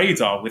under the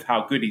radar with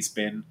how good he's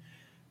been,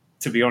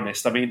 to be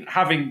honest. I mean,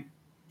 having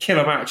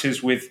killer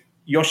matches with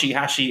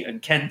Yoshihashi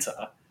and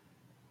Kenta,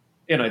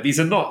 these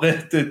are not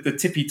the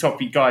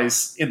tippy-toppy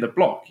guys in the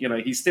block.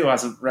 He still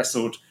hasn't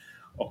wrestled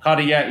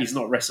Okada yet. He's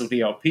not wrestled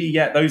ELP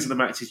yet. Those are the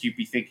matches you'd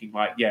be thinking,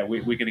 like, yeah,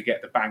 we're going to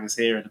get the bangers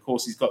here. And, of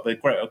course, he's got the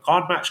Great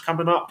O'Khan match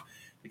coming up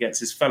against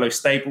his fellow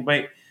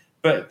stablemate.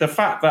 But the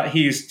fact that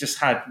he's just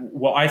had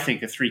what I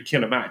think are 3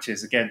 killer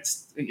matches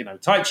against,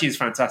 Taichi is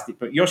fantastic,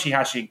 but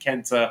Yoshihashi and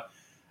Kenta,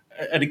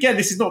 and again,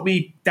 this is not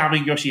me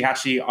damning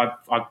Yoshihashi.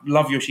 I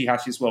love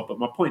Yoshihashi as well, but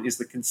my point is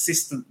the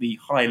consistently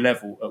high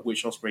level at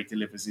which Ospreay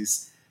delivers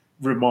is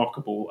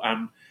remarkable.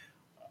 And,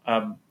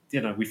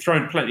 we've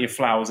thrown plenty of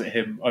flowers at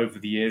him over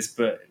the years,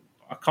 but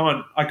I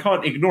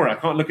can't ignore it. I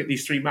can't look at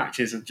these 3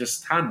 matches and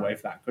just hand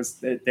wave that, because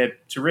they're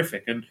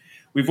terrific. And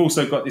we've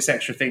also got this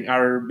extra thing.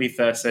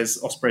 Aramitha says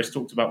Ospreay's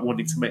talked about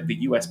wanting to make the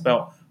US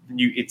belt the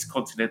new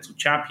Intercontinental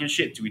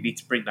Championship. Do we need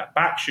to bring that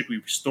back? Should we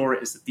restore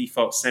it as the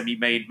default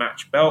semi-main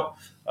match belt?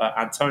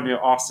 Antonio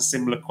asked a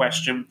similar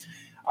question.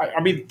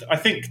 I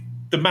think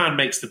the man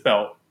makes the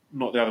belt,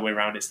 not the other way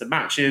around. It's the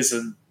matches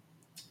and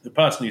the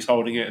person who's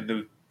holding it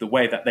and the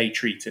way that they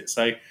treat it.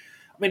 So,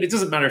 it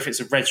doesn't matter if it's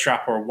a red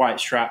strap or a white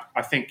strap.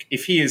 I think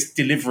if he is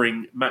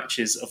delivering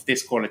matches of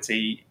this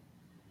quality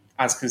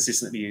as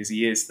consistently as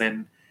he is,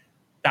 then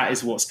that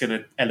is what's going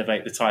to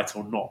elevate the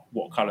title, not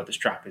what colour the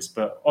strap is.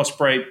 But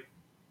Ospreay,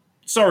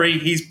 sorry,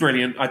 he's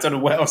brilliant. I don't know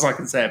what else I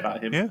can say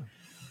about him. Yeah.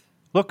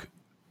 Look,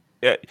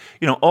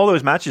 all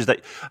those matches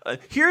that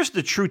here's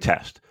the true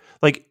test.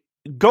 Like,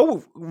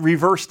 go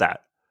reverse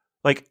that.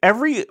 Like,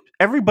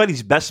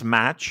 everybody's best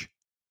match,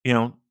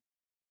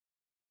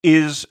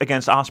 is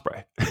against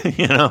Ospreay.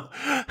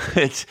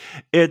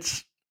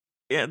 It's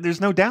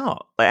there's no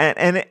doubt,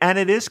 and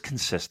it is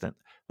consistent.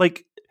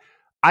 Like,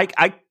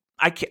 I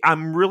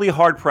I'm really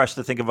hard pressed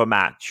to think of a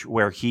match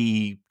where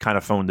he kind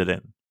of phoned it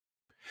in.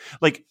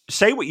 Like,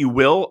 say what you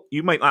will,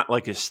 you might not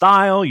like his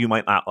style, you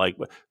might not like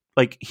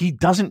he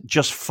doesn't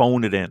just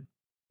phone it in.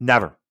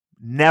 Never,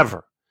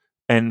 never.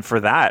 And for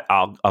that,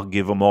 I'll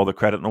give him all the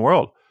credit in the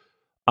world.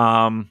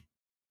 And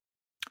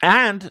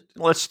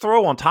let's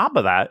throw on top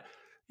of that,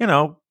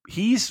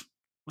 he's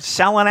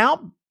selling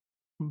out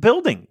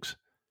buildings.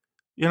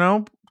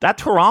 That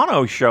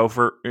Toronto show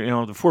for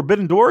the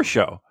Forbidden Door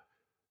show.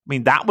 I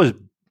mean, that was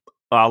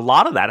a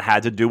lot of that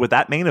had to do with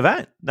that main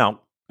event.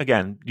 Now,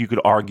 again, you could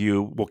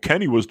argue, well,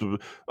 Kenny was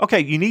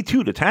okay. You need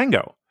two to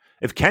tango.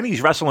 If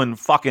Kenny's wrestling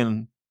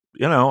fucking,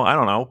 I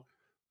don't know.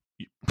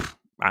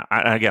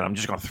 Again, I'm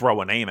just going to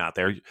throw a name out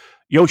there: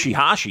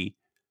 Yoshihashi,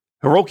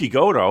 Hiroki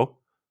Goto.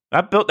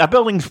 That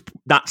building's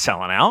not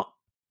selling out.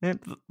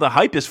 The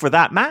hype is for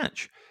that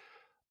match,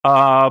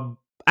 and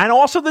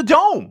also the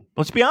Dome.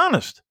 Let's be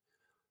honest.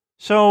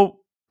 So,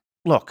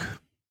 look,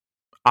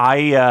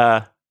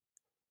 I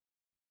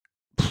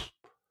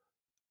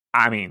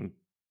mean,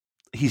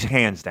 he's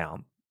hands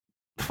down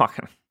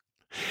fucking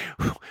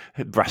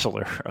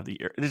wrestler of the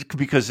year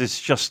because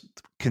it's just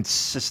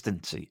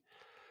consistency.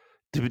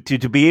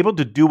 To be able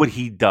to do what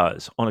he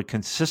does on a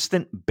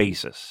consistent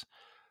basis,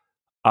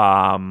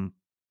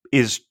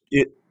 is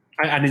it,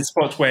 and in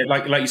spots where,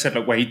 like you said,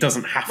 where he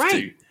doesn't have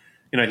to.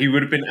 He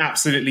would have been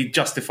absolutely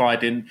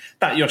justified in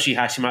that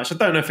Yoshihashi match. I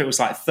don't know if it was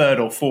like third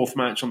or fourth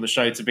match on the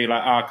show to be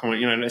like, come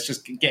on, let's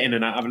just get in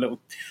and out, have a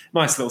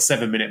nice little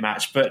 7-minute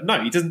match. But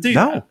no, he doesn't do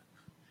that.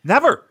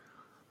 Never.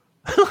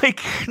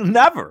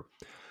 Never.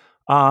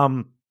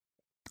 And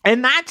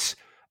that's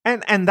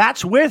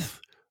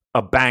with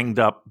a banged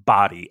up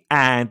body,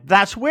 and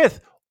that's with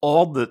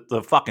all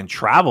the fucking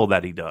travel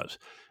that he does.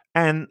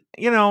 And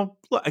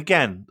look,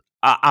 again,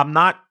 I'm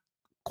not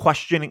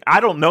questioning.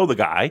 I don't know the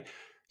guy.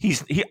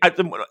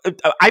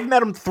 I've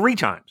met him 3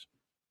 times,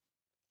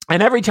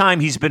 and every time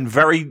he's been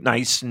very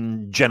nice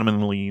and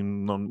gentlemanly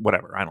and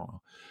whatever. I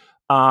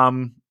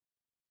don't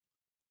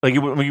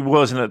know. He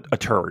wasn't a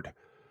turd,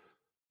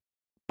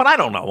 but I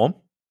don't know him,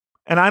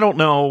 and I don't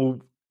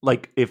know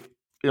if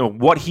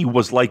what he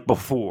was like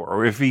before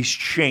or if he's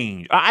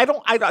changed. I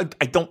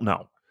don't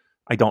know.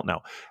 I don't know.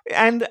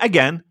 And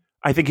again,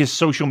 I think his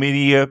social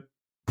media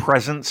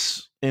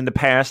presence in the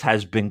past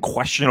has been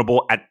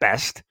questionable at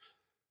best.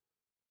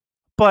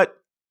 But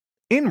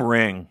in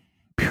ring,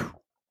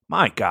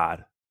 my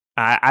God,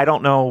 I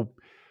don't know.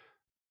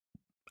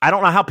 I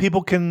don't know how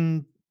people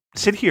can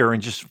sit here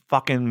and just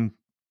fucking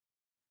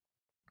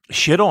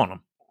shit on him.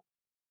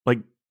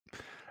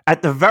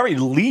 At the very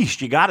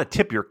least, you got to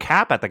tip your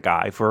cap at the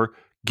guy for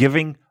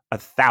giving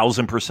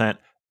 1,000%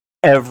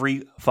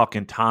 every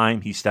fucking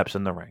time he steps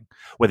in the ring.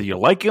 Whether you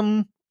like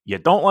him, you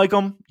don't like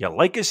him, you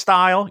like his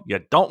style, you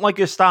don't like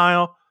his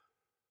style,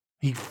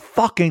 he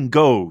fucking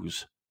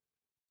goes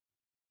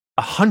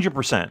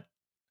 100%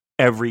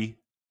 every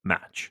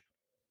match.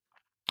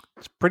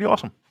 It's pretty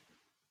awesome.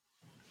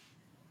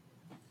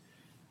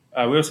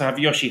 We also have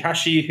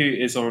Yoshihashi, who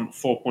is on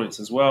 4 points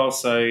as well.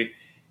 So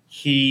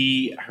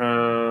he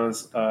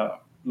has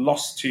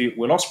lost to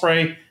Will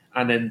Ospreay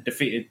and then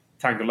defeated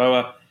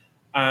Tangaloa.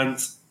 And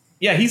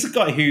yeah, he's a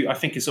guy who I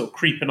think is sort of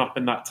creeping up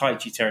in that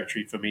Taichi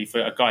territory for me,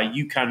 for a guy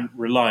you can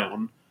rely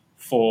on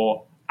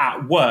for,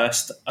 at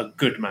worst, a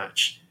good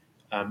match.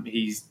 I'm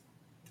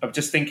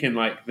just thinking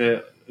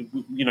we're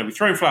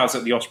throwing flowers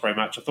at the Ospreay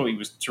match. I thought he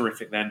was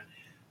terrific then.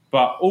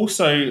 But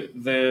also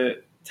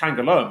the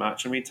Tangaloa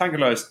match. I mean,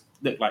 Tangaloa's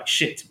looked like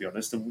shit, to be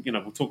honest. And,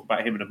 we'll talk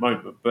about him in a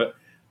moment. But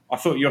I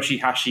thought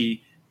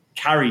Yoshihashi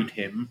carried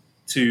him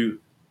to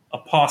a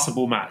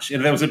passable match.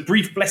 And there was a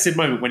brief blessed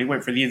moment when he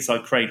went for the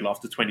inside cradle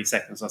after 20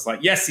 seconds. I was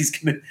like, yes, he's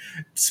going to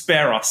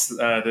spare us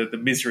the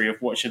misery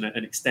of watching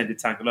an extended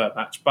Tangaloa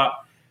match. But,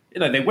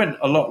 they went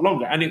a lot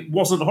longer and it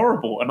wasn't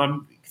horrible. And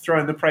I'm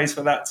throwing the praise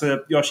for that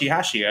to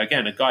Yoshihashi.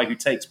 Again, a guy who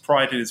takes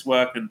pride in his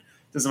work, and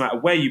doesn't matter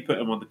where you put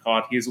him on the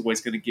card, he is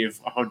always going to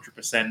give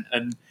 100%.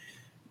 And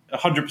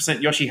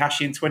 100%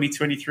 Yoshihashi in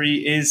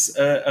 2023 is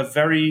a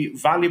very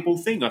valuable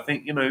thing. I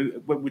think,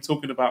 when we're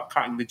talking about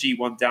cutting the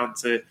G1 down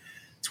to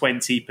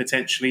 20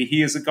 potentially,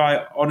 he is a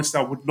guy, honestly,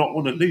 I would not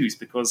want to lose,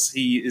 because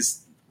he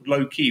is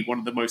low-key one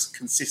of the most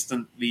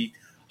consistently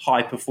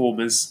high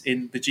performers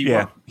in the G1.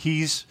 Yeah,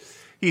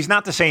 he's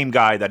not the same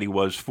guy that he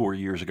was 4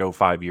 years ago,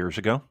 5 years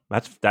ago.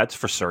 That's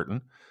for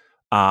certain.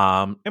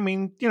 I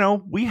mean,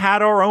 we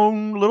had our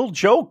own little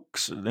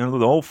jokes, the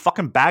whole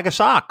fucking bag of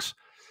socks.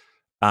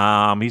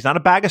 He's not a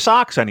bag of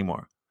socks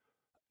anymore.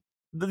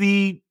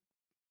 I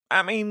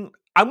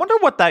wonder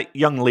what that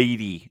young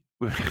lady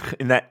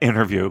in that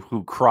interview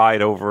who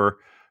cried over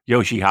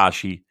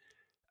Yoshihashi,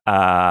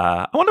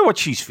 I wonder what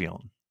she's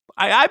feeling.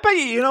 I bet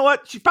you know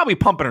what? She's probably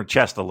pumping her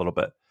chest a little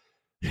bit.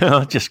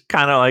 Just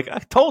kind of like, I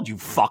told you,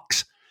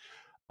 fucks.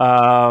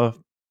 I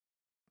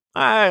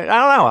don't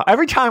know.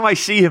 Every time I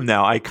see him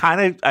now, I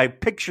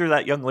picture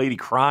that young lady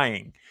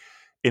crying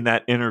in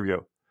that interview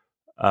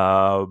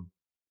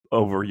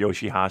over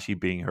Yoshihashi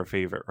being her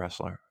favorite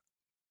wrestler.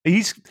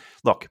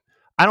 Look,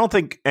 I don't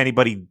think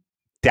anybody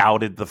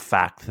doubted the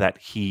fact that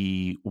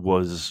he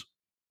was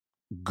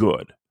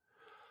good.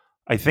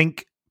 I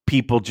think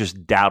people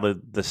just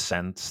doubted the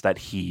sense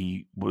that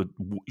you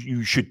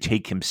should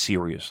take him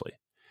seriously.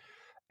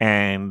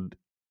 And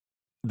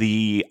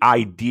the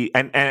idea,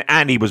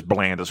 and he was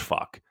bland as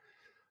fuck.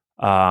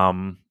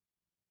 Do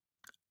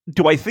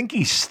I think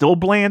he's still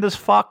bland as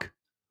fuck?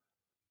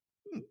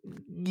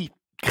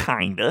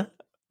 Kinda.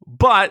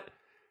 But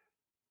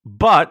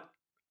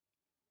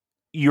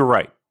you're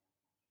right.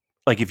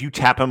 Like, if you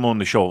tap him on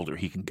the shoulder,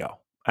 he can go.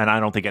 And I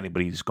don't think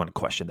anybody's going to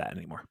question that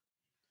anymore.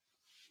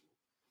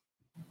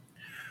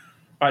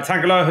 All right,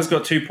 Tangaloa has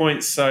got 2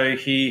 points, so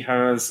he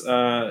has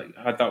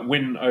had that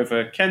win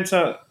over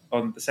Kenta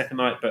on the second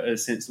night, but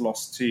has since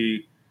lost to,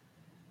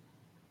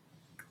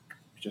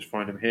 just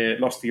find him here,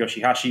 lost to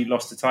Yoshihashi,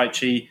 lost to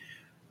Taichi.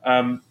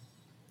 The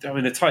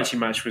Taichi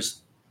match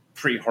was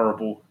pretty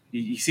horrible.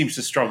 He seems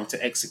to struggle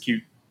to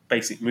execute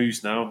basic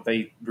moves now.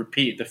 They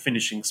repeated the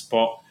finishing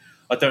spot.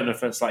 I don't know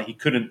if it's like he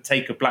couldn't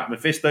take a Black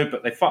Mephisto,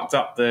 but they fucked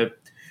up the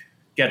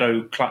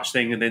Gedo clutch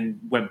thing and then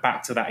went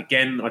back to that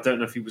again. I don't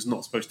know if he was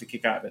not supposed to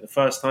kick out of it the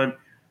first time.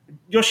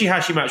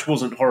 Yoshihashi match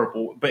wasn't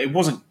horrible, but it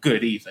wasn't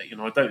good either.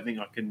 I don't think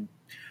I can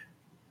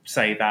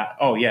say that,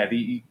 oh yeah,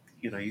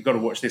 you've got to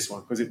watch this one,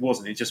 because it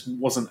wasn't. It just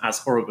wasn't as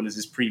horrible as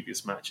his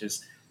previous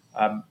matches.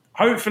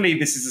 Hopefully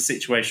this is a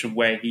situation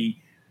where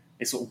he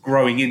is sort of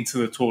growing into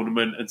the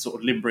tournament and sort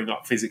of limbering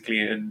up physically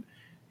and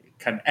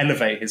can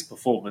elevate his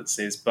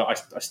performances, but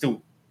I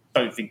still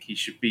don't think he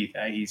should be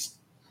there. He's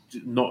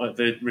not at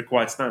the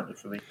required standard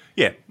for me.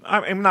 Yeah,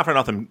 I'm not for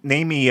nothing.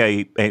 Name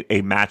me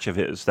a match of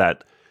his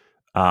that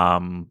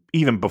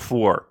even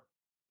before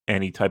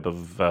any type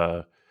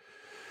of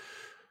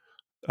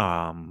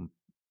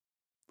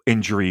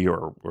injury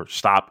or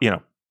stop,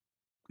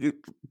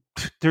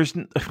 there's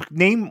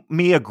name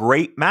me a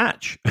great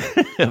match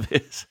of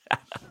his.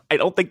 I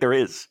don't think there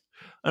is.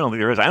 I don't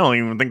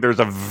even think there's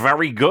a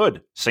very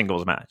good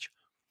singles match.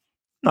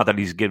 Not that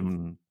he's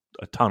given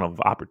a ton of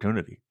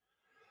opportunity.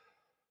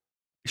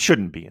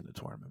 Shouldn't be in the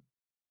tournament.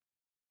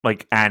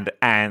 Like, and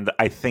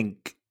I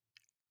think,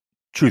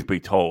 truth be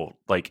told,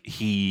 like,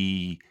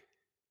 he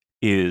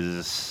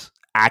is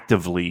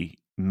actively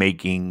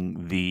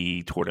making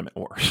the tournament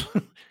worse.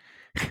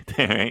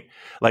 Right?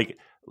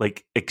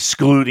 Like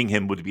excluding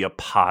him would be a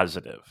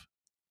positive,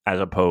 as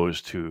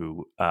opposed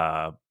to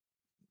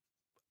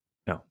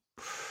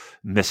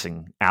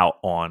missing out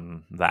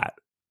on that.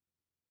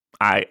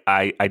 I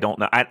don't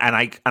know,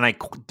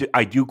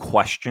 I do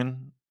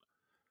question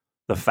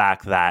the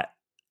fact that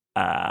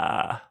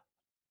why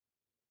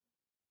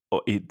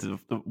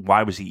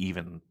was he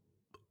even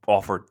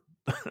offered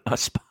a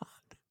spot?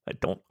 I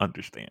don't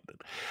understand it.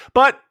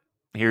 But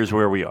here's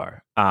where we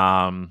are.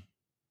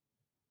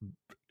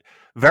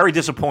 Very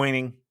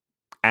disappointing,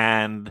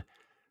 and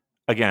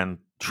again,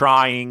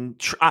 trying.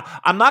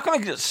 I'm not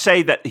going to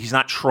say that he's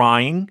not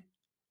trying,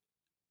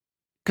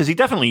 because he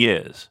definitely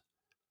is.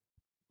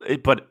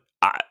 But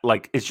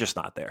it's just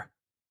not there.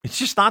 It's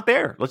just not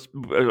there.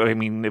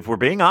 If we're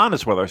being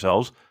honest with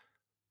ourselves,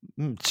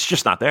 it's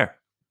just not there.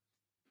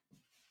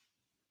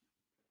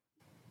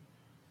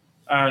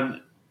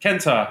 And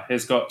Kenta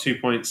has got 2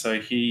 points,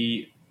 so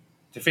he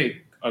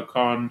defeated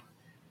Okan,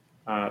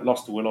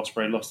 lost to Will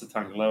Ospreay, lost to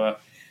Tangaloa.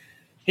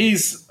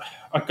 He's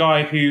a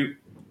guy who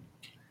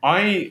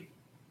I'm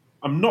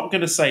not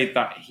going to say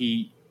that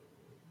he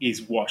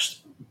is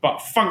washed, but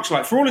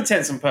functional, for all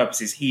intents and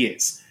purposes, he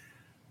is.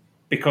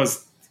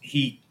 Because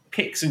he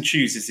picks and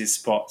chooses his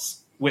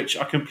spots, which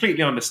I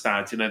completely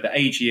understand, the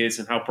age he is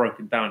and how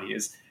broken down he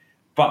is.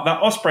 But that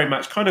Ospreay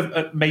match kind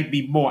of made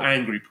me more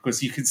angry,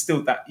 because you can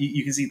see that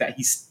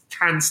he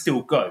can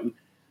still go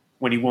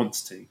when he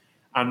wants to.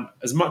 And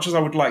as much as I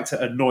would like to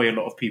annoy a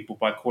lot of people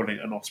by calling it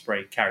an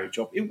Ospreay carry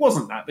job, it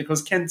wasn't that,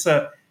 because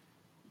Kenta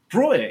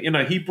brought it.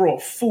 He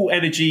brought full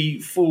energy,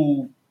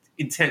 full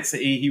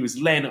intensity. He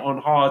was laying it on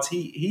hard.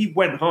 He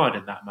went hard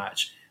in that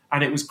match,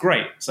 and it was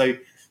great. So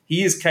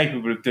he is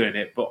capable of doing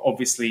it, but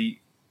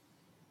obviously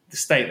the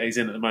state that he's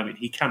in at the moment,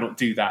 he cannot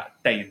do that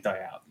day in,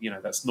 day out.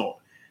 That's not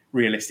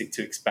realistic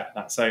to expect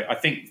that. So I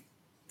think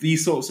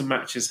these sorts of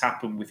matches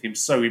happen with him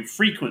so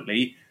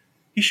infrequently.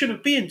 He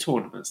shouldn't be in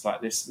tournaments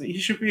like this. He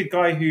should be a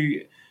guy who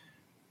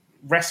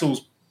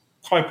wrestles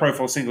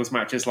high-profile singles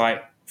matches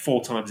like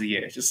 4 times a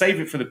year. Just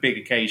save it for the big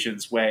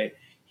occasions where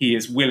he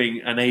is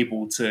willing and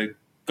able to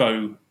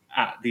go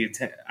at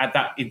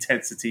that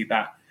intensity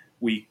that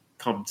we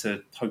come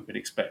to hope and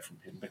expect from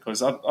him.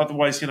 Because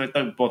otherwise,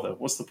 don't bother.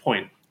 What's the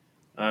point?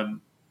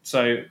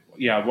 So,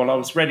 yeah, well, I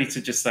was ready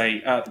to just say,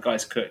 the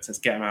guy's cooked, let's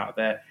get him out of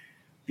there.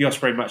 The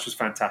Ospreay match was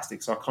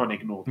fantastic, so I can't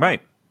ignore that.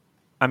 Right.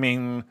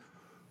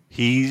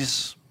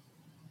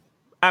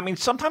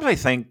 Sometimes I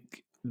think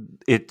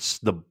it's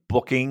the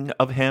booking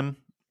of him.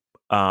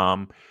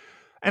 And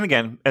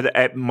again,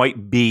 it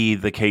might be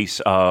the case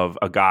of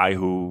a guy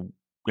who,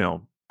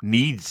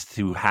 needs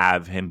to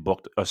have him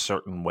booked a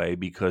certain way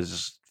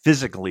because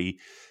physically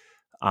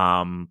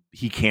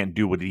he can't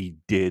do what he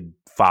did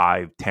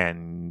 5,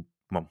 10,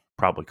 well,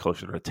 probably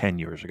closer to 10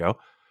 years ago.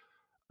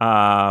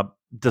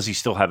 Does he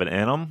still have it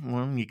in him?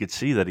 Well, you could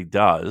see that he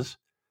does.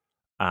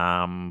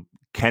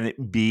 Can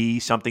it be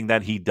something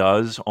that he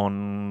does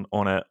on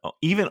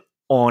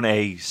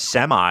a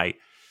semi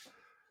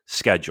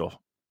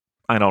schedule?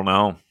 I don't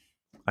know.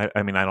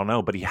 I mean, I don't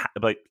know, but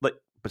but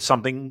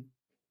something.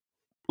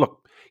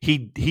 Look, he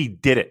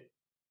did it,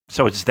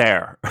 so it's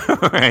there,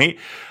 right?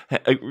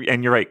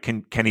 And you're right.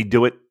 Can he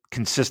do it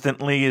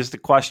consistently? Is the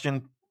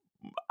question.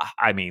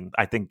 I mean,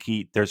 I think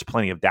there's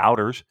plenty of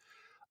doubters.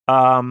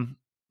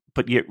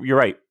 But you're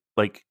right.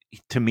 Like,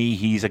 to me,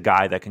 he's a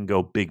guy that can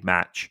go big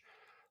match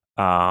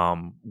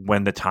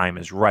when the time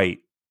is right,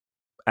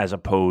 as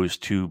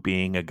opposed to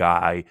being a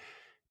guy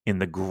in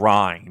the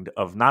grind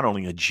of not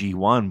only a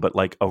G1, but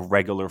like a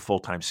regular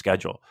full-time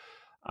schedule.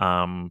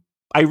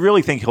 I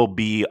really think he'll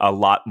be a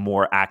lot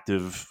more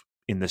active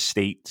in the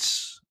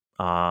States,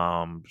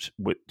 with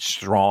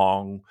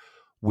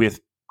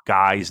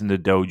guys in the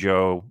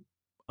dojo,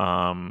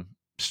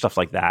 stuff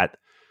like that.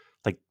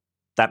 Like,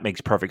 that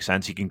makes perfect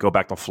sense. He can go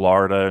back to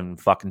Florida and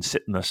fucking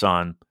sit in the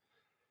sun.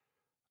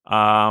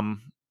 But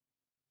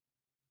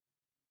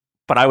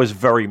I was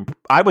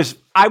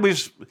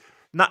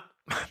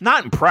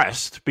not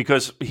impressed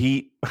because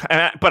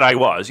but I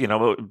was,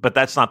 but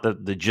that's not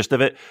the gist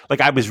of it.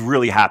 Like, I was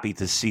really happy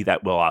to see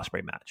that Will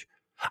Ospreay match.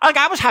 Like,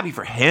 I was happy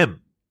for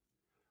him.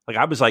 Like,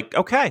 I was like,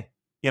 okay,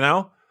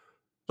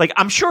 like,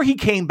 I'm sure he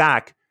came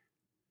back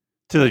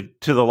to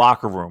the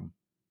locker room.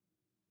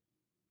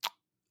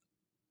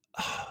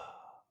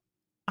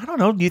 I don't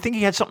know. Do you think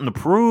he had something to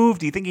prove?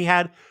 Do you think he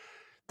had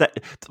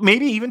that,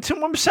 maybe even to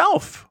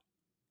himself?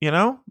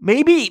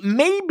 Maybe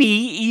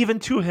even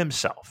to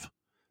himself,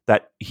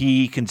 that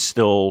he can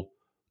still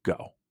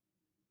go.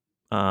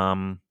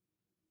 He's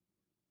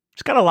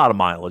got a lot of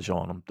mileage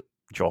on him,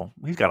 Joel.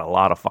 He's got a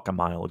lot of fucking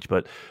mileage,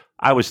 but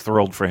I was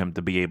thrilled for him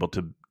to be able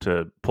to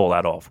pull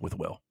that off with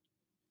Will.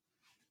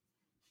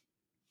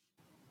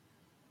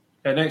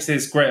 Next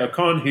is Great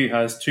Okan, who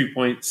has 2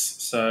 points.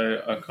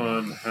 So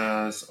Okan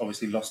has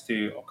obviously lost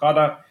to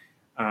Okada,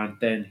 and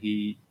then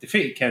he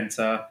defeated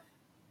Kenta.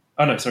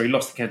 Oh, no, sorry, he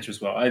lost to Kenta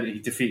as well. He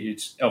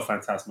defeated El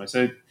Fantasmo.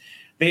 So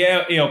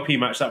the ELP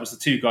match, that was the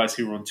two guys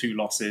who were on 2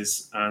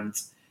 losses. And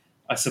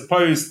I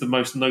suppose the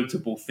most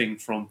notable thing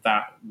from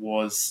that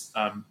was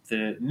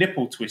the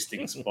nipple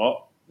twisting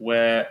spot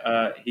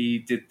where he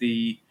did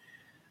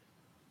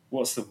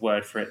what's the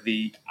word for it?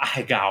 The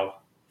ahegao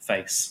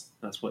face.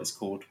 That's what it's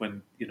called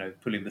when,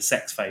 pulling the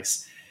sex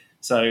face.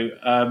 So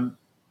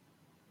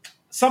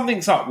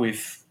something's up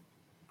with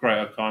Great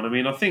Okan. I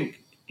mean, I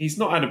think he's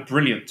not had a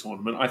brilliant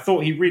tournament. I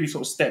thought he really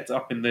sort of stepped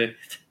up in the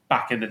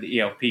back end of the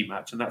ELP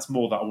match, and that's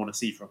more that I want to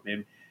see from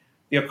him.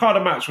 The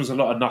Okada match was a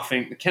lot of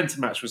nothing. The Kenta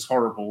match was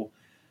horrible.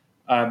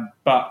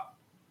 But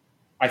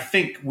I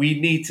think we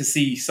need to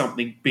see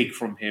something big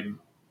from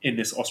him in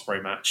this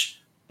Ospreay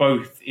match,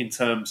 both in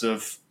terms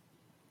of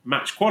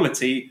match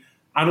quality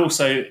and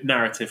also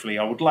narratively.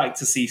 I would like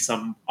to see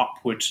some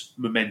upward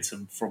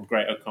momentum from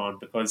Great Okan,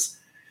 because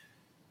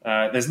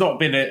there's not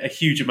been a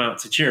huge amount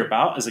to cheer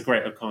about as a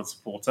Great Okan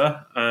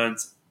supporter, and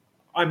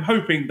I'm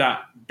hoping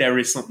that there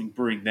is something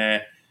brewing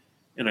there.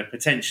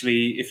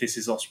 Potentially, if this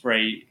is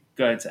Ospreay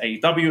going to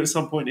AEW at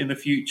some point in the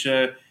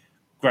future,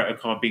 Great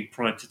Okan being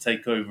primed to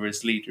take over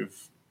as leader of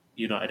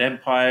United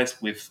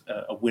Empires with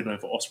a win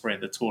over Ospreay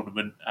in the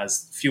tournament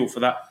as fuel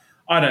for that.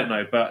 I don't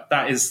know, but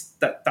that's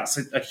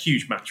a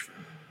huge match for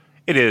him.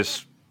 It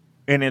is,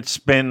 and it's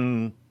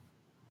been,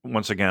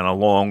 once again, a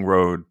long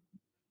road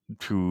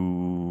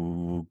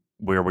to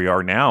where we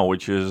are now,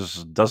 which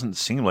doesn't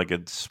seem like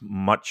it's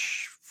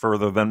much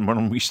further than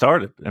when we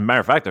started. As a matter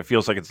of fact, it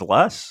feels like it's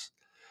less.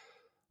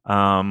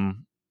 I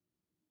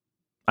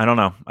don't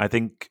know. I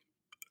think,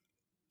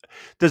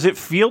 does it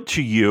feel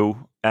to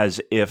you as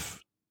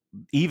if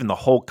even the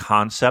whole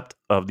concept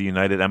of the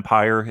United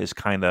Empire has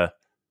kind of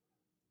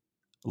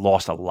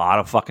lost a lot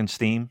of fucking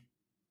steam?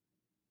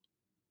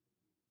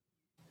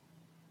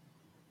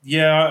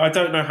 Yeah, I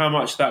don't know how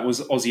much that was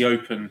Aussie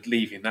Open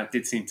leaving. That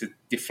did seem to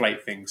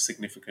deflate things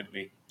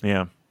significantly.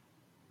 Yeah.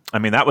 I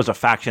mean, that was a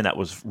faction that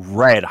was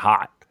red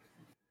hot.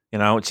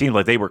 It seemed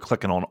like they were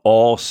clicking on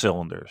all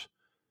cylinders.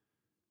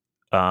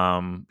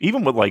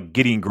 Even with like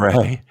Gideon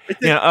Gray.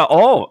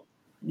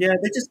 Yeah,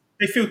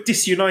 they feel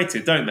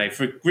disunited, don't they?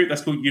 For a group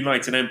that's called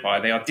United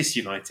Empire, they are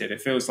disunited. It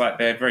feels like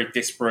they're very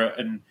disparate,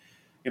 and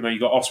you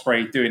got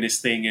Ospreay doing his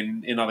thing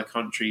in other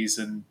countries,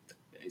 and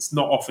it's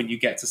not often you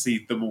get to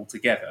see them all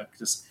together.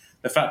 Just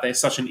the fact that it's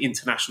such an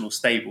international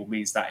stable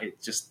means that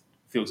it just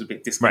feels a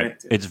bit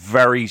disconnected. Right.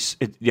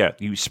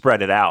 It's you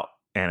spread it out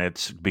and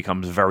it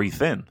becomes very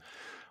thin.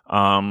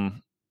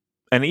 And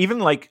even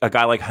like a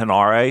guy like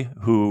Hanare,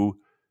 who,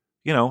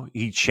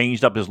 he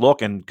changed up his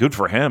look, and good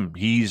for him.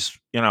 He's,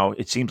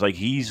 it seems like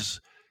this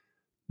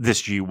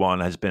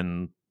G1 has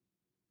been,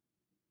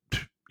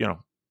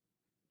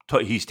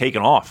 he's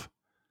taken off.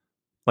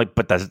 Like,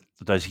 but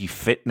does he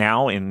fit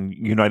now in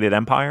United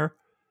Empire?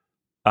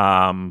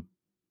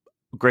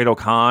 Great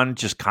Okan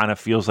just kind of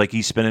feels like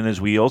he's spinning his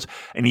wheels,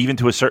 and even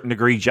to a certain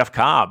degree, Jeff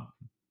Cobb.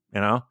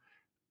 It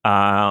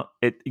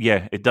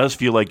does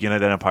feel like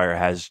United Empire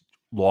has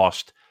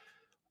lost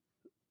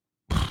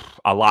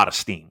a lot of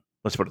steam.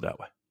 Let's put it that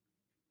way.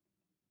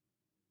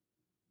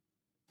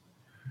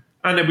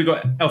 And then we've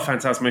got El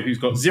Fantasma, who's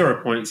got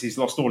 0 points. He's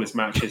lost all his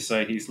matches.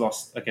 So he's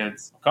lost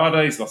against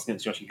Okada, he's lost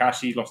against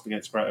Yoshikashi, he's lost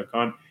against Great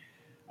Okan.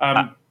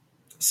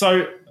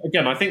 So,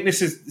 again, I think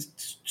this is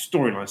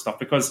storyline stuff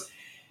because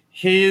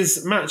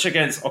his match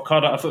against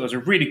Okada, I thought it was a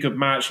really good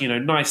match.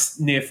 Nice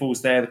near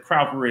falls there. The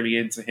crowd were really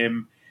into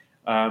him.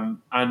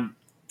 And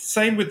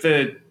same with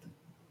the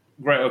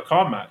Great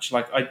Okan match.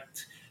 Like,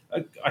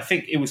 I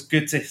think it was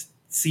good to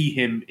see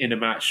him in a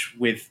match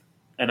with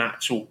an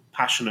actual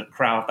passionate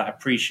crowd that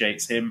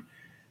appreciates him.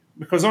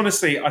 Because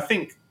honestly, I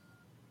think,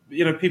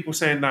 people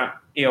saying that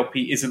ELP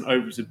isn't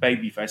over as a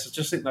babyface, I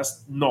just think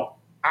that's not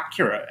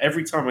accurate.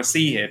 Every time I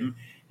see him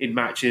in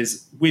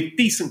matches with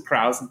decent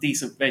crowds and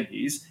decent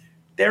venues,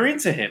 they're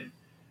into him.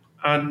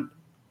 And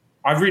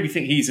I really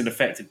think he's an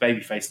effective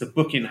babyface. The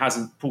booking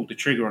hasn't pulled the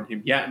trigger on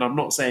him yet, and I'm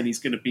not saying he's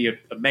going to be a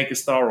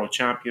megastar or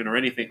champion or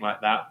anything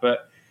like that,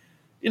 but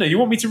you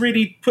want me to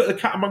really put the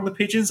cat among the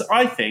pigeons?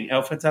 I think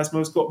El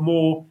Fantasma's got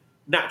more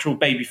natural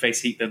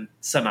babyface heat than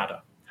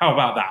Sanada. How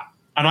about that?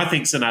 And I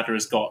think Sanada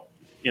has got,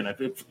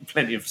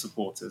 plenty of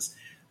supporters.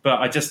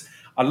 But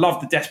I love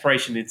the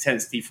desperation and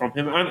intensity from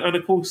him. And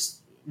of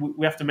course,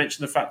 we have to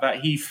mention the fact that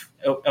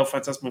El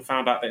Fantasma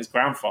found out that his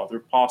grandfather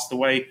had passed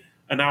away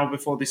an hour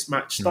before this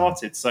match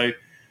started. So,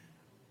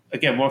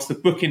 again, whilst the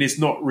booking is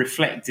not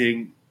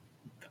reflecting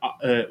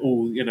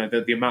all,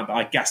 the amount that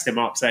I gassed him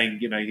up saying,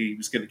 he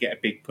was going to get a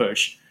big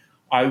push,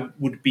 I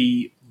would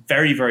be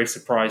very, very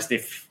surprised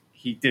if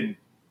he didn't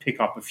pick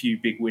up a few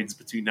big wins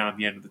between now and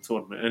the end of the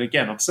tournament. And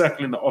again, I'm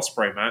circling the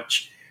Ospreay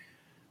match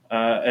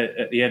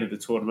at the end of the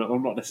tournament.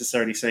 I'm not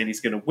necessarily saying he's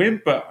going to win,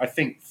 but I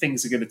think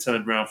things are going to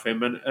turn around for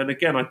him. And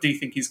again, I do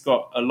think he's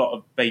got a lot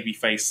of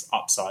babyface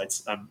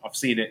upsides. I've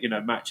seen it,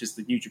 matches,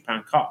 the New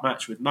Japan Cup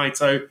match with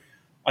Naito.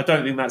 I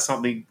don't think that's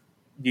something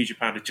New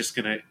Japan are just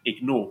going to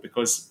ignore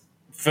because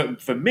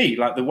for me,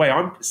 like the way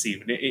I'm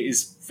perceiving it, it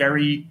is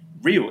very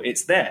real.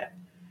 It's there.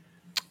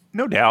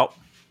 No doubt.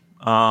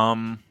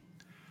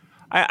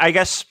 I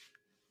guess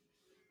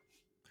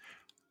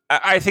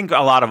I think a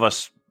lot of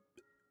us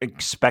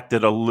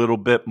expected a little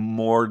bit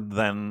more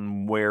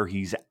than where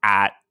he's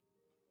at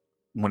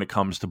when it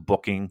comes to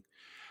booking.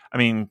 I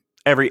mean,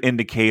 every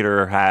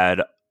indicator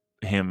had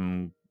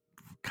him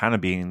kind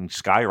of being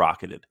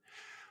skyrocketed.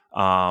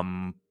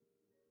 And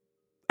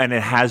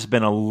it has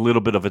been a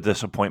little bit of a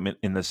disappointment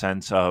in the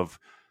sense of,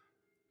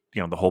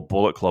 the whole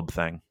Bullet Club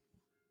thing.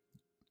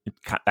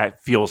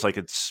 It feels like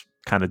it's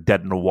kind of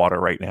dead in the water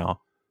right now.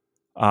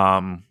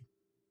 I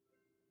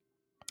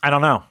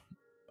don't know.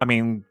 I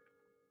mean,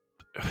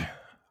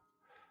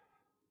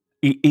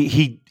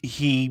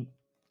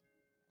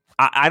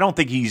 I don't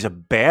think he's a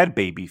bad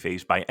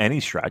babyface by any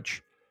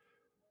stretch.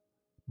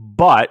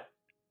 But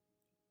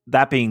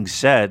that being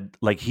said,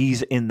 like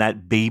he's in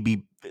that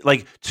baby,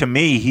 like to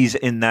me, he's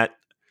in that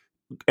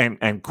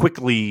and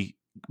quickly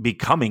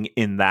becoming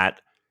in that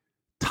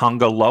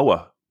Tonga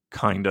Loa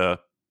kind of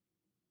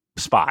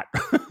spot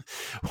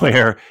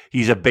where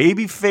he's a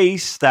baby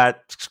face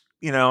that's,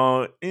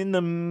 in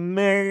the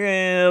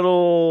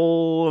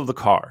middle of the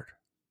card.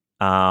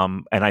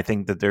 And I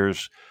think that there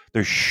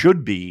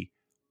should be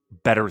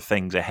better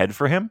things ahead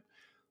for him,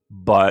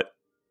 but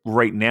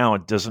right now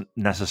it doesn't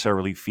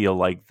necessarily feel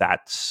like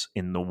that's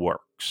in the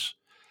works.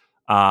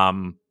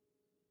 And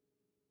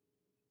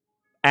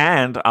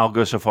I'll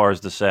go so far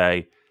as to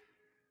say,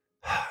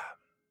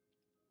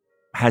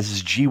 has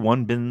his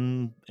G1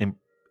 been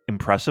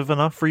impressive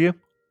enough for you?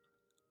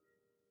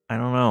 I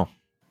don't know.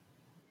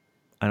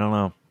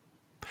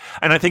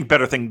 And I think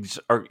better things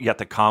are yet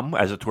to come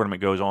as the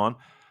tournament goes on,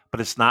 but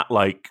it's not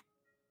like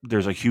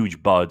there's a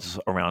huge buzz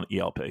around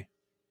ELP.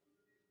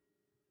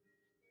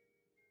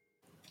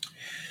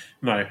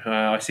 No,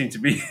 I seem to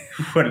be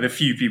one of the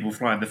few people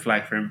flying the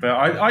flag for him, but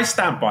I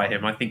stand by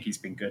him. I think he's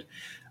been good.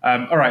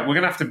 All right, we're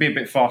going to have to be a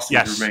bit faster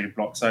in the remaining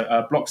block.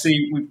 So Block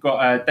C, we've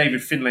got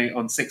David Finlay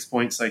on 6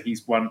 points, so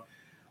he's won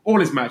all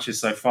his matches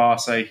so far.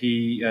 So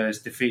he has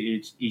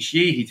defeated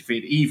Ishii, he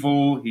defeated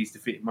Evil, he's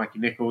defeated Mikey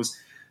Nichols.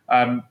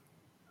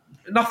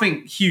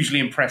 Nothing hugely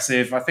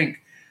impressive. I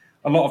think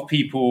a lot of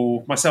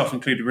people, myself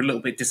included, were a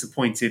little bit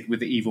disappointed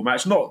with the Evil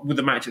match. Not with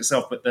the match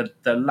itself, but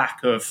the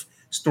lack of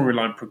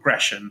storyline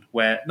progression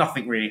where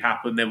nothing really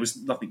happened. There was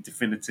nothing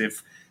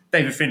definitive.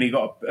 David Finlay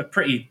got a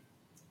pretty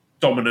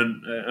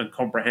dominant and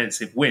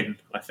comprehensive win,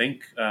 I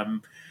think.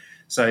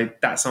 So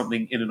that's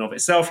something in and of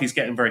itself. He's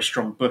getting very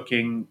strong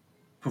booking.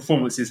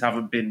 Performances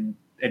haven't been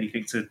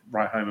anything to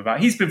write home about.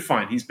 He's been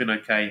fine. He's been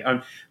okay.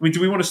 I mean, do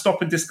we want to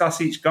stop and discuss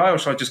each guy, or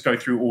should I just go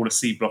through all the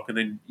C block and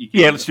then?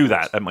 Let's do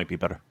that. That might be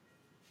better.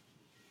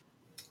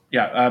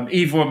 Yeah,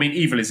 Evil. I mean,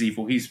 Evil is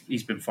Evil.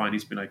 He's been fine.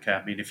 He's been okay.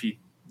 I mean, if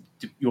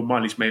your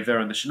mileage may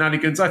vary on the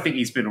shenanigans, I think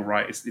he's been all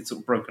right. It's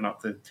sort of broken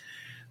up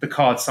the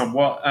card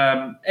somewhat.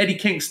 Eddie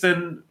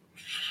Kingston.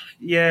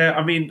 Yeah,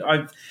 I mean,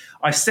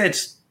 I said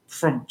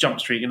from Jump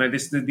Street,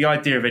 the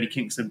idea of Eddie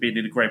Kingston being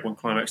in a Grade 1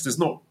 Climax does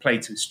not play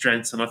to his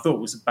strengths, and I thought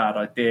it was a bad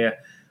idea.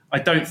 I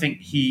don't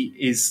think he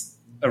is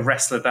a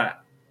wrestler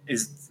that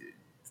is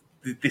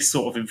this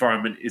sort of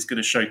environment is going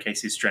to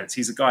showcase his strengths.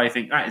 He's a guy I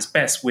think at his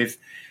best with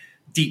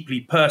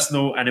deeply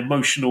personal and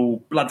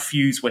emotional blood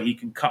feuds where he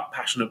can cut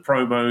passionate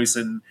promos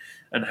and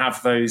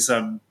have those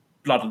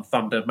blood and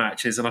thunder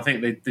matches. And I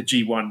think the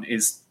G1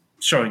 is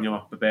showing him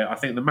up a bit. I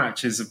think the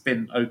matches have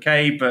been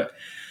okay, but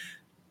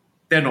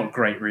they're not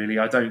great, really.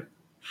 I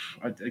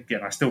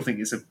still think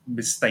it's a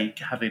mistake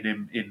having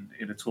him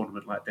in a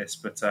tournament like this,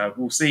 but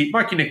we'll see.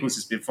 Mikey Nichols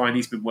has been fine.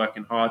 He's been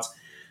working hard.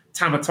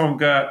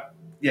 Tamatonga,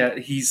 yeah,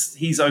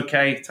 he's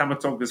okay.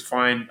 Tamatonga's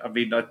fine. I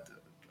mean,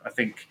 I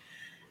think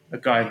a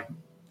guy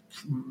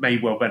may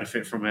well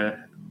benefit from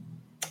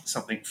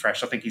something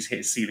fresh. I think he's hit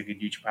his ceiling in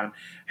New Japan.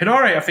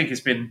 Hinare, I think,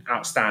 has been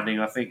outstanding.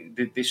 I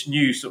think this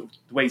new sort of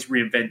the way he's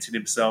reinvented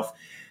himself,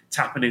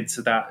 tapping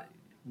into that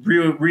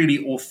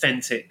really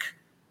authentic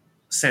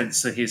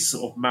sense of his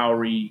sort of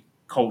Maori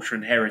culture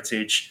and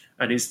heritage.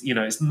 And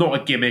it's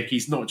not a gimmick.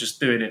 He's not just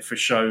doing it for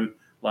show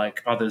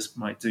like others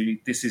might do.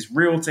 This is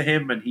real to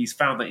him, and he's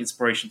found that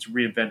inspiration to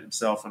reinvent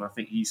himself. And I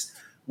think he's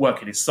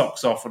working his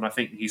socks off, and I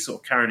think he's sort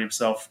of carrying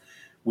himself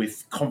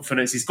with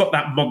confidence. He's got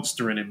that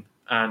monster in him,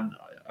 and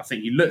I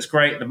think he looks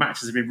great. The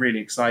matches have been really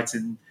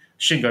exciting.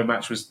 Shingo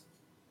match was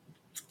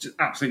just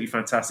absolutely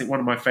fantastic. One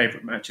of my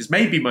favourite matches,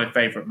 maybe my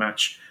favourite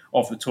match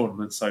of the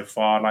tournament so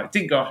far. Like,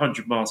 didn't go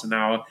 100 miles an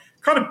hour.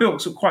 Kind of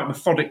built up quite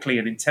methodically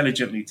and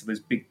intelligently to those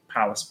big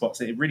power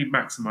spots. It really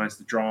maximised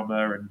the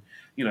drama. And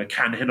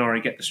can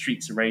Hinare get the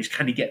Streets of Rage?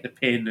 Can he get the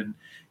pin? And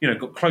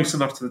got close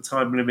enough to the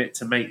time limit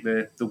to make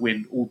the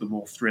win all the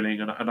more thrilling.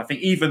 And I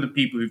think even the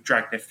people who've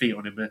dragged their feet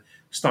on him are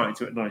starting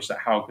to acknowledge that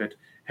how good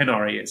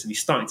Hinare is, and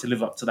he's starting to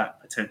live up to that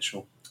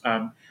potential.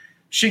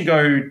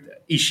 Shingo,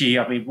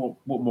 Ishii, I mean, what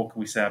more can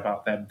we say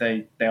about them?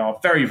 They are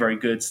very, very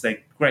good. They're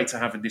great to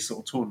have in this sort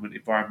of tournament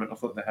environment. I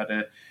thought they had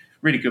a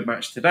really good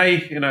match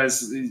today.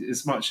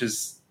 As much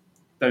as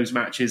those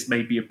matches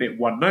may be a bit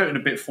one note and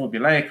a bit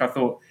formulaic, I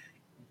thought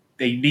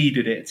they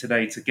needed it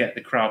today to get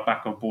the crowd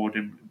back on board.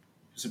 And it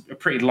was a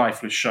pretty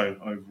lifeless show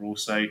overall.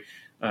 So,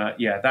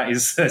 that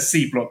is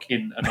C Block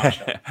in a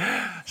nutshell.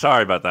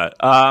 Sorry about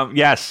that.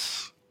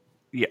 Yes.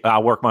 Yeah,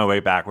 I'll work my way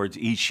backwards.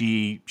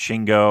 Ishii,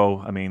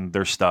 Shingo, I mean,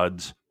 they're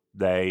studs.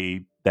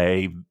 This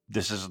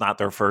is not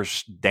their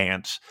first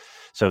dance,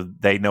 so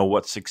they know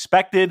what's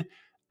expected.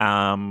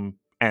 And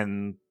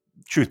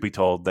truth be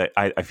told, that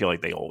I feel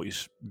like they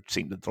always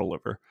seem to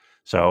deliver.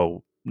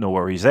 So no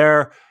worries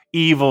there.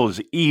 Evil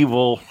is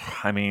evil.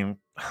 I mean,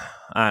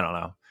 I don't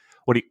know.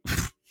 What do you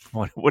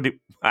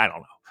I don't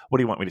know. What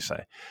do you want me to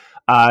say?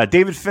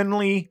 David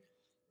Finlay.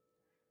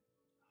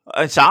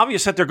 It's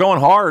obvious that they're going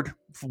hard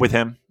with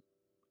him.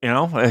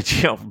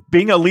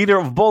 Being a leader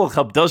of Bullet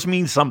Club does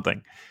mean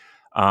something.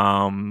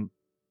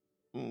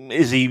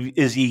 Is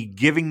he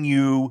giving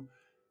you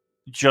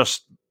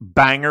just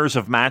bangers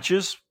of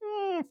matches?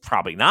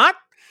 Probably not.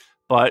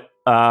 But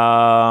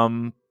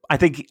I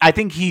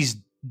think he's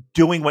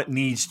doing what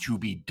needs to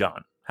be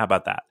done. How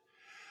about that?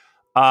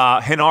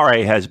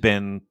 Hinare has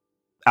been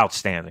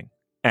outstanding,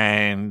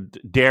 and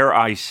dare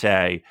I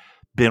say,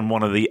 been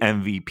one of the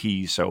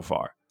MVPs so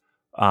far.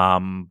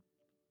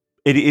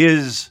 It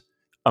is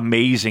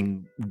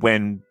amazing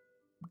when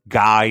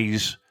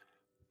guys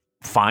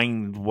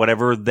find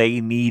whatever they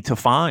need to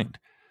find.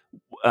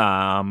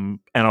 And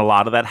a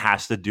lot of that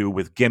has to do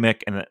with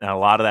gimmick, and a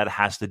lot of that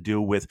has to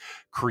do with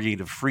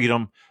creative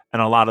freedom,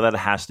 and a lot of that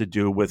has to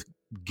do with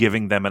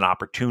giving them an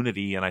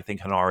opportunity. And I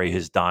think Hinare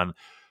has done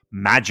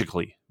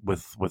magically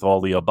with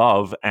all the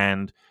above.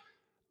 And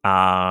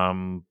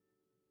I'm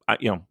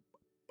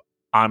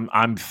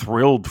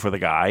thrilled for the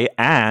guy,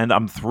 and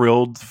I'm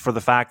thrilled for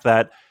the fact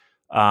that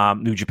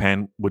New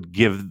Japan would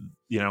give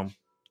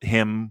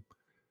him,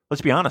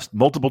 let's be honest,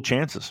 multiple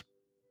chances,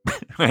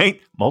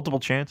 right? Multiple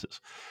chances.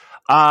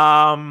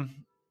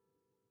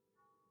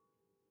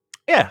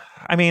 Yeah,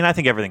 I mean, I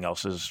think everything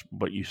else is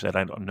what you said.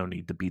 No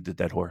need to beat the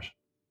dead horse.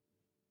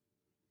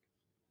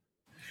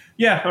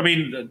 Yeah, I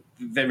mean,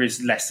 there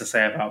is less to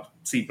say about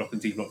C Block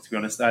and D Block, to be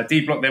honest.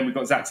 D Block, then we've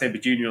got Zack Sabre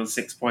Jr. on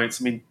 6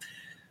 points. I mean,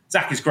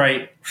 Zack is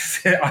great.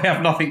 I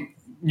have nothing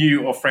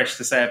new or fresh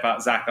to say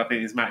about Zack. I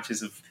think his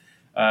matches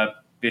have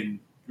been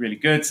really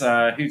good.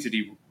 Who did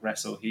he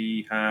wrestle?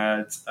 He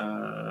had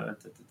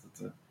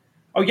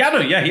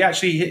Yano. Yeah, he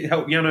actually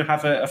helped Yano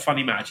have a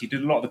funny match. He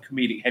did a lot of the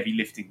comedic heavy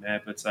lifting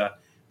there, but it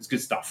was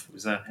good stuff. It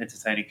was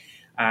entertaining.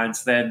 And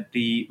then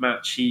the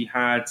match he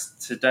had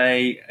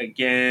today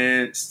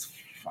against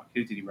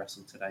who did he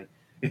wrestle today?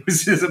 It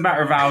was just a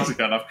matter of hours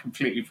ago, and I've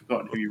completely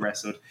forgotten who he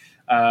wrestled.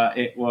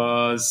 It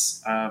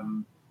was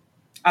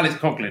Alex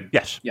Coughlin.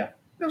 Yes. Yeah,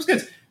 that was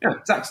good. Yeah,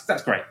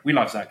 that's great. We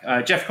love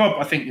Zack. Jeff Cobb,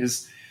 I think,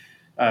 has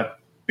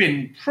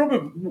been probably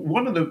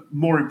one of the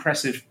more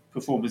impressive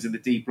performers in the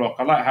D Block.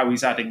 I like how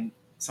he's adding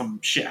some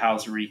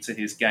shithousery to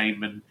his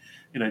game, and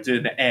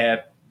doing the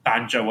air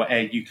banjo or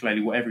air ukulele,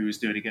 whatever he was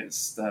doing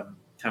against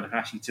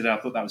Tanahashi today. I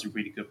thought that was a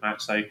really good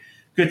match. So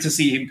good to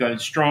see him going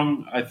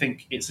strong. I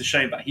think it's a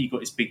shame that he got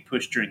his big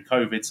push during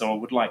COVID, so I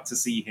would like to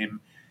see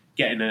him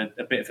getting a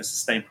bit of a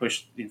sustained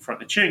push in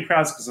front of cheering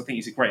crowds, because I think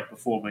he's a great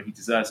performer. He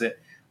deserves it.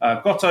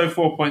 Goto,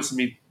 4 points. I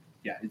mean,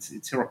 yeah, it's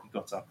Hiroki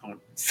Goto. I can't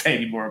say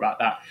any more about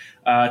that.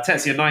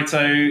 Tetsuya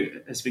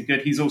Naito has been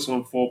good. He's also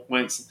on 4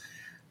 points.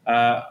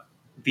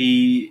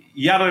 The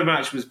Yano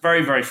match was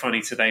very, very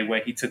funny today,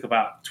 where he took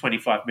about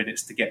 25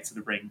 minutes to get to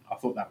the ring. I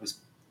thought that was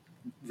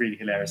really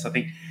hilarious. I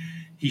think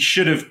he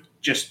should have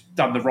just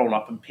done the roll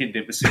up and pinned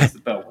him as soon as the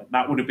bell went.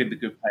 That would have been the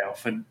good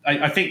payoff. And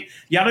I think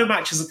Yano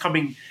matches are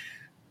coming.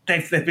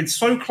 They've been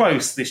so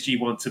close this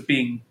G1 to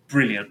being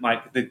brilliant.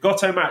 Like the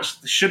Goto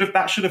match should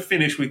have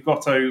finished with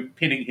Goto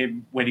pinning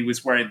him when he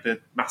was wearing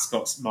the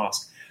mascot's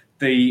mask.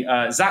 The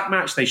Zack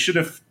match, they should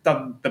have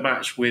done the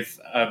match with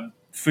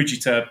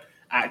Fujita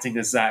acting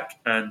as Zack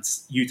and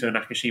Yuto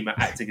Nakashima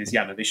acting as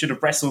Yano. They should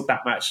have wrestled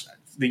that match.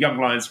 The Young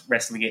Lions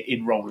wrestling it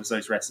in role as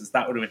those wrestlers.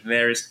 That would have been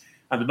hilarious.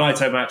 And the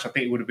Naito match, I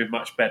think it would have been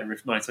much better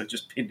if Naito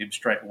just pinned him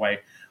straight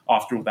away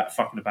after all that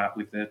fucking about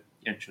with the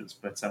entrance.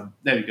 But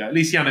there we go. At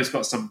least Yano's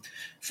got some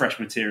fresh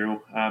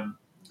material.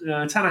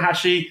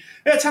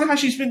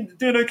 Tanahashi's been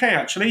doing okay,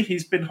 actually.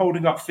 He's been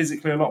holding up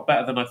physically a lot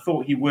better than I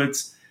thought he would.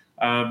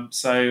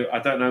 So I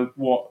don't know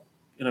what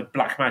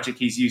black magic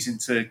he's using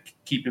to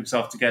keep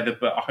himself together,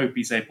 but I hope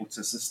he's able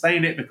to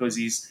sustain it, because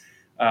he's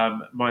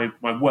my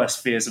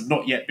worst fears have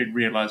not yet been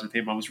realised with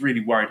him. I was really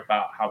worried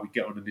about how we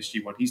get on in this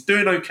G1. He's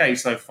doing okay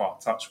so far,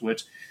 touch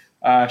wood.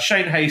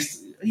 Shane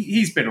Haste,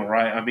 he's been all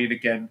right. I mean,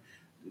 again,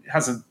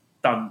 hasn't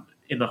done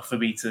enough for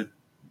me to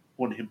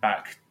want him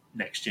back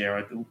next year.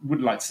 I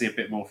would like to see a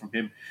bit more from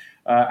him.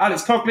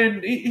 Alex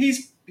Coughlin,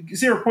 he's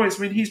 0 points.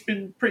 I mean, he's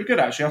been pretty good,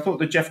 actually. I thought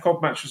the Jeff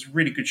Cobb match was a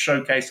really good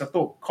showcase. I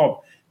thought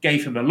Cobb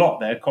gave him a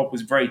lot there. Cobb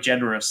was very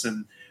generous,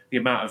 and the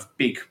amount of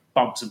big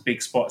bumps and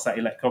big spots that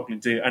he let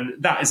Coughlin do.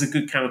 And that is a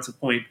good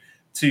counterpoint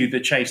to the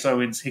Chase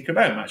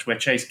Owens-Hikuleo match, where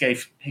Chase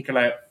gave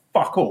Hikuleo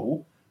fuck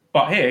all.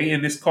 But here,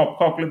 in this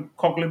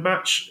Coughlin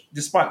match,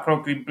 despite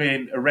Coughlin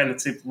being a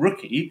relative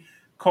rookie,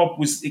 Cobb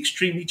was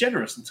extremely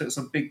generous and took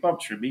some big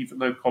bumps from him, even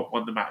though Cobb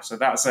won the match. So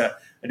that's an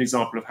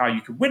example of how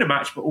you can win a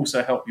match, but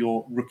also help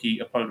your rookie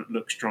opponent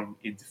look strong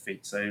in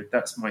defeat. So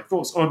that's my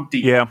thoughts on D.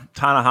 Yeah,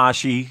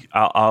 Tanahashi,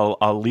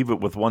 I'll leave it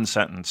with one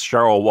sentence.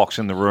 Cheryl walks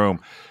in the room,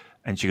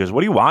 and she goes,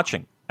 "What are you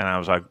watching?" And I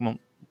was like, "Well,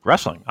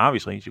 wrestling,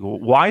 obviously." She goes,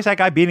 "Why is that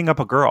guy beating up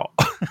a girl?"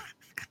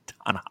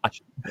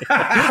 Tanahashi.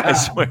 I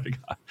swear to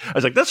God. I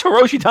was like, "That's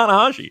Hiroshi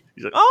Tanahashi."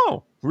 He's like,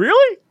 "Oh,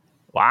 really?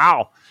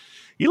 Wow.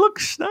 He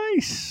looks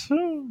nice."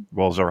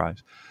 Rolls her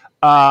eyes.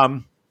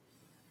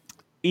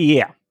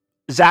 Yeah.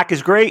 Zach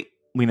is great.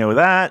 We know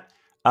that.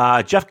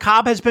 Jeff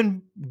Cobb has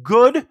been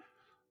good,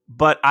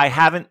 but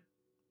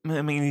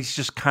he's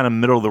just kind of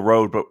middle of the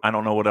road, but I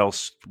don't know what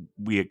else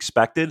we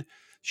expected.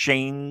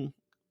 Shane,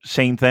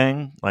 same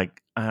thing.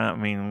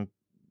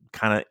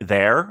 Kind of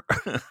there,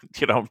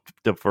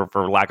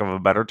 for lack of a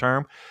better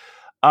term.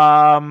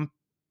 Naito,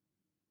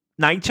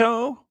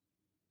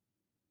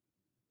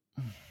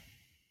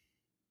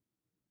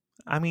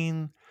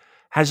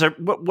 has there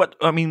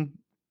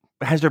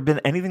been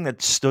anything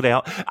that stood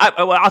out?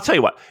 I'll tell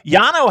you what.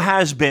 Yano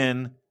has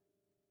been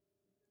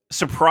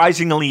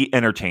surprisingly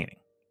entertaining.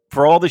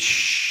 For all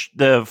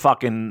the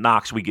fucking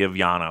knocks we give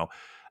Yano,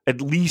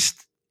 at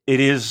least it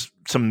is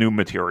some new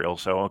material.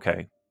 So,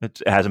 okay. It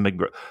hasn't been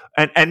great.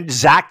 And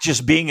Zach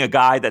just being a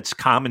guy that's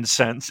common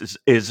sense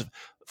is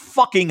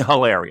fucking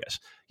hilarious.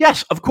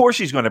 Yes, of course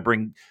he's going to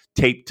bring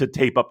tape to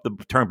tape up the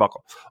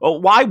turnbuckle. Oh,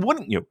 why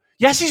wouldn't you?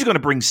 Yes, he's going to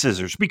bring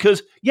scissors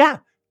because, yeah,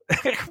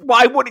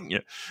 why wouldn't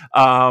you?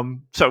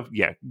 So,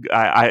 yeah,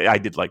 I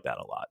did like that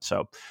a lot.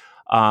 So,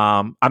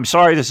 I'm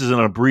sorry this is an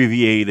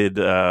abbreviated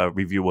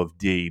review of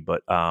D,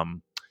 but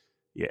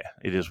yeah,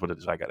 it is what it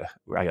is. I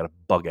gotta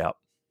bug out.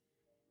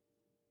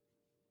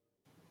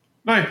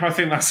 No, I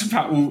think that's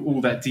about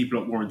all that D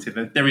block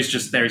warranted. There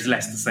is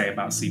less to say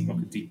about C block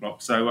and D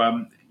block.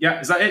 So yeah,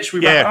 is that it? Should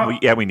we wrap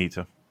up? We need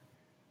to.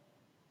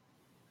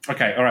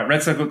 Okay, all right.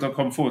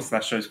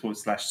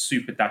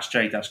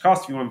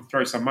 redcircle.com/shows/super-j-cast if you want to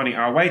throw some money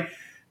our way.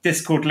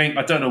 Discord link.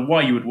 I don't know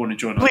why you would want to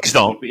join us. Please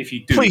don't. But if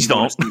you do, please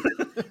don't.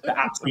 The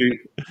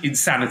absolute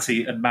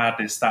insanity and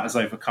madness that has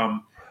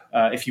overcome.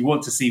 If you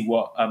want to see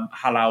what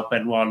Halal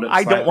Benoit looks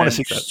like, I don't want to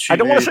see that. I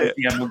don't want to see it.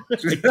 I do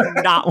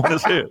not want to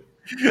see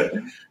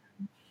it.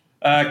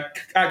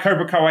 At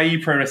Cobra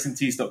Kawaii,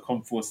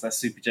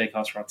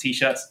 ProWrestlingTees.com/SuperJcast for our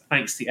t-shirts.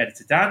 Thanks to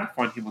editor Dan.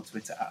 Find him on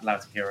Twitter at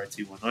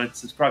LoutyHero219.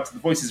 Subscribe to the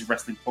Voices of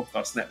Wrestling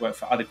Podcast Network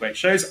for other great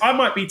shows. I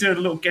might be doing a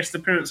little guest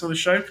appearance on the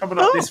show coming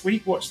up this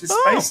week. Watch this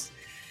space.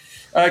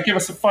 Give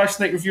us a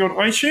 5-snake review on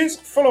iTunes.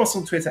 Follow us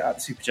on Twitter at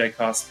the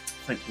SuperJcast.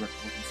 Thank you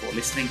everyone for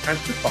listening, and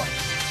goodbye.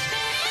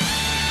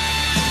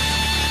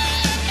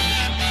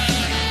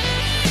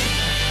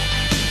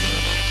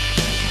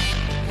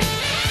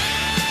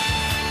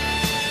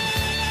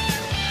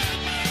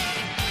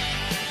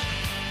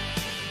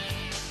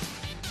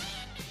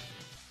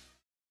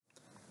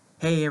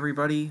 Hey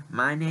everybody,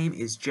 my name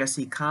is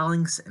Jesse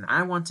Collins, and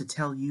I want to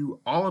tell you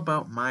all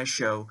about my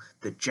show,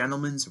 The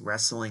Gentleman's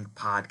Wrestling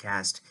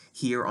Podcast,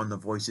 here on the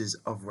Voices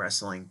of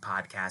Wrestling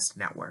Podcast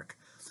Network.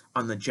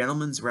 On the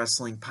Gentleman's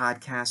Wrestling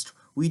Podcast,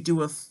 we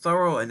do a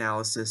thorough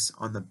analysis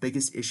on the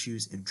biggest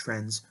issues and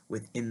trends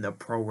within the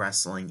pro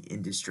wrestling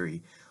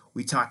industry.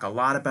 We talk a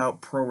lot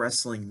about pro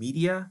wrestling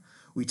media,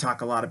 we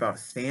talk a lot about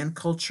fan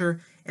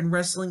culture and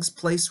wrestling's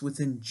place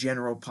within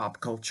general pop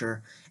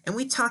culture, and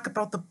we talk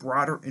about the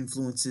broader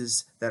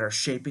influences that are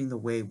shaping the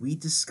way we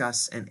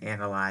discuss and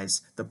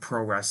analyze the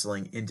pro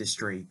wrestling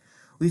industry.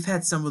 We've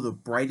had some of the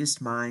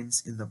brightest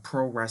minds in the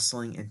pro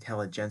wrestling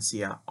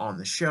intelligentsia on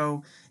the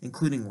show,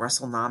 including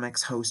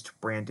WrestleNomics host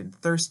Brandon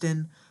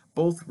Thurston,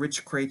 both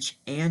Rich Craich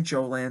and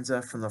Joe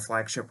Lanza from the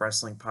Flagship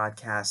Wrestling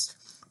Podcast,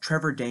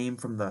 Trevor Dame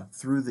from the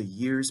Through the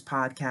Years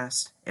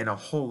podcast, and a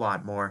whole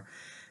lot more.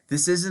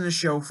 This isn't a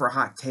show for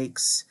hot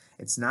takes.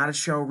 It's not a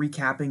show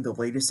recapping the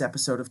latest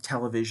episode of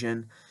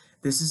television.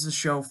 This is a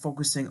show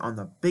focusing on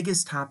the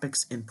biggest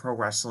topics in pro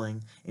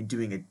wrestling and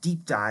doing a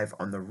deep dive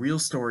on the real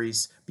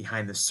stories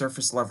behind the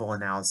surface level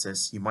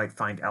analysis you might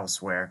find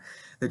elsewhere.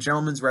 The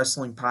Gentleman's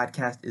Wrestling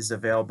Podcast is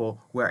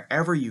available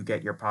wherever you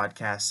get your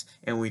podcasts,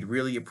 and we'd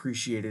really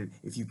appreciate it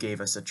if you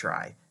gave us a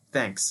try.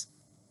 Thanks.